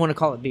 I don't even want to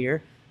call it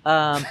beer.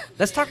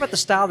 Let's talk about the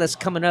style that's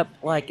coming up,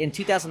 like in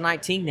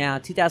 2019 now,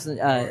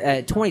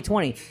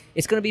 2020.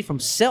 It's going to be from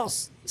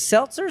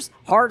seltzers,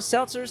 hard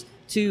seltzers,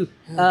 to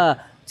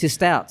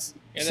stouts.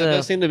 Yeah, So, that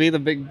does seem to be the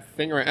big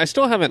thing, right? I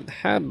still haven't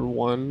had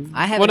one.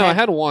 I haven't. Well, no, I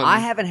had one. I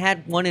haven't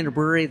had one in a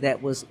brewery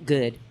that was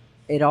good.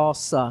 It all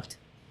sucked.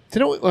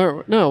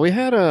 No, we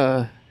had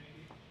a.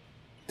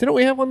 Didn't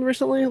we have one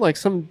recently? Like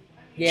some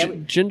Yeah,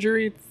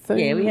 gingery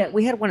thing. Yeah,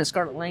 we had one at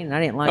Scarlet Lane, and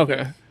I didn't like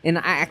Okay. it. And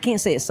I can't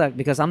say it sucked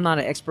because I'm not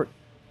an expert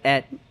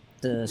at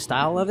the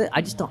style of it.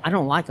 I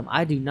don't like them.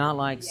 I do not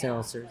like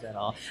seltzers at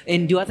all.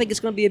 And do I think it's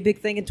going to be a big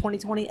thing in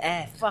 2020?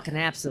 Fucking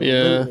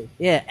absolutely.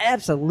 Yeah,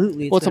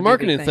 absolutely. Well, it's a gonna be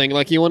marketing big thing.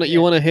 Like you want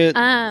to hit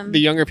the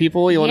younger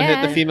people. You want to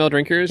hit the yeah. female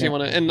drinkers. You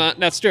want to, and not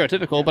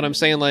stereotypical, but I'm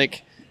saying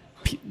like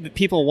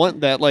people want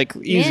that like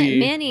easy.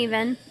 Men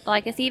even.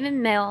 Like, it's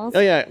even males. Oh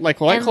yeah, like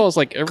White And- Claw is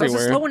like 'Cause it's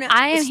everywhere. slowing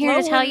I am it's here to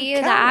tell slowing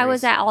you that I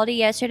was calories. at Aldi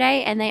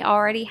yesterday, and they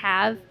already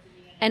have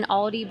an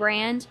Aldi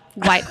brand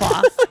White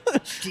Claw.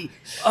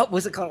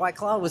 Was it called White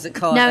Claw? Was it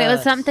called? No, it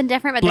was something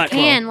different, but Black the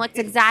can looks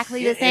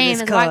exactly the same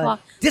as White Claw.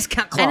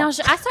 Discount Claw. And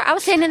I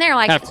was sitting there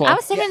like, Half Claw. I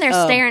was sitting there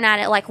staring at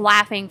it, like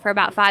laughing for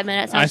about 5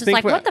 minutes. And I I was just think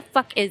like, we- what the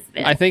fuck is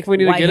this? I think we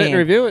need to White get it and hand.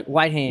 review it.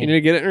 White hand. You need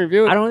to get it and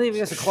review it. I don't think it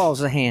was a claw. It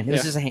was a hand. It was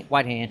Yeah. just a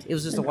white hand. It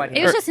was just a white hand.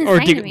 It was just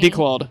or insane to me.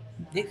 declawed.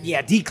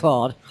 Yeah,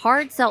 declawed.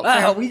 Hard seltzer.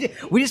 Oh,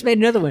 we just made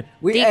another one.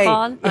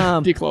 Declawed?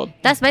 Declawed.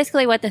 That's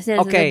basically what this is,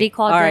 Okay. is a declawed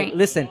all right. drink.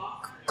 Listen,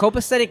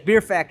 Copacetic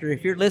Beer Factory.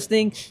 If you're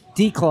listening,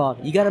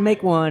 declawed. You got to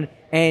make one,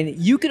 and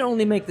you can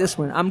only make this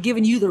one. I'm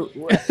giving you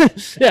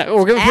the Yeah,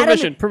 we're giving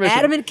permission.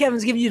 Adam and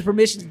Kevin's giving you the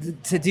permission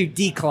to do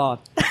declawed.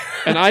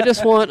 And I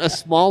just want a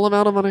small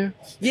amount of money.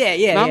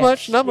 yeah. Not yeah.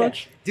 much, not Yeah.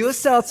 much. Do a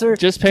seltzer.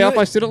 Just pay Do off it-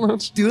 my student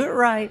loans. Do it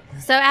right.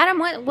 So, Adam,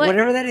 what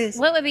Whatever that is.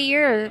 What would be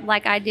your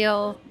like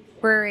ideal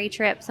brewery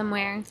trip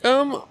somewhere?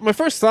 My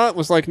first thought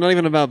was like not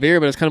even about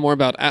beer, but it's kind of more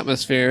about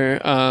atmosphere.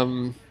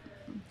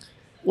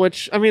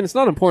 Which I mean, it's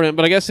not important,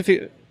 but I guess if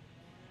you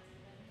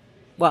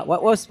What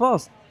was the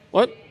pause?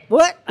 what?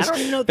 What? I don't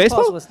even know what the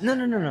Baseball? pause was.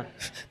 No.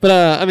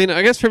 But I mean,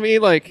 I guess for me,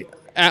 like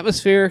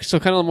atmosphere. So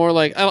kind of more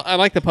like I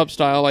like the pub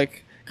style,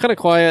 like kind of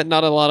quiet,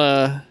 not a lot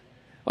of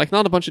like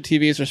not a bunch of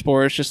TVs or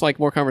sports, just like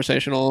more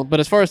conversational. But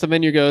as far as the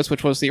menu goes,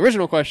 which was the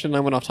original question, I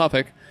went off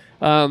topic.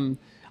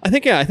 I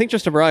think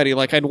just a variety.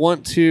 Like I'd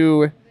want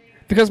to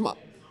because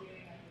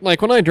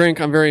like when I drink,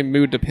 I'm very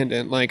mood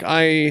dependent. Like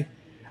I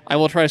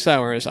will try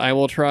sours. I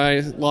will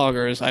try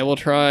lagers. I will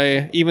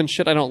try even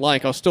shit I don't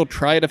like. I'll still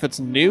try it if it's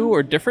new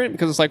or different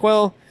because it's like,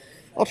 well,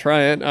 I'll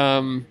try it.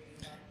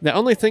 The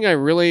only thing I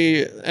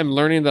really am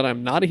learning that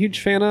I'm not a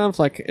huge fan of,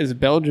 like, is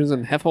Belgians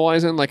and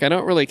Hefeweizen. Like, I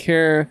don't really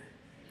care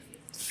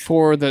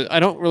I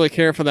don't really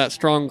care for that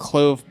strong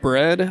clove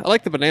bread. I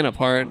like the banana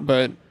part,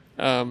 but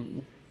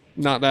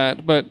not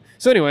that. But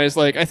so anyways,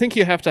 like I think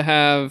you just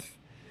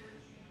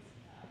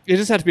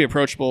have to be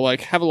approachable.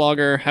 Like have a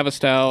lager, have a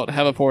stout,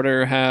 have a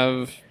porter,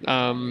 have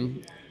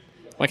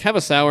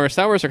a sour.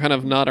 Sours are kind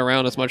of not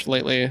around as much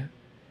lately.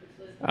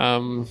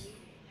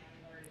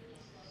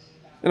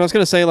 And I was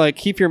going to say, like,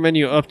 keep your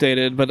menu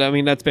updated, but I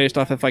mean, that's based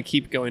off if I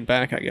keep going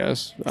back, I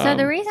guess. So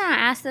the reason I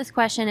asked this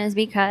question is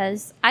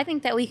because I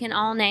think that we can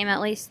all name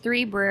at least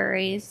 3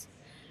 breweries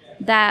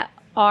that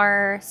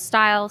are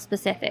style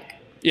specific.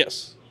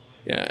 Yes.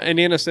 Yeah.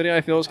 Indiana City,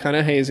 I feel, is kind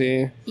of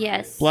hazy.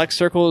 Yes. Black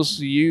Circle's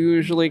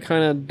usually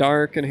kind of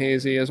dark and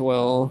hazy as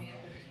well.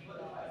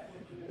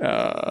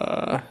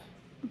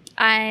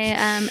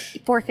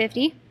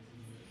 450.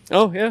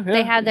 Oh, yeah.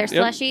 They have their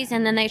slushies,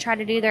 and then they try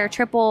to do their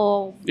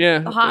triple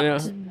hopped. Yeah.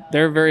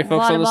 They're very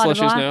focused on the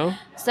slushies now.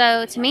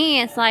 So to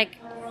me, it's like,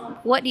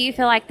 what do you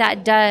feel like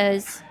that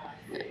does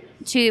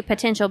to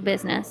potential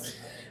business?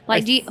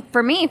 Like,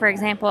 for me, for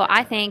example,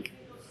 I think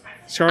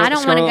I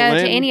don't want to go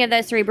to any of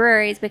those 3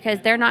 breweries because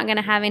they're not going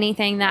to have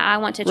anything that I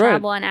want to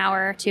travel an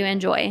hour to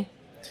enjoy.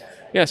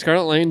 Yeah,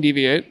 Scarlet Lane,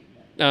 Deviate.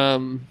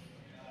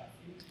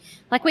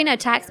 Like we know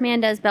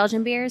Taxman does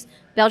Belgian beers.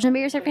 Belgian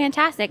beers are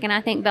fantastic, and I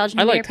think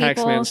Belgian beer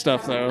people Taxman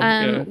stuff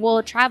though.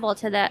 Will travel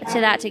to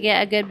that to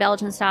get a good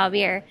Belgian style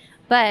beer.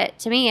 But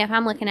to me, if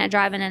I'm looking at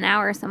driving an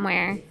hour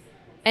somewhere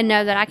and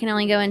know that I can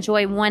only go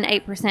enjoy 1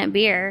 8%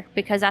 beer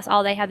because that's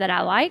all they have that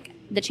I like,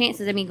 the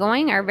chances of me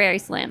going are very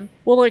slim.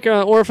 Well, like,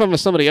 or if I'm with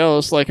somebody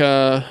else, like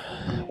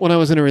when I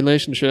was in a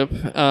relationship,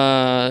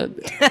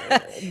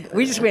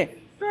 We just went.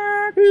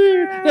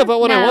 no, but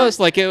when I was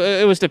like,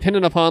 it was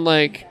dependent upon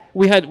like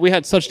we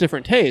had such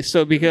different tastes.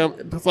 So it became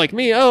like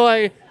me. Oh,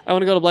 I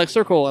want to go to Black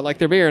Circle. I like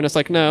their beer, and it's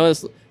like no.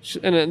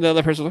 And then the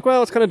other person was like,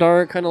 well, it's kind of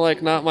dark, kind of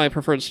like not my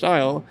preferred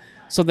style.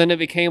 So then it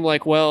became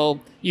like, well,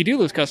 you do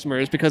lose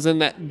customers because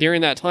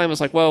during that time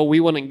it's like, well, we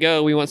wouldn't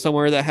go. We went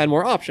somewhere that had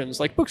more options,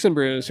 like Books and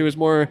Brews, who was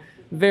more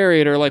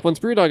varied, or like once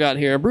Brewdog got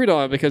here,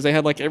 Brewdog, because they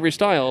had like every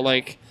style,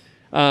 like,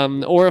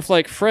 or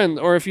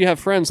if you have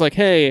friends like,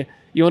 hey,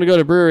 you want to go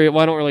to a brewery,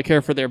 well, I don't really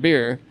care for their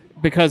beer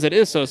because it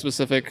is so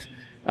specific.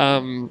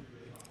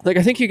 Like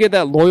I think you get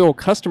that loyal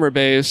customer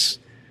base,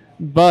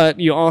 but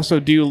you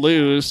also do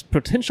lose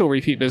potential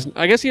repeat business.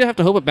 I guess you have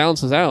to hope it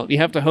balances out. You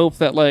have to hope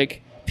that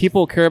like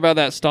people care about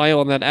that style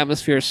and that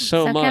atmosphere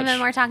so much.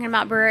 Kevin, we're talking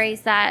about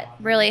breweries that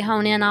really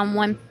hone in on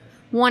one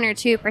or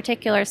 2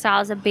 particular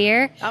styles of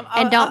beer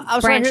and don't I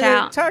was branch right here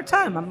out. the entire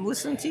time. I'm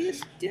listening to you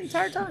the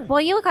entire time. Well,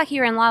 you look like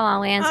you were in La La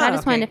Land, so I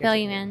just wanted to fill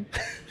you in.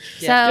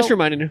 Yeah, so Just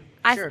reminding you.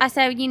 I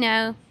said,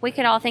 we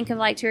could all think of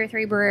like 2 or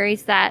 3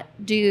 breweries that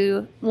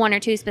do 1 or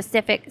 2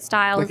 specific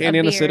styles Like of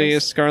Indiana beers. City,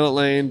 Scarlet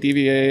Lane,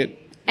 Deviate.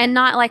 And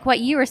not like what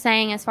you were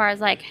saying as far as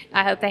like,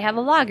 I hope they have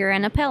a lager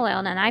and a pale ale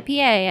and an IPA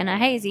and a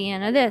hazy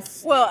and a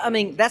this. Well, I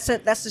mean, that's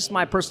just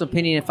my personal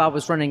opinion if I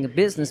was running a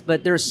business,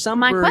 but there's some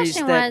My breweries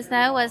question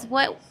that... was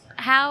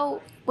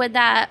how would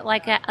that,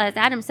 like as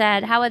Adam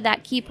said, how would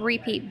that keep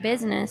repeat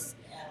business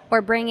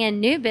or bring in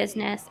new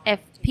business if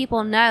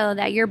people know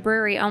that your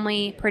brewery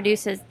only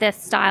produces this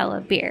style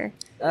of beer?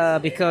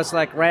 Because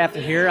like right after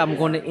here, I'm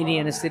going to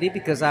Indiana City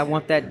because I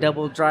want that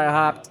double dry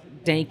hopped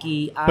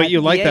danky IPA. But you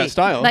like that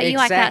style. But you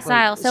like that Exactly.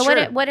 style. So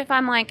Sure. what if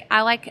I'm like,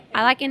 I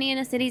like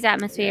Indiana City's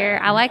atmosphere.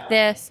 I like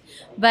this,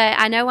 but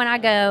I know when I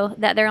go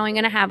that they're only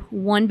going to have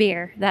 1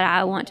 beer that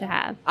I want to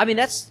have. I mean,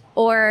 that's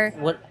Or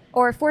what...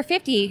 or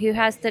 450 who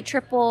has the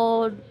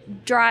triple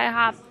dry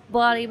hop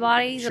bloody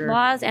bodies, Sure. the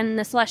blahs, and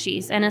the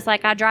slushies. And it's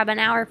like I drive an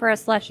hour for a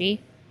slushie.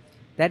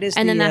 That is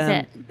And the, then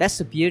that's it. That's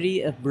the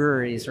beauty of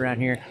breweries around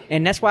here,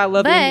 and that's why I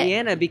love But-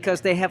 Indiana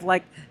because they have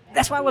like.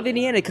 That's why I love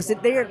Indiana because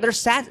they're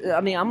I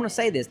mean, I'm going to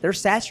say this: they're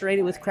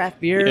saturated with craft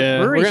beer Yeah,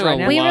 breweries we're in right a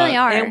now. We really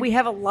are. and we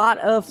have a lot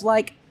of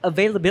like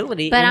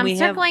availability. But and I'm we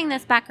have circling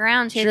this back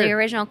around to the Sure.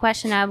 original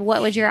question of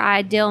what would your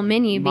ideal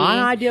menu be?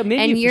 My ideal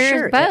menu, and for yours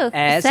sure. both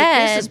As a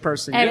said business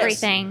person, yes.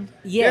 everything.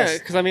 Yeah, yes,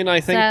 because I mean,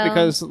 I think So-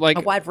 because like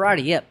a wide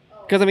variety. Yep.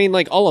 because I mean,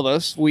 like all of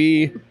us,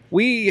 we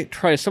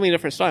try so many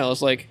different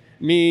styles. Like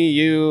me,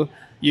 you,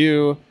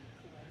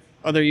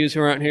 other yous who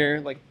aren't here,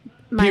 like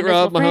My Pete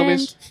Rob, my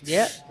invisible homies.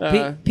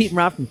 Yep. Pete and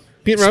Rob from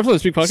Pete and Rob from the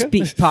Speak Podcast.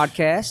 Speak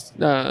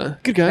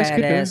Podcast. Good guys,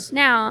 good guys. Badass.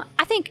 Now,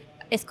 I think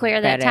it's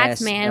clear that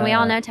Badass, Taxman, we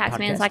all know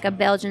Taxman's podcast. like a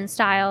Belgian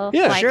style.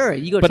 Yeah, like, Sure,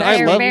 you go. But to I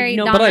they're love- very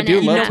but I do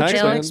dominant love in that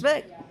Taxman. field.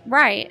 Expect.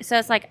 Right. So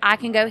it's like I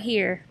can go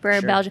here for a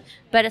Sure. Belgian.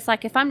 But it's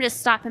like if I'm just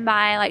stopping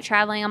by, like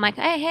traveling, I'm like,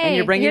 hey, And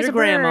you're bringing here's your a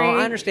brewery.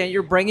 grandma. I understand.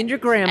 You're bringing your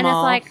grandma. And it's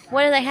like,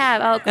 what do they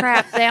have? Oh,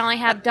 crap. They only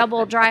have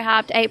double dry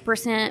hopped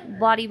 8%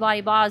 bloody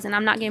blas, and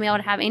I'm not going to be able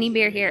to have any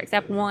beer here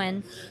except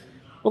one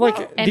Well,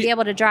 like and be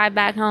able to drive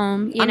back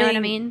home. You know what I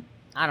mean?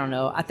 I don't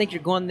know. I think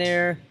you're going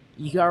there.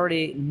 You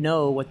already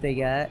know what they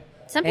got.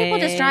 Some people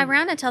just And drive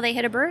around until they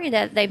hit a brewery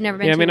that they've never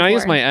been yeah, I to mean, I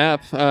use before. my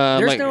app.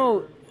 There's like,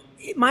 no,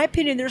 in my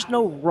opinion, there's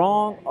no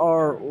wrong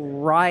or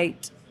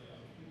right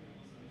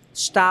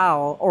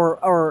style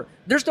or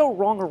there's no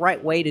wrong or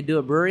right way to do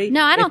a brewery.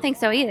 No, I don't If- think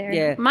so either.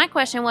 Yeah. My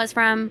question was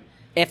from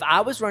If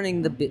I was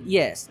running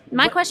yes.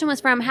 My But- question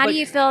was how do but-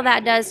 you feel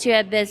that does to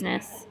a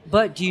business?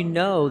 But do you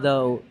know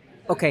though?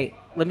 Okay,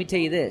 let me tell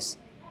you this.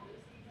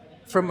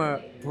 From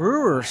a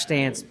brewer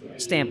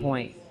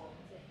standpoint,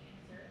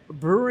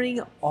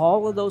 brewing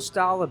all of those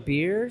style of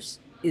beers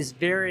is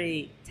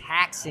very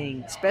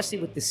taxing, especially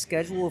with the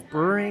schedule of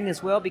brewing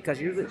as well, because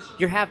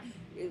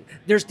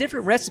there's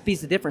different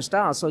recipes to different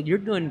styles. So you're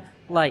doing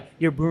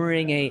you're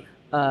brewing a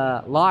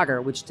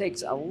lager, which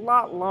takes a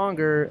lot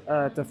longer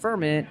to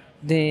ferment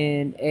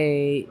than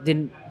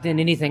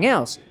anything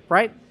else,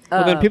 right?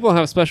 Well, then people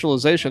have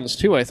specializations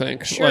too. I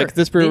think Sure. like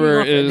this Then you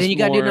brewer go- is Then you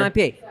got to do more. an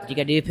IPA. Then you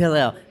got to do a pale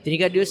ale. Then you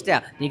got to do a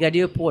stout. Then you got to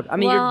do a porter. I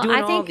mean, Well, you're doing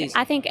I all think these.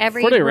 I think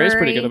every Forte brewery, Ray's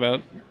pretty good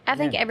about. I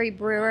think every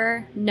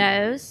brewer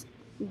knows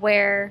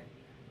where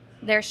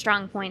their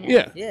strong point is.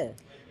 Yeah. Yeah.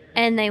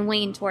 And they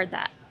lean toward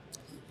that.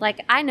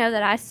 Like I know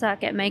that I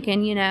suck at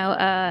making,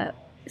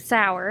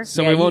 sour.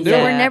 So we won't do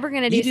it. We're never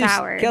gonna do You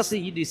sours. Kelsey,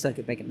 you do suck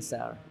at making a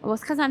sour. Well,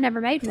 it's because I've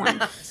never made one.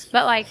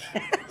 But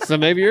So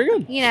maybe you're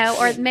good.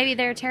 or maybe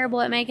they're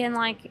terrible at making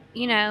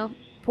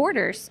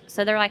porters.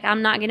 So they're like,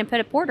 I'm not going to put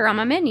a porter on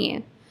my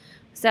menu.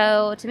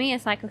 So to me,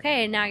 it's like,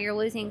 okay, now you're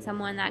losing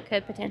someone that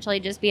could potentially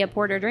just be a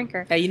porter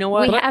drinker. Hey, you know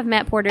what? We have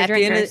met porter At the,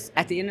 end drinkers. of,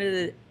 at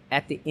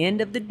the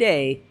end of the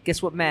day,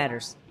 guess what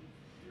matters?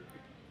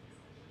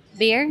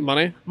 Beer?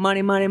 Money.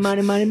 Money, money,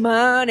 money, money,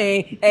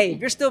 money. Hey,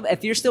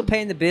 if you're still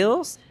paying the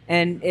bills,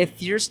 and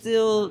if you're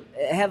still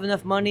have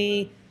enough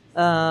money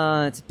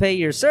to pay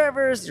your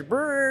servers, your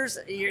brewers,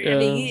 I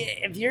mean,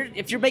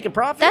 if you're making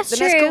profits, That's then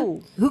true. that's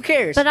cool. Who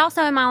cares? But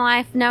also in my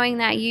life, knowing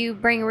that you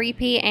bring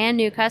repeat and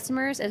new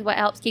customers is what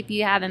helps keep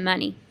you having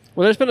money.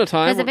 Well, there's been a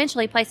time. Because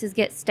eventually places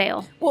get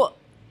stale. Well,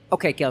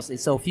 okay, Kelsey.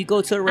 So if you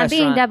go to a I'm restaurant,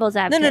 being devil's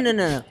advocate.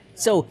 No.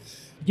 So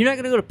you're not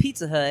gonna go to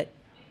Pizza Hut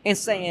and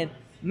saying,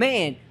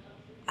 "Man,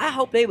 I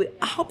hope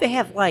they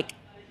have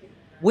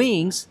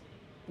wings."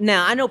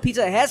 Now I know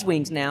Pizza Hut has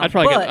wings now. I'd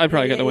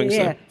probably get the wings,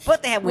 Yeah, too.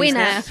 but they have We wings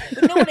now. know.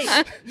 But nobody,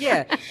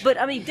 yeah,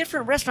 but I mean,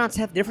 different restaurants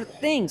have different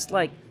things.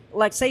 Like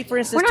say for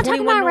instance, We're not talking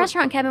 21 about a North-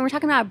 restaurant, Kevin. We're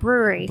talking about a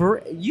brewery.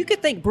 You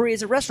could think brewery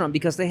is a restaurant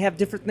because they have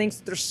different things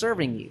that they're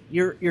serving you.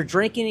 You're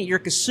drinking it, you're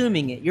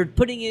consuming it, you're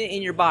putting it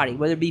in your body,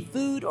 whether it be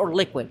food or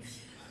liquid.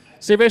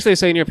 So you're basically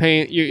saying you're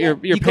paying you're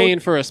You go- paying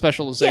for a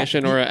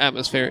specialization or an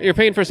atmosphere. You're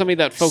paying for somebody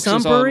that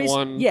focuses Some breweries, on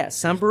one. yeah,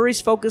 some breweries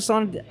focus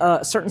on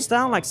a certain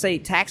style, like say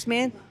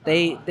Taxman.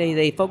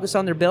 They focus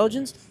on their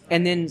Belgians,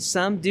 and then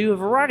some do a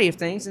variety of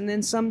things, and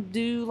then some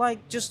do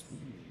just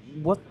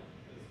what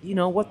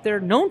they're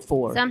known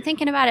for. So I'm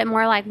thinking about it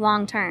more like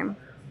long term.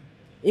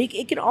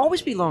 It can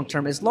always be long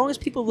term as long as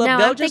people love No, I'm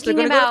Belgians. They're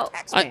thinking going to go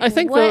about- to Taxman. I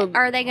think What the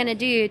are they going to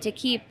do to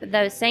keep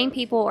those same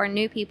people or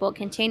new people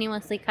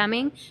continuously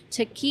coming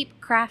to keep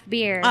craft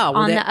beer Oh, well,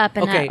 on that- the up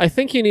and okay. up? I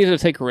think you need to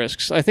take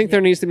risks. I think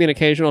there needs to be an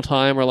occasional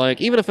time where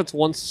even if it's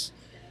once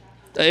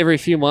every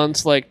few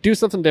months, do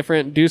something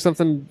different, do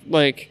something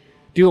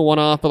do a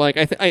one-off. But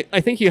I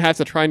think you have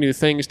to try new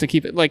things to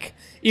keep it.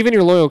 Even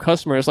your loyal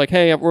customers,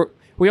 hey,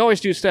 we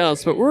always do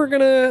stouts, but we're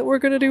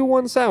gonna do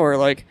one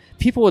sour.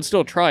 People would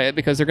still try it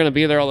because they're gonna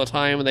be there all the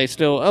time, and they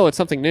still it's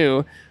something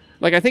new.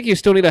 I think you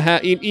still need to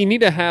have you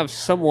need to have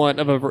somewhat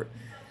of a.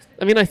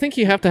 I think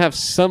you have to have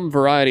some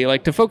variety.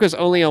 To focus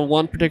only on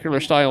one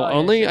particular style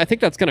only, I think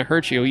that's gonna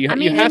hurt you. You I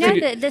mean, you have to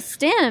do the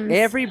stems.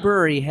 Every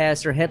brewery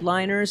has their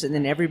headliners, and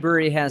then every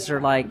brewery has their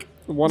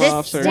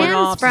one-offs. This Or, stems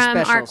One-offs and from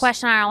our specials.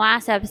 question on our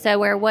last episode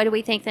where what do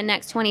we think the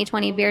next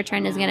 2020 beer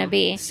trend is going to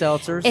be?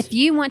 seltzers. If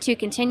you want to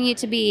continue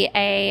to be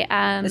a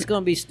it's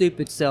going to be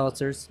stupid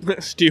seltzers.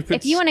 stupid.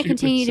 if you want to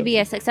continue to be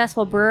a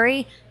successful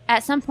brewery,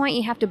 at some point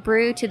you have to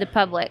brew to the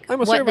public I'm a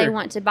what they server.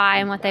 want to buy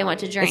and what they want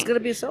to drink. It's going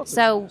to be a seltzer.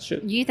 So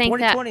Shit. you think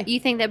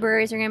 2020. that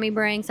breweries are going to be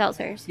brewing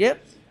seltzers? Yep.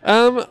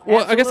 Well,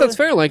 I guess that's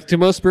Absolutely. fair. To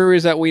most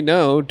breweries that we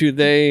know, do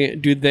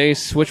they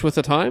switch with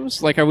the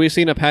times? Are we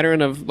seeing a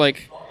pattern of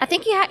I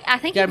think you You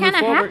kind gotta move of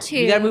have forward. to.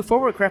 You got to move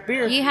forward with craft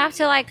beer. You have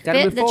to Gotta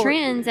fit move the forward.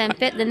 trends and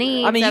fit the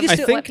needs. I mean, you of can I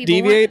still- think what people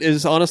Deviate want.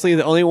 is honestly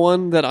the only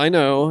one that I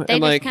know, They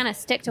and just kind of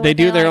stick to what they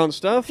do their like. own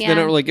stuff. Yeah. They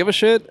don't really give a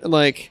shit. And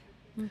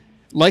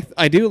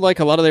I do like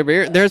a lot of their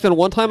beer. There's been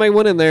one time I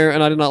went in there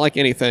and I did not like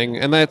anything,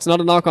 and that's not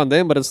a knock on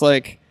them, but it's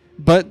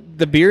but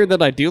the beer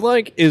that I do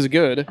like is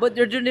good. But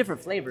they're doing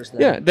different flavors, though.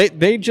 Yeah,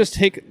 they just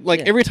take Yeah.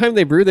 every time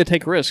they brew, they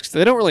take risks.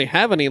 They don't really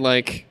have any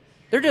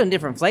They're doing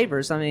different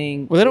flavors. I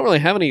mean, well, they don't really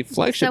have any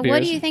flagship So beers.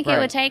 what do you think it Right.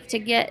 would take to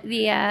get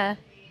the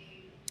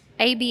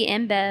AB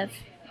InBev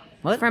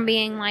what? from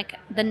being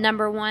the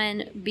number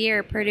one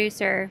beer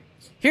producer?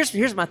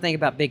 Here's my thing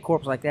about big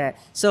corps like that.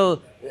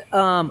 So,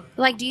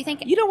 Do you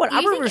think You know what? Do I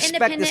you would think respect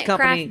this independent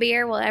company. craft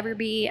beer will ever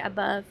be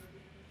above?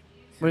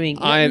 what do you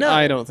mean? I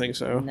no. don't think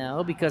so.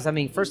 No, because I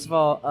mean, first of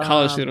all,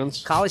 College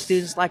students. College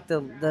students like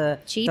the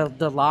Cheap?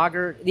 the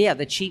lager,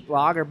 the cheap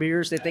lager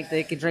beers. They think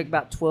they can drink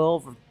about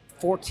 12 or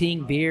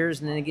 14 beers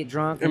and then they get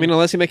drunk. I mean,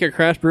 unless you make a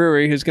craft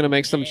brewery who's going to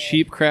make some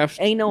cheap craft.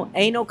 Ain't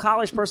no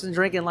college person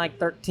drinking like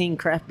 13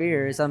 craft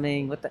beers. I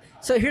mean, what the?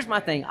 So here's my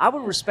thing. I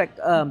would respect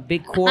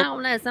big I corp.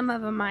 don't know. Some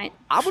of them might.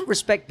 I would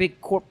respect big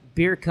corp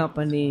beer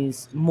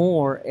companies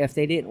more if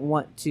they didn't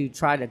want to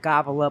try to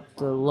gobble up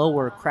the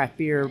lower craft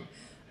beer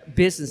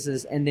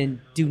businesses and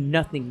then do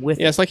nothing with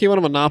Yeah, it. it's like you want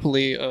a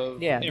monopoly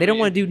of. Yeah, they don't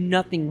want to do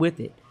nothing with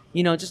it.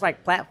 You know, just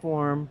like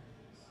Platform.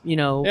 You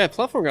know, Yeah,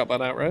 Platform got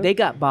bought out, right? they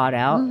got bought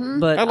out,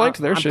 but I liked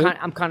their shit.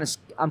 I'm kind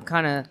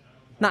of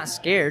not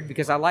scared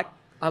because I like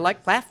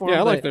Platform. Yeah,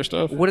 I like but their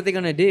stuff. What are they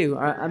going to do?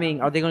 I mean,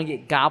 are they going to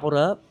get gobbled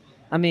up?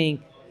 I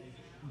mean,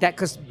 that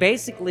because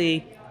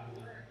basically,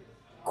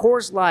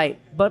 Coors Light,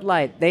 Bud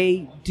Light,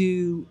 they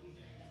do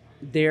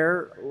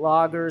their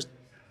lagers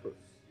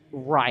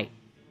right.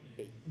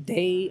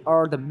 They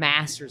are the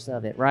masters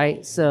of it,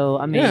 right? So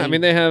I mean, Yeah, I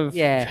mean they have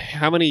yeah.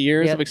 how many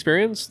years Yep. of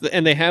experience,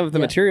 and they have the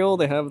Yeah. material,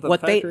 they have the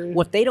what factory.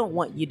 they don't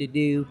want you to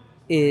do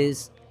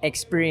is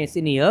experience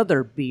any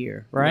other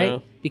beer, right?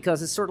 No.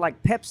 Because it's sort of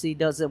like Pepsi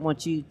doesn't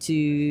want you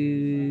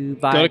to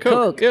buy Go to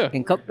Coke, yeah.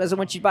 and Coke doesn't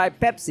want you to buy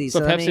Pepsi.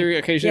 So I Pepsi mean,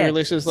 occasionally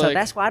releases, So like-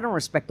 that's why I don't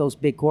respect those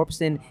big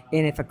corps. And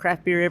if a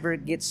craft beer ever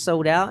gets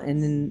sold out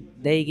and then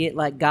they get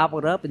like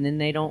gobbled up and then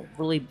they don't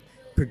really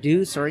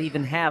produce or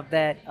even have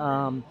that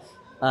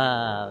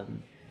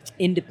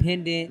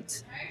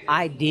independent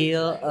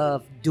idea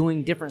of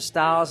doing different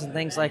styles and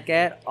things like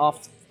that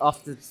off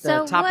the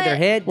So top of their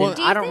head, then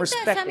do you I don't think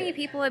respect that so many it.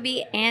 people would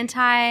be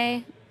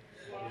anti?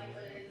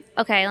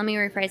 Okay, let me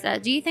rephrase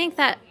that. Do you think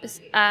that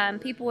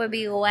people would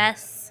be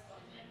less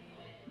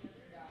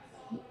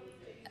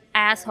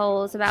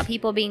assholes about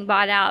people being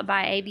bought out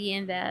by AB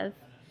InBev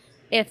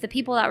if the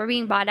people that were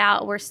being bought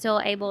out were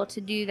still able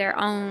to do their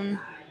own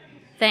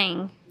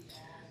thing?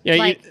 yeah,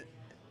 Like,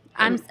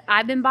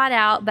 I've been bought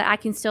out, but I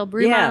can still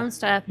brew my own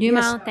stuff, do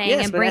my own thing,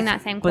 and but bring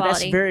that's- that same But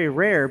quality. that's very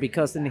rare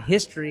because in the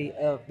history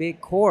of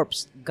big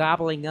corps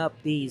gobbling up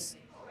these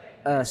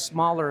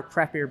smaller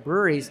craft beer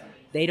breweries,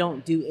 they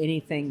don't do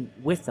anything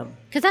with them.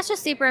 Because that's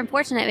just super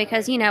unfortunate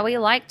because, you know, we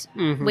liked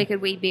Mm-hmm.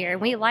 Wicked Weed beer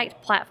and we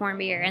liked Platform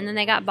beer and then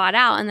they got bought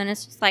out and then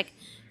it's just like,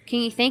 can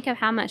you think of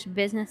how much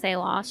business they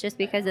lost just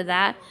because of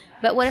that?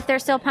 But what if they're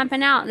still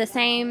pumping out the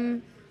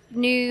same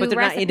new But they're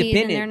not recipes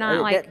independent. and they're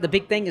not like... The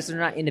big thing is they're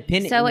not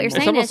independent. So what you're anymore.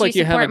 saying almost is like you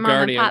you have support a mom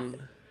and pop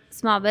guardian.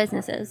 small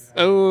businesses.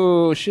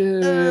 oh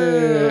shit!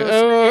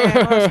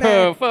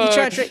 Oh,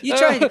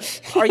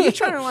 fuck. Are you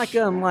trying to like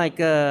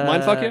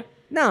Mind fuck you?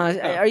 No,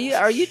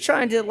 are you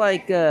trying to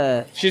like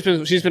She's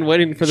been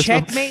waiting for this.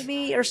 moment. checkmate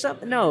me or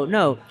something?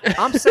 No.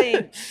 I'm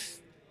saying,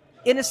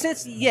 in a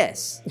sense,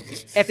 yes.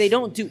 If they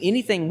don't do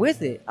anything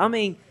with it, I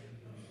mean,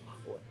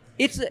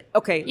 it's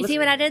okay. You see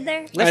what I did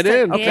there? I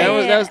did. Okay.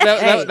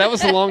 That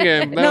was the long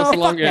game. That was the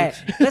long game.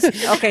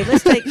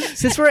 Let's take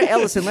since we're at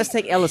Ellison. Let's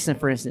take Ellison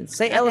for instance.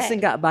 Say Ellison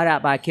got bought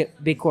out by a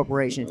big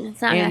corporation.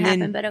 It's not gonna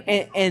happen, but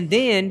okay. And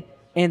then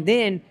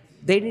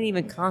they didn't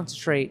even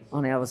concentrate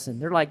on Ellison.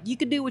 They're like, you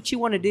can do what you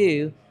want to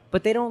do,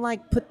 but they don't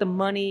like put the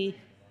money.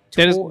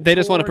 They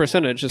just want a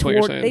percentage, is what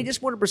you're saying. They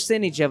just want a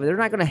percentage of it. They're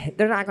not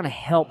gonna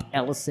help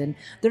Ellison.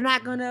 They're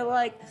not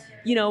gonna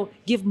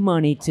give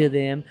money to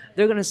them.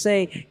 They're gonna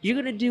say you're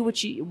gonna do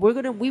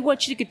we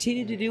want you to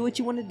continue to do what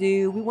you want to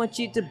do. We want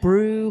you to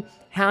brew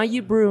how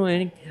you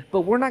brewing,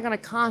 but we're not gonna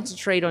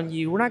concentrate on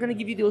you. We're not gonna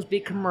give you those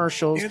big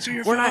commercials.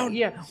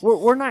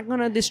 We're not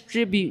gonna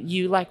distribute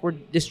you like we're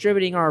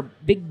distributing our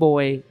big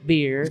boy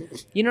beer.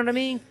 You know what I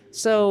mean?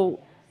 So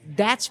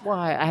that's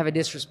why I have a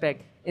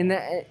disrespect in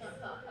that.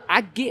 I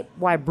get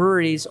why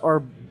breweries or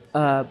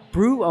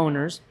brew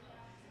owners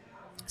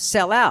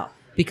sell out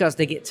because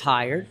they get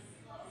tired,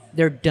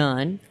 they're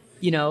done.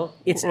 You know,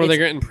 Or they're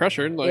getting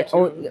pressured.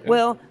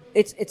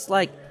 It's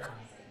like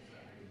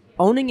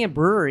owning a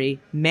brewery,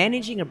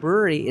 managing a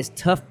brewery is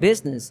tough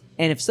business,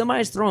 and if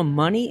somebody's throwing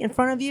money in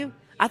front of you,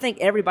 I think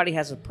everybody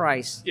has a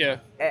price. Yeah.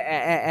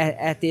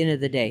 At the end of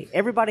the day,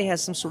 everybody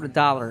has some sort of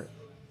dollar.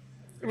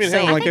 I mean,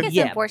 Saying, hell, I like think if, it's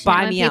yeah, unfortunate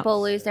buy when me out.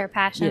 people lose their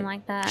passion Yeah.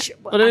 like that.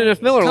 but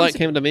if Miller Comes Lite to-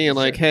 came to me and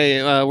like,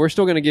 hey, we're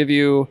still going to give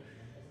you,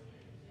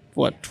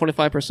 what,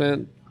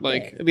 25%?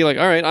 Like, it'd be like,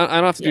 all right, I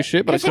don't have to do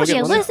shit, but I Because still if get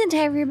you money. listen to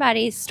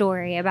everybody's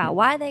story about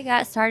why they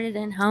got started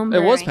in home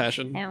It was brewing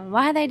passion. and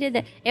why they did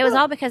that, it was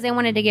all because they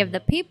wanted to give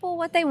the people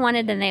what they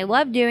wanted and they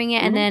loved doing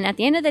it. And then at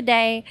the end of the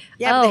day,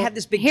 Yeah, but they had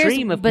this big here's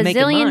dream of $1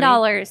 making bazillion money.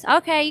 dollars.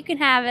 Okay, you can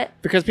have it.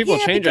 Because people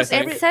Yeah, change, I because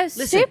think. It's so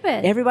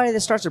stupid. Everybody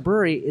that starts a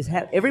brewery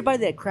everybody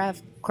that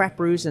craft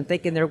brews and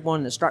thinking they're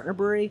one that's starting a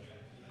brewery.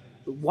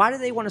 Why do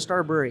they want to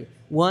start a brewery?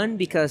 One,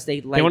 because they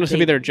want us to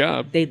be their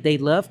job. They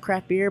love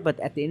craft beer, but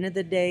at the end of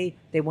the day,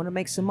 they want to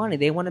make some money.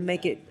 They want to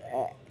make it,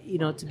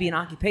 to be an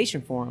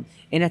occupation for them.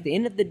 And at the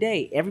end of the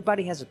day,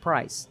 everybody has a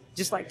price.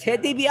 Just like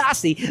Ted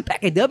DiBiase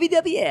back in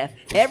WWF,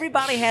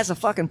 everybody has a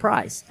fucking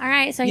price. All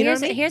right, so You know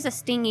here's what I mean? here's a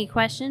stingy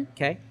question.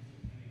 Okay,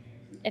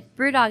 If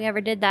Brewdog ever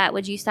did that,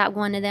 would you stop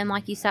going to them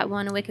like you stopped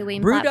going to Wicked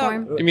Weed Brewdog-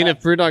 Platform? You mean if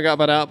Brewdog got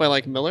bought out by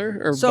like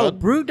Miller or so Bud?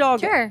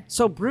 BrewDog, Sure.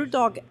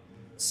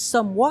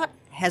 somewhat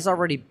has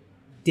already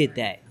did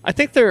that. I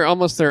think they're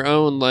almost their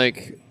own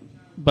like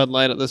Bud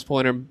Light at this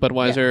point or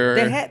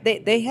Budweiser.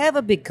 They have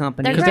a big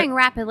company. They're growing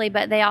rapidly,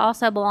 but they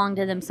also belong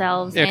to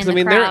themselves Yeah, and 'cause, the I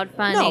mean, they're-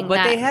 crowdfunding. No, but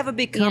that, they have a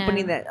big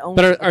company that owns.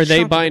 But a are they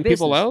chunk of the buying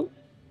people business.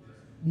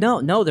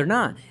 out? No, they're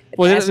not.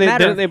 Well, As a matter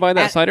didn't of- they buy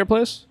that at- cider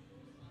place?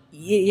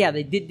 Yeah,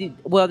 they did.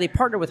 Well, they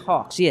partner with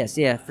Hawks. Yes,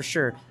 yeah, for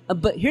sure.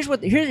 But here's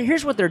what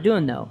they're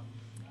doing though.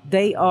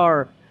 They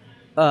are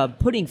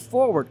putting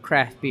forward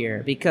craft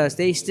beer because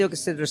they still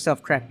consider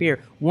themselves craft beer.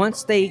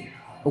 Once they,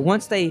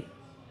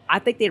 I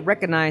think they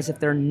recognize if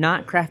they're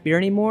not craft beer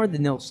anymore,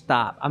 then they'll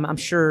stop. I'm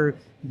sure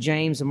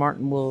James and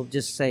Martin will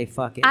just say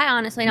fuck it. I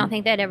honestly don't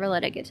think they'd ever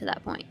let it get to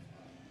that point.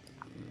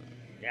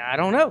 I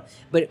don't know,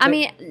 but I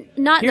mean,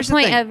 not the here's the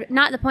point thing.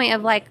 not the point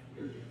of like,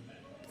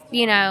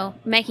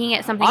 making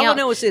it something All I else.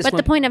 know is this, but when-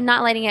 the point of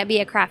not letting it be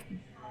a craft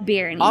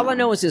beer anymore. all I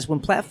know is this: when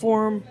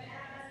Platform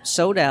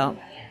sold out,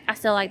 I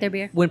still like their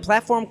beer. when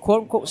Platform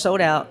quote unquote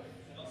sold out,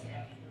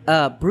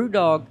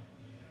 BrewDog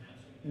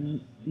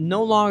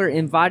no longer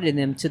invited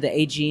them to the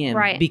AGM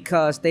Right.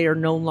 because they are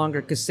no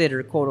longer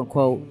considered quote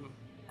unquote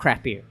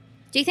craft beer.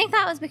 Do you think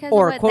that was because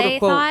Or of what quote, they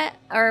unquote, thought,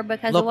 or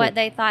because local. of what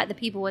they thought the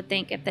people would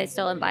think if they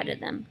still invited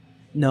them?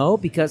 No,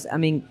 because I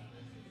mean,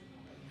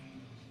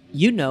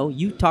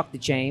 you talk to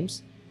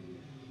James.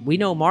 We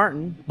know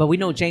Martin, but we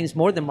know James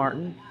more than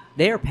Martin.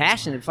 They are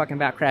passionate fucking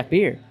about craft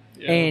beer.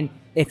 Yeah. And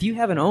if you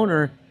have an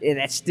owner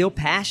that's still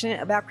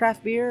passionate about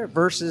craft beer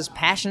versus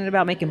passionate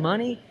about making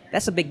money,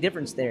 that's a big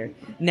difference there.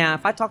 Now,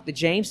 if I talked to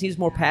James, he was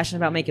more passionate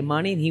about making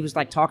money, and he was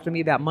like talking to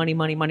me about money,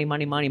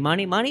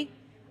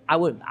 I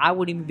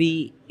wouldn't even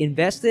be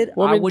invested.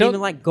 Well, I I mean, wouldn't don't-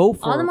 even like go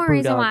for All the more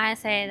reason BrewDog. why I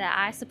say that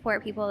I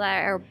support people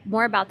that are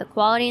more about the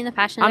quality and the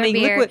passion I of mean,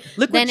 their beer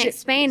look what than Ja-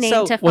 expanding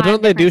so- to Well, five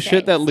don't they do different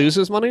shit that states.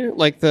 loses money,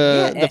 like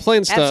the Yeah,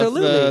 plain stuff,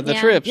 absolutely. the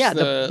Yeah. trips,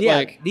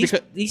 Yeah,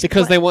 these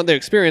because pla- they want the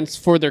experience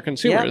for their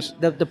consumers.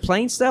 Yeah, the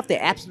plain stuff, they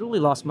absolutely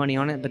lost money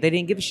on it, but they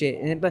didn't give a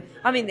shit. But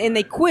I mean, and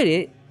they quit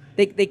it.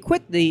 They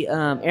quit the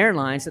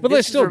airlines. But they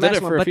This is still their did last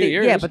it one, for a but few they,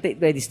 years. Yeah, but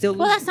they still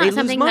Well, lose, that's they not lose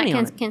something money that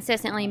on can it.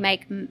 consistently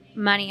make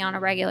money on a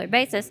regular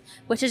basis,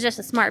 which is just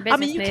a smart I business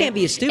mean, you move. can't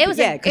be a It stupid, was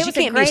yeah, it because you was a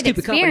can't be a great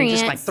stupid company and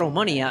just like experience throw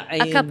money out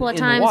a couple of in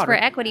the times water. for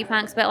equity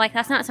punks, but like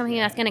that's not something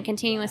that's going to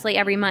continuously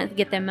every month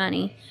get them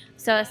money.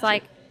 So it's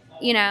like,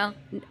 now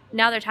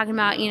they're talking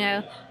about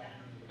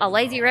a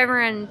lazy river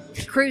and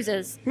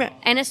cruises, Yeah.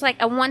 and it's like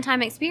a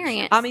one-time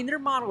experience. I mean, their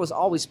model has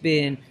always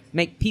been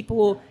make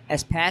people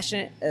as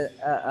passionate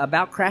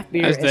about craft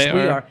beer As as, they we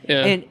are, are.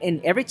 yeah.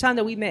 And every time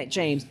that we met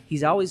James,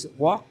 he's always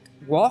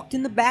walked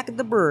in the back of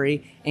the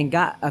brewery and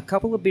got a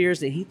couple of beers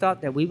that he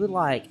thought that we would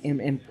like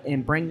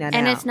and bring that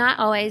and out. it's not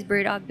always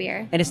BrewDog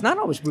beer. And it's not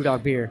always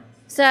BrewDog beer.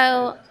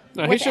 So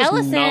No, he's with just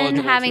Ellison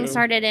knowledgeable, having too.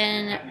 started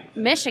in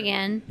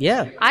Michigan,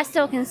 Yeah. I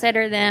still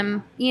consider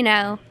them,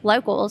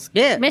 locals.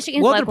 Yeah.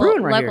 Michigan's Well, they're local,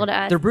 brewing right local here. to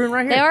us. They're brewing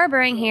right They here. are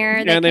brewing here.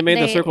 Yeah, and they made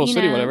the Circle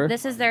City, whatever.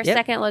 This is their Yep.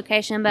 second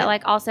location, but Yep.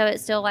 like also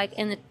it's still like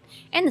in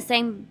the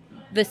same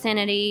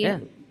vicinity Yeah.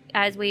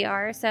 as we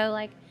are. So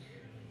like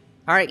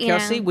All right, You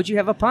Kelsey, know. would you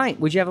have a pint?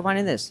 Would you have a pint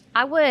in this?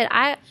 I would.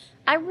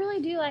 I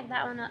really do like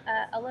that one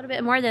a little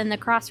bit more than the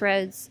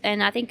Crossroads,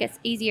 and I think it's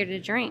easier to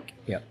drink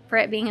Yep. for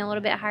it being a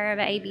little bit higher of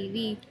an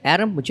ABV.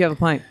 Adam, would you have a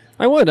pint?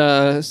 I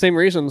would. Same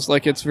reasons.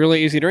 Like, it's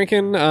really easy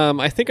drinking.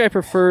 I think I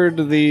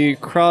preferred the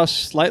Cross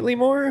slightly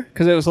more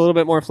because it was a little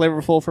bit more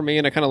flavorful for me,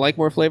 and I kind of like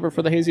more flavor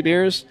for the hazy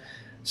beers.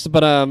 So,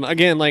 but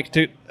again, like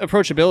to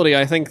approachability,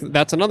 I think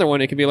that's another one.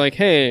 It could be like,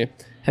 hey,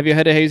 have you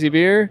had a hazy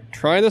beer?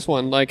 Try this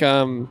one. Like,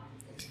 I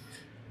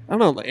don't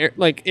know.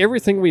 Like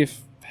everything we've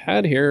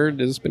had here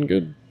has been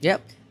good.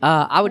 Yep.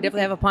 I would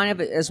definitely have a pint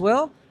of it as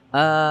well.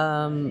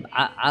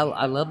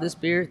 I love this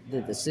beer,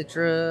 the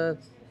Citra.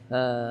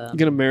 You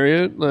gonna marry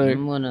it? Like,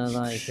 I'm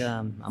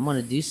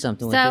gonna do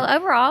something with So it.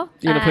 overall,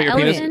 You gonna put your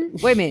penis- Ellison,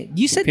 Wait a minute,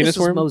 you said Penis this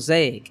was worm?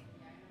 mosaic.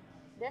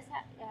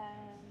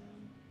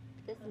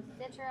 this is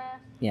Citra.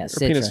 Yeah, or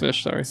Citra. penis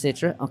fish? Sorry.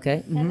 Citra.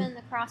 Okay. mhm. Kevin,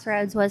 the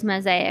Crossroads was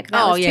Mosaic.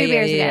 That Oh was yeah, two yeah,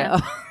 beers yeah.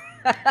 ago.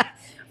 yeah.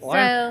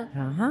 So,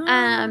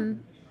 Uh-huh.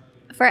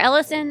 for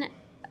Ellison,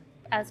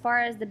 as far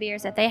as the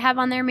beers that they have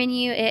on their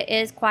menu, it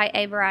is quite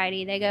a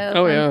variety. They go.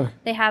 Oh, from- yeah.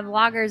 They have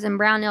lagers and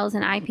brown ales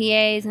and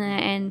IPAs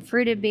and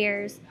fruited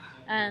beers.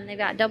 They've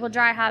got double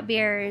dry hop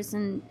beers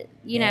and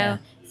Yeah.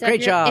 So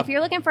Great job. If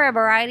you're looking for a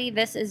variety,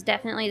 this is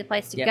definitely the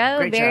place to Yeah, go.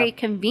 great Very job.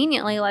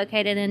 conveniently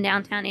located in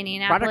downtown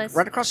Indianapolis.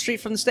 right across the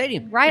street from the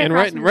stadium. Right And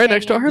across right, from the right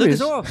next to stadium. Arby's.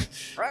 Look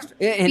at the door.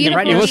 Yeah, and Beautiful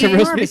right It next to wasn't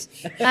roast Arby's.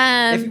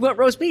 If you want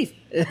roast beef.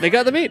 They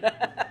got the meat.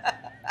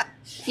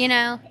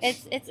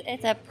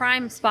 It's a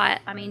prime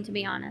spot. I mean, to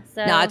be honest.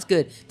 So, No, it's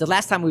good. The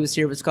last time we was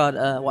here, it was called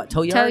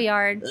Tow Yard. toe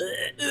yard.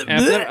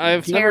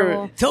 I've never.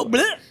 Terrible. Toe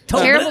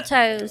Terrible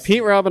toes.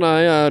 Pete, Rob, and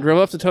I drove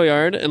up to Tow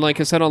Yard, and like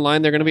I said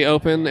online, they're going to be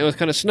open. It was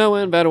kind of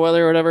snowing, bad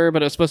weather or whatever,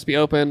 but it was supposed to be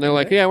open. They're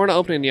like, yeah, we're not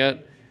opening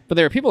yet. But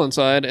there were people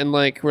inside, and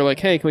like we're like,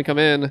 hey, can we come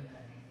in?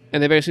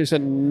 And they basically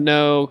said,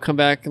 no, come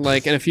back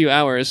like in a few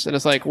hours. And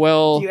it's like,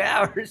 well, Few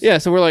hours. yeah.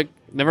 So we're like,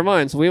 never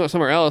mind. So we went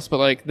somewhere else. But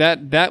like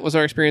that was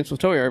our experience with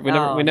Tow Yard. We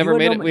Oh, never you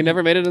made wouldn't it. know- We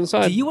never made it Do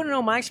inside. you want to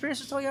know my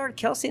experience with Tow Yard?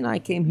 Kelsey and I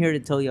came here to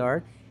Tow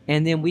Yard,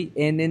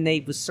 and then they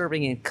was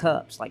serving in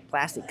cups, like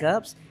plastic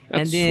cups.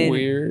 That's and then,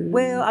 weird.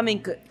 Well, I mean,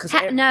 because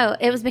No,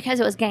 it was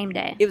because it was game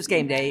day. it was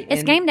game day.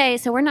 It's and- game day,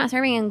 so we're not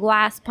serving in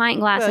pint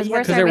glasses. yeah, We're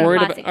 'cause Because serving they're worried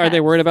plastic about, are they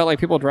cups. worried about like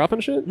people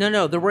dropping shit?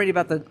 No, they're worried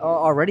about the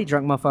already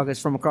drunk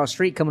motherfuckers from across the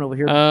street coming over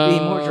here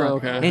being more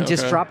drunk okay, and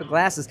just okay. dropping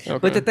glasses. Okay.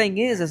 But the thing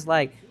is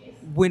like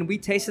when we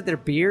tasted their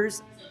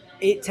beers,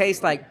 it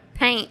tastes like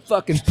paint?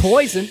 fucking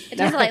poison. It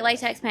tastes like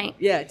latex paint.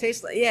 Yeah, it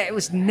tastes like it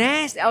was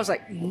nasty. I was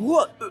like,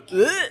 what?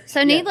 So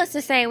Yeah. needless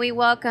to say, we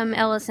welcome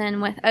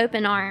Ellison with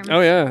open arms.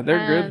 Oh yeah,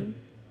 they're good.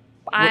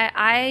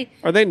 I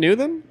Are they new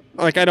then?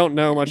 Like I don't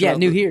know much. Yeah, about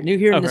new them.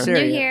 here in Okay. this new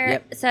area. here.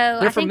 Yep. So They're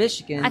I from think,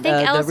 Michigan. I think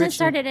the Ellison original-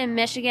 started in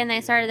Michigan.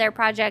 They started their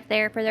project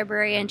there for their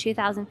brewery in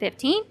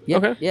 2015.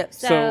 Yep, Okay. Yep.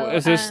 So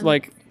is this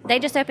like? They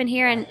just opened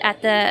here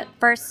at the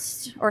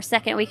first or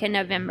second week in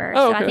November.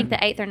 Oh, So I okay. think the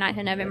 8th or 9th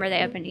of November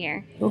they opened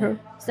here. Okay.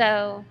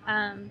 So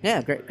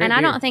Yeah, great. and I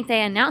beer. don't think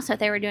they announced that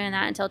they were doing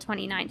that until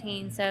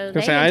 2019. So they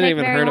Gonna say, didn't I take didn't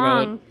even very heard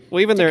about long it.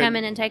 Well, even to their come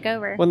in and take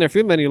over. when their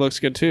food menu looks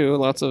good too.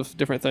 Lots of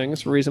different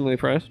things, reasonably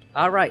priced.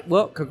 All right.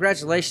 Well,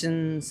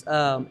 congratulations,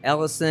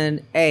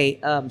 Ellison. Hey,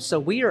 so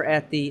we are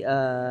at the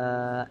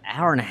hour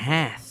and a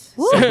half.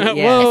 Woo. So, yeah.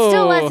 Whoa. It's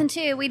still less than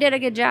 2. We did a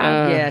good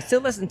job. Yeah,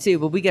 still listen to,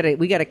 but we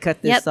gotta cut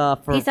this Yep.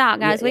 off. For, Peace out,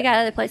 guys. Yeah, We got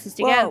other places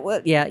to well, go.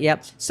 well, yeah.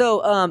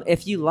 So,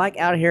 if you like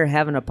Out Here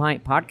Having a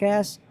Pint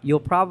podcast, you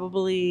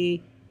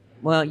probably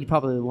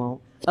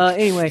won't.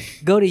 Anyway,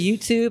 go to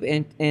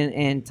YouTube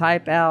and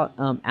type out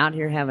Out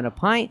Here Having a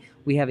Pint.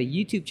 We have a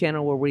YouTube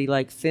channel where we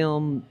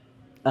film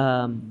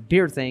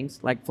beer things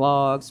like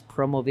vlogs,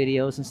 promo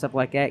videos, and stuff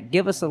like that.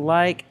 Give us a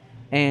like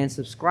and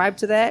subscribe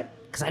to that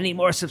because I need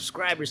more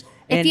subscribers.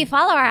 If And- you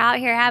follow our Out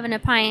Here Having a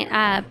Pint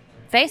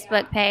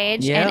Facebook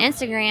page Yeah. and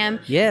Instagram,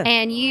 Yeah.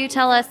 and you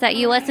tell us that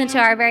you listen to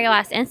our very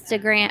last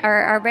Instagram or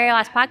our very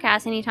last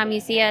podcast anytime you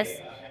see us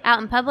out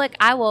in public,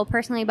 I will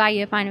personally buy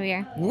you a pint of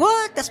beer.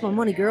 What? That's my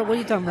money, girl. What are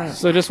you talking about?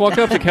 So just walk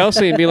up to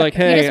Kelsey and be like,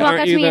 "Hey, You just walk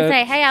aren't up to you me and the-"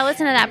 say, "Hey, I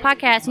listened to that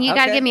podcast, and you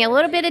got to Okay. give me a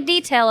little bit of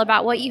detail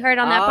about what you heard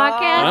on that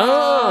podcast,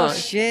 Oh, Oh.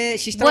 shit!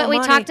 She's throwing what we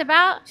money. talked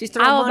about. She's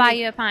throwing I will money. buy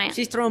you a pint."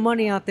 She's throwing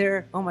money out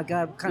there. Oh my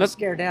god, I'm kind of Let's-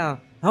 scared now.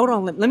 Hold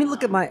on, let me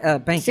look at my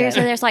bank.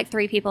 Seriously, app. there's like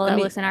 3 people that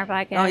me- listen to our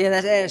podcast. Oh yeah,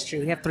 that's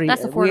true. We have 3.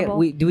 That's affordable.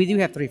 We do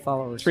have 3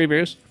 followers. 3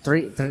 beers?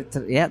 Three,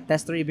 yeah,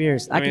 that's 3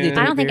 beers. I can do mean-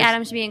 3 I don't think beers.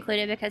 Adam should be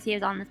included because he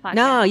was on this podcast.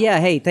 No, yeah.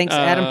 Hey, thanks,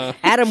 Adam. Uh.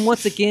 Adam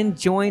once again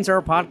joins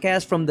our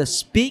podcast from the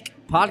Speak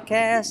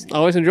Podcast.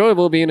 Always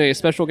enjoyable being a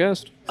special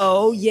guest.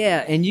 Oh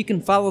yeah, and you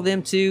can follow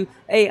them too.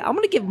 Hey, I'm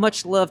gonna give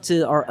much love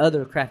to our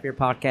other craft beer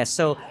podcasts.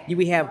 So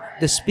we have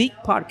the Speak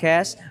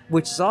Podcast,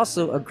 which is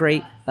also a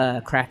great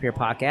craft beer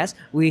podcast.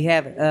 We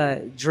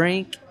have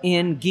Drink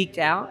In Geeked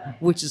Out,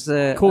 which is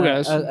Cool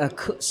guys.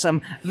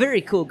 some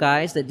very cool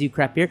guys that do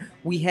craft beer.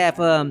 We have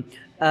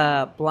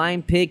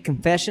Blind Pig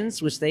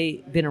Confessions, which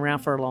they've been around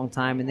for a long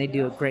time and they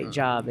do a great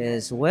job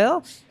as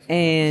well.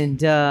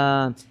 And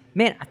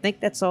man, I think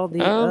that's all the.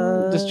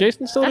 Does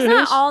Jason still That's do not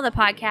his? all the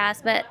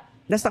podcasts, but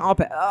That's not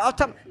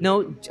all.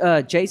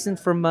 No, Jason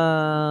from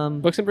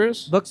Books and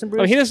Brews? Books and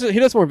Brews. Oh, he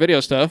does more video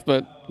stuff,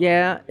 but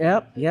Yeah,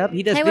 yep.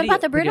 He does. hey, what video-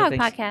 about the video Brewdog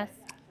things. podcast?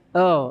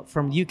 Oh,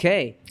 from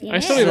UK. Yeah. I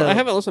still need, So- I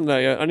haven't listened to that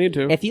yet. I need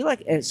to. If you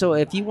like, so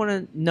if you want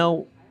to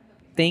know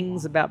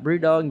things about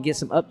BrewDog and get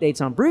some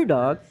updates on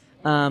BrewDog,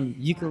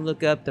 you can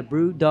look up the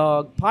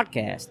BrewDog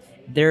podcast.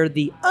 They're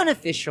the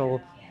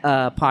unofficial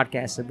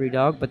podcast of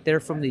BrewDog, but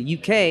they're from the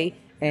UK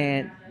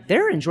and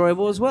they're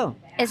enjoyable as well.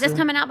 Is this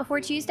coming out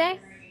before Tuesday?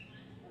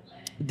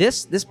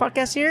 This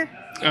podcast here,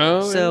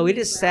 Oh, so it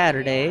is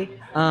Saturday.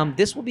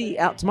 This will be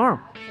out tomorrow.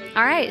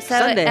 All right, so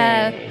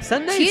Sunday.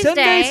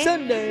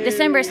 Sunday.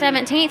 December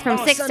 17th from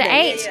Oh, 6 Sunday, to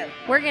 8, yeah.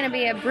 we're going to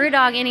be at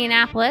Brewdog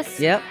Indianapolis.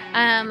 Yep.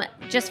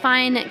 Just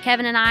find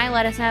Kevin and I.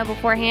 Let us know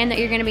beforehand that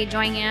you're going to be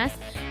joining us.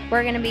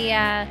 We're going to be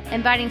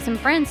inviting some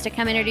friends to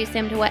come introduce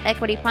them to what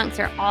Equity Punks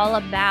are all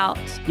about.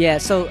 Yeah.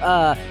 So,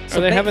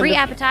 they having Free the-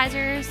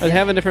 appetizers. Are they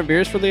having different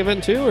beers for the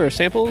event too, or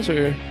samples,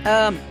 or?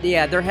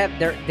 yeah,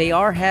 they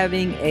are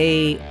having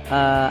a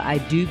I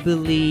do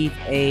believe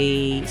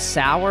a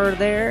sour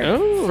there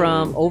Oh.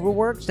 from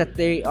Overworks that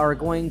they are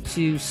going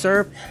to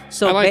serve.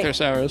 So I like their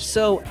sours.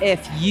 So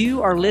if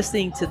you are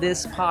listening to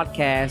this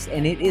podcast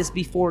and it is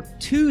before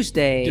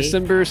Tuesday,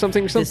 December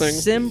something.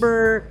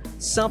 December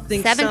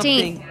something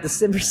 17th.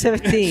 December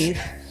 17th,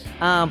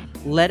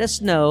 let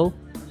us know.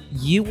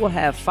 You will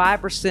have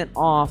 5%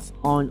 off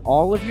on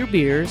all of your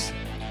beers.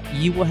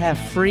 You will have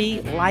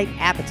free light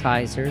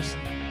appetizers,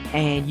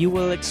 and you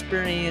will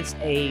experience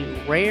a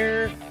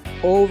rare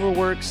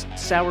Overworks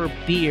sour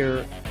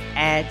beer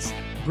at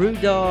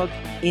Brewdog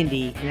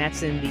Indy, and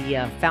that's in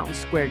the Fountain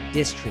Square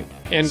district.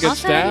 And good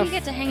also, staff. you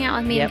get to hang out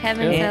with me Yep. and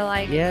Kevin, Yeah. so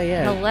like,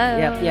 Yeah. hello.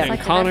 Yep. It's Yeah. like And the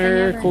best Connor,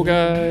 thing ever. cool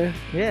guy.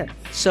 Yeah.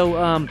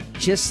 So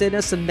just send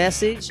us a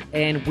message,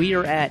 and we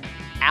are at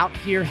Out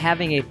Here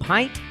Having a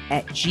Pint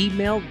at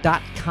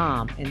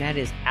gmail.com. And that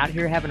is Out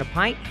Here Having a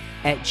Pint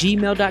at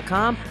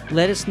gmail.com.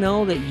 Let us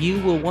know that you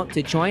will want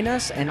to join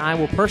us, and I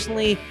will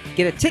personally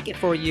get a ticket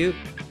for you,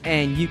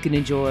 and you can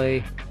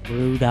enjoy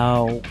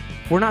Brewdog.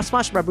 We're not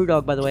sponsored by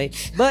Brewdog, by the way,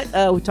 but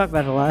we talk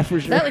about it a lot for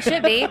sure. No, it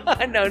should be.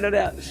 No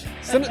doubt.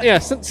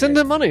 Send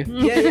them money.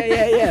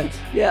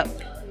 Yeah.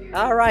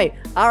 All right.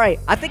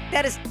 I think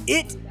that is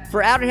it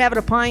for Out and Having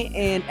a Pint.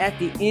 And at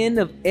the end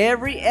of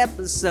every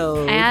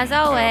episode,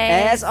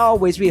 As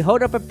always, we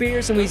hold up our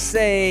beers and we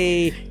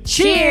say,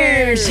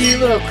 "Cheers, you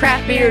little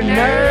craft beer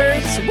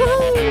nerds!"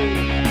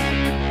 Woo!